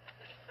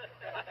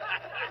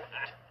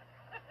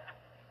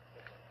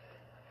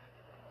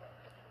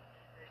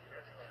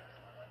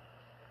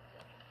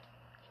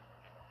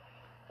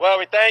 Well,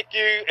 we thank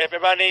you. If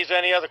anybody needs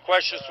any other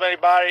questions from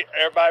anybody,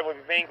 everybody will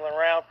be mingling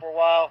around for a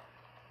while.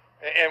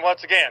 And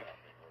once again,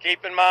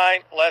 keep in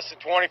mind, less than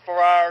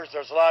 24 hours,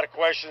 there's a lot of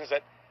questions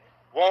that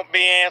won't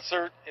be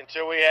answered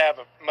until we have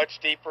a much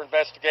deeper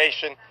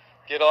investigation,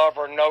 get all of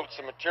our notes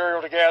and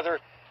material together,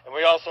 and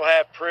we also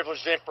have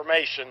privileged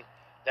information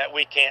that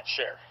we can't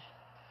share.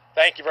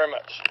 Thank you very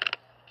much.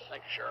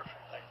 Thank you, Sheriff.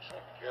 Thank you,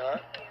 sir. You all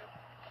right?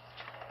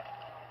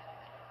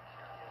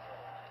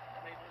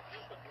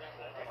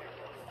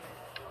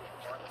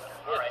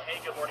 All right. Hey,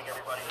 good morning,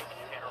 everybody. This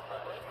is Tanner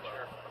Fulmer,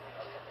 Sheriff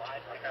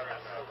live from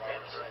the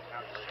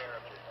County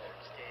Sheriff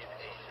just gave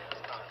a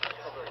conference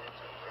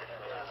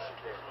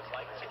was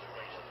like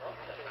situation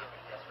that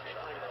happened yesterday.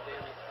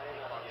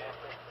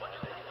 What do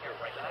they hear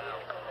right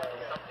now? Something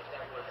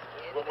that was.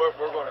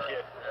 We're going to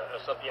get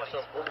something. Yeah,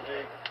 so we'll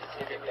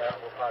get that.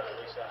 We'll probably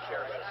release that.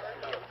 Share that.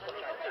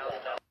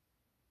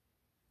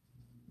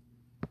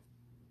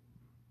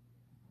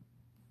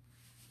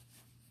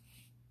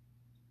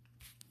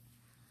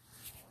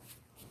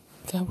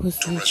 That was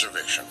the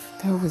reservation.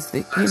 That was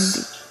the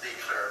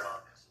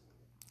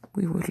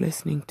we were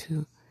listening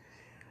to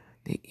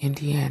the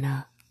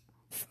Indiana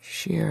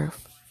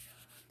Sheriff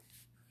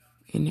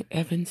in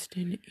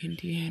Evanston,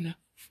 Indiana,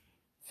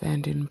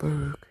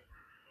 Vandenberg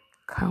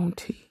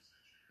County,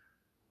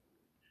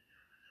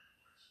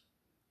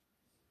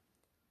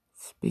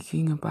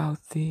 speaking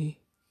about the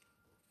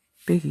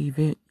big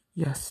event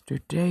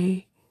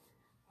yesterday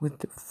with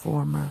the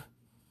former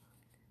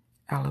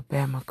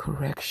Alabama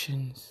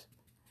Corrections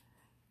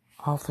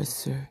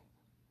Officer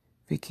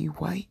Vicky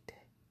White,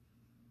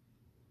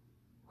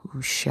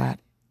 who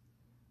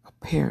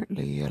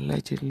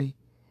allegedly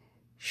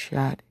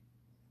shot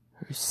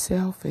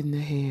herself in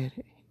the head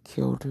and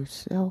killed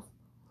herself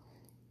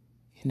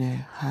in a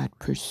hot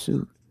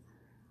pursuit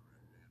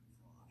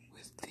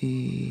with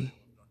the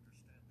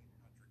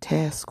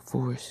task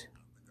force,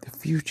 the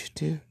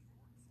fugitive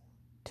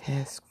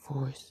task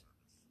force.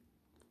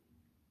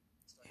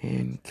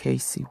 And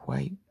Casey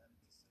White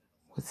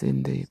was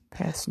in the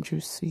passenger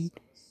seat.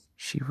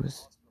 She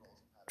was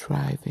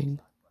driving.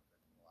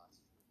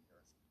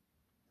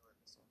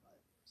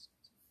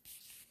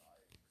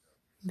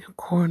 The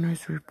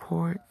coroner's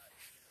report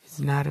is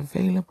not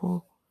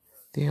available.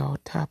 The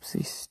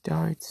autopsy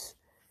starts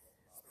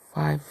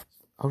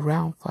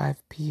around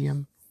 5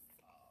 p.m.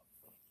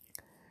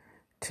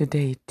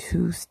 today,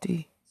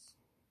 Tuesday,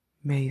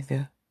 May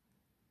the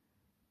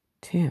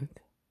 10th.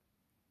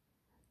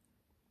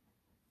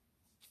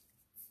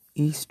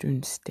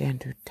 Eastern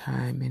Standard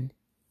Time in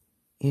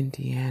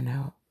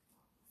Indiana,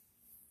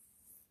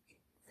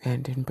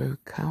 Vandenberg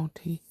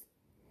County,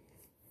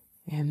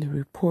 and the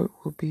report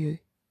will be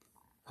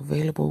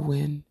available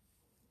when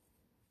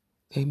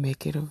they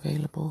make it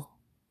available.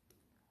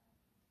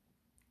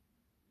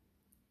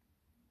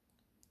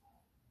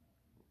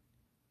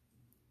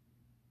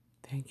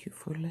 Thank you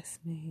for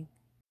listening.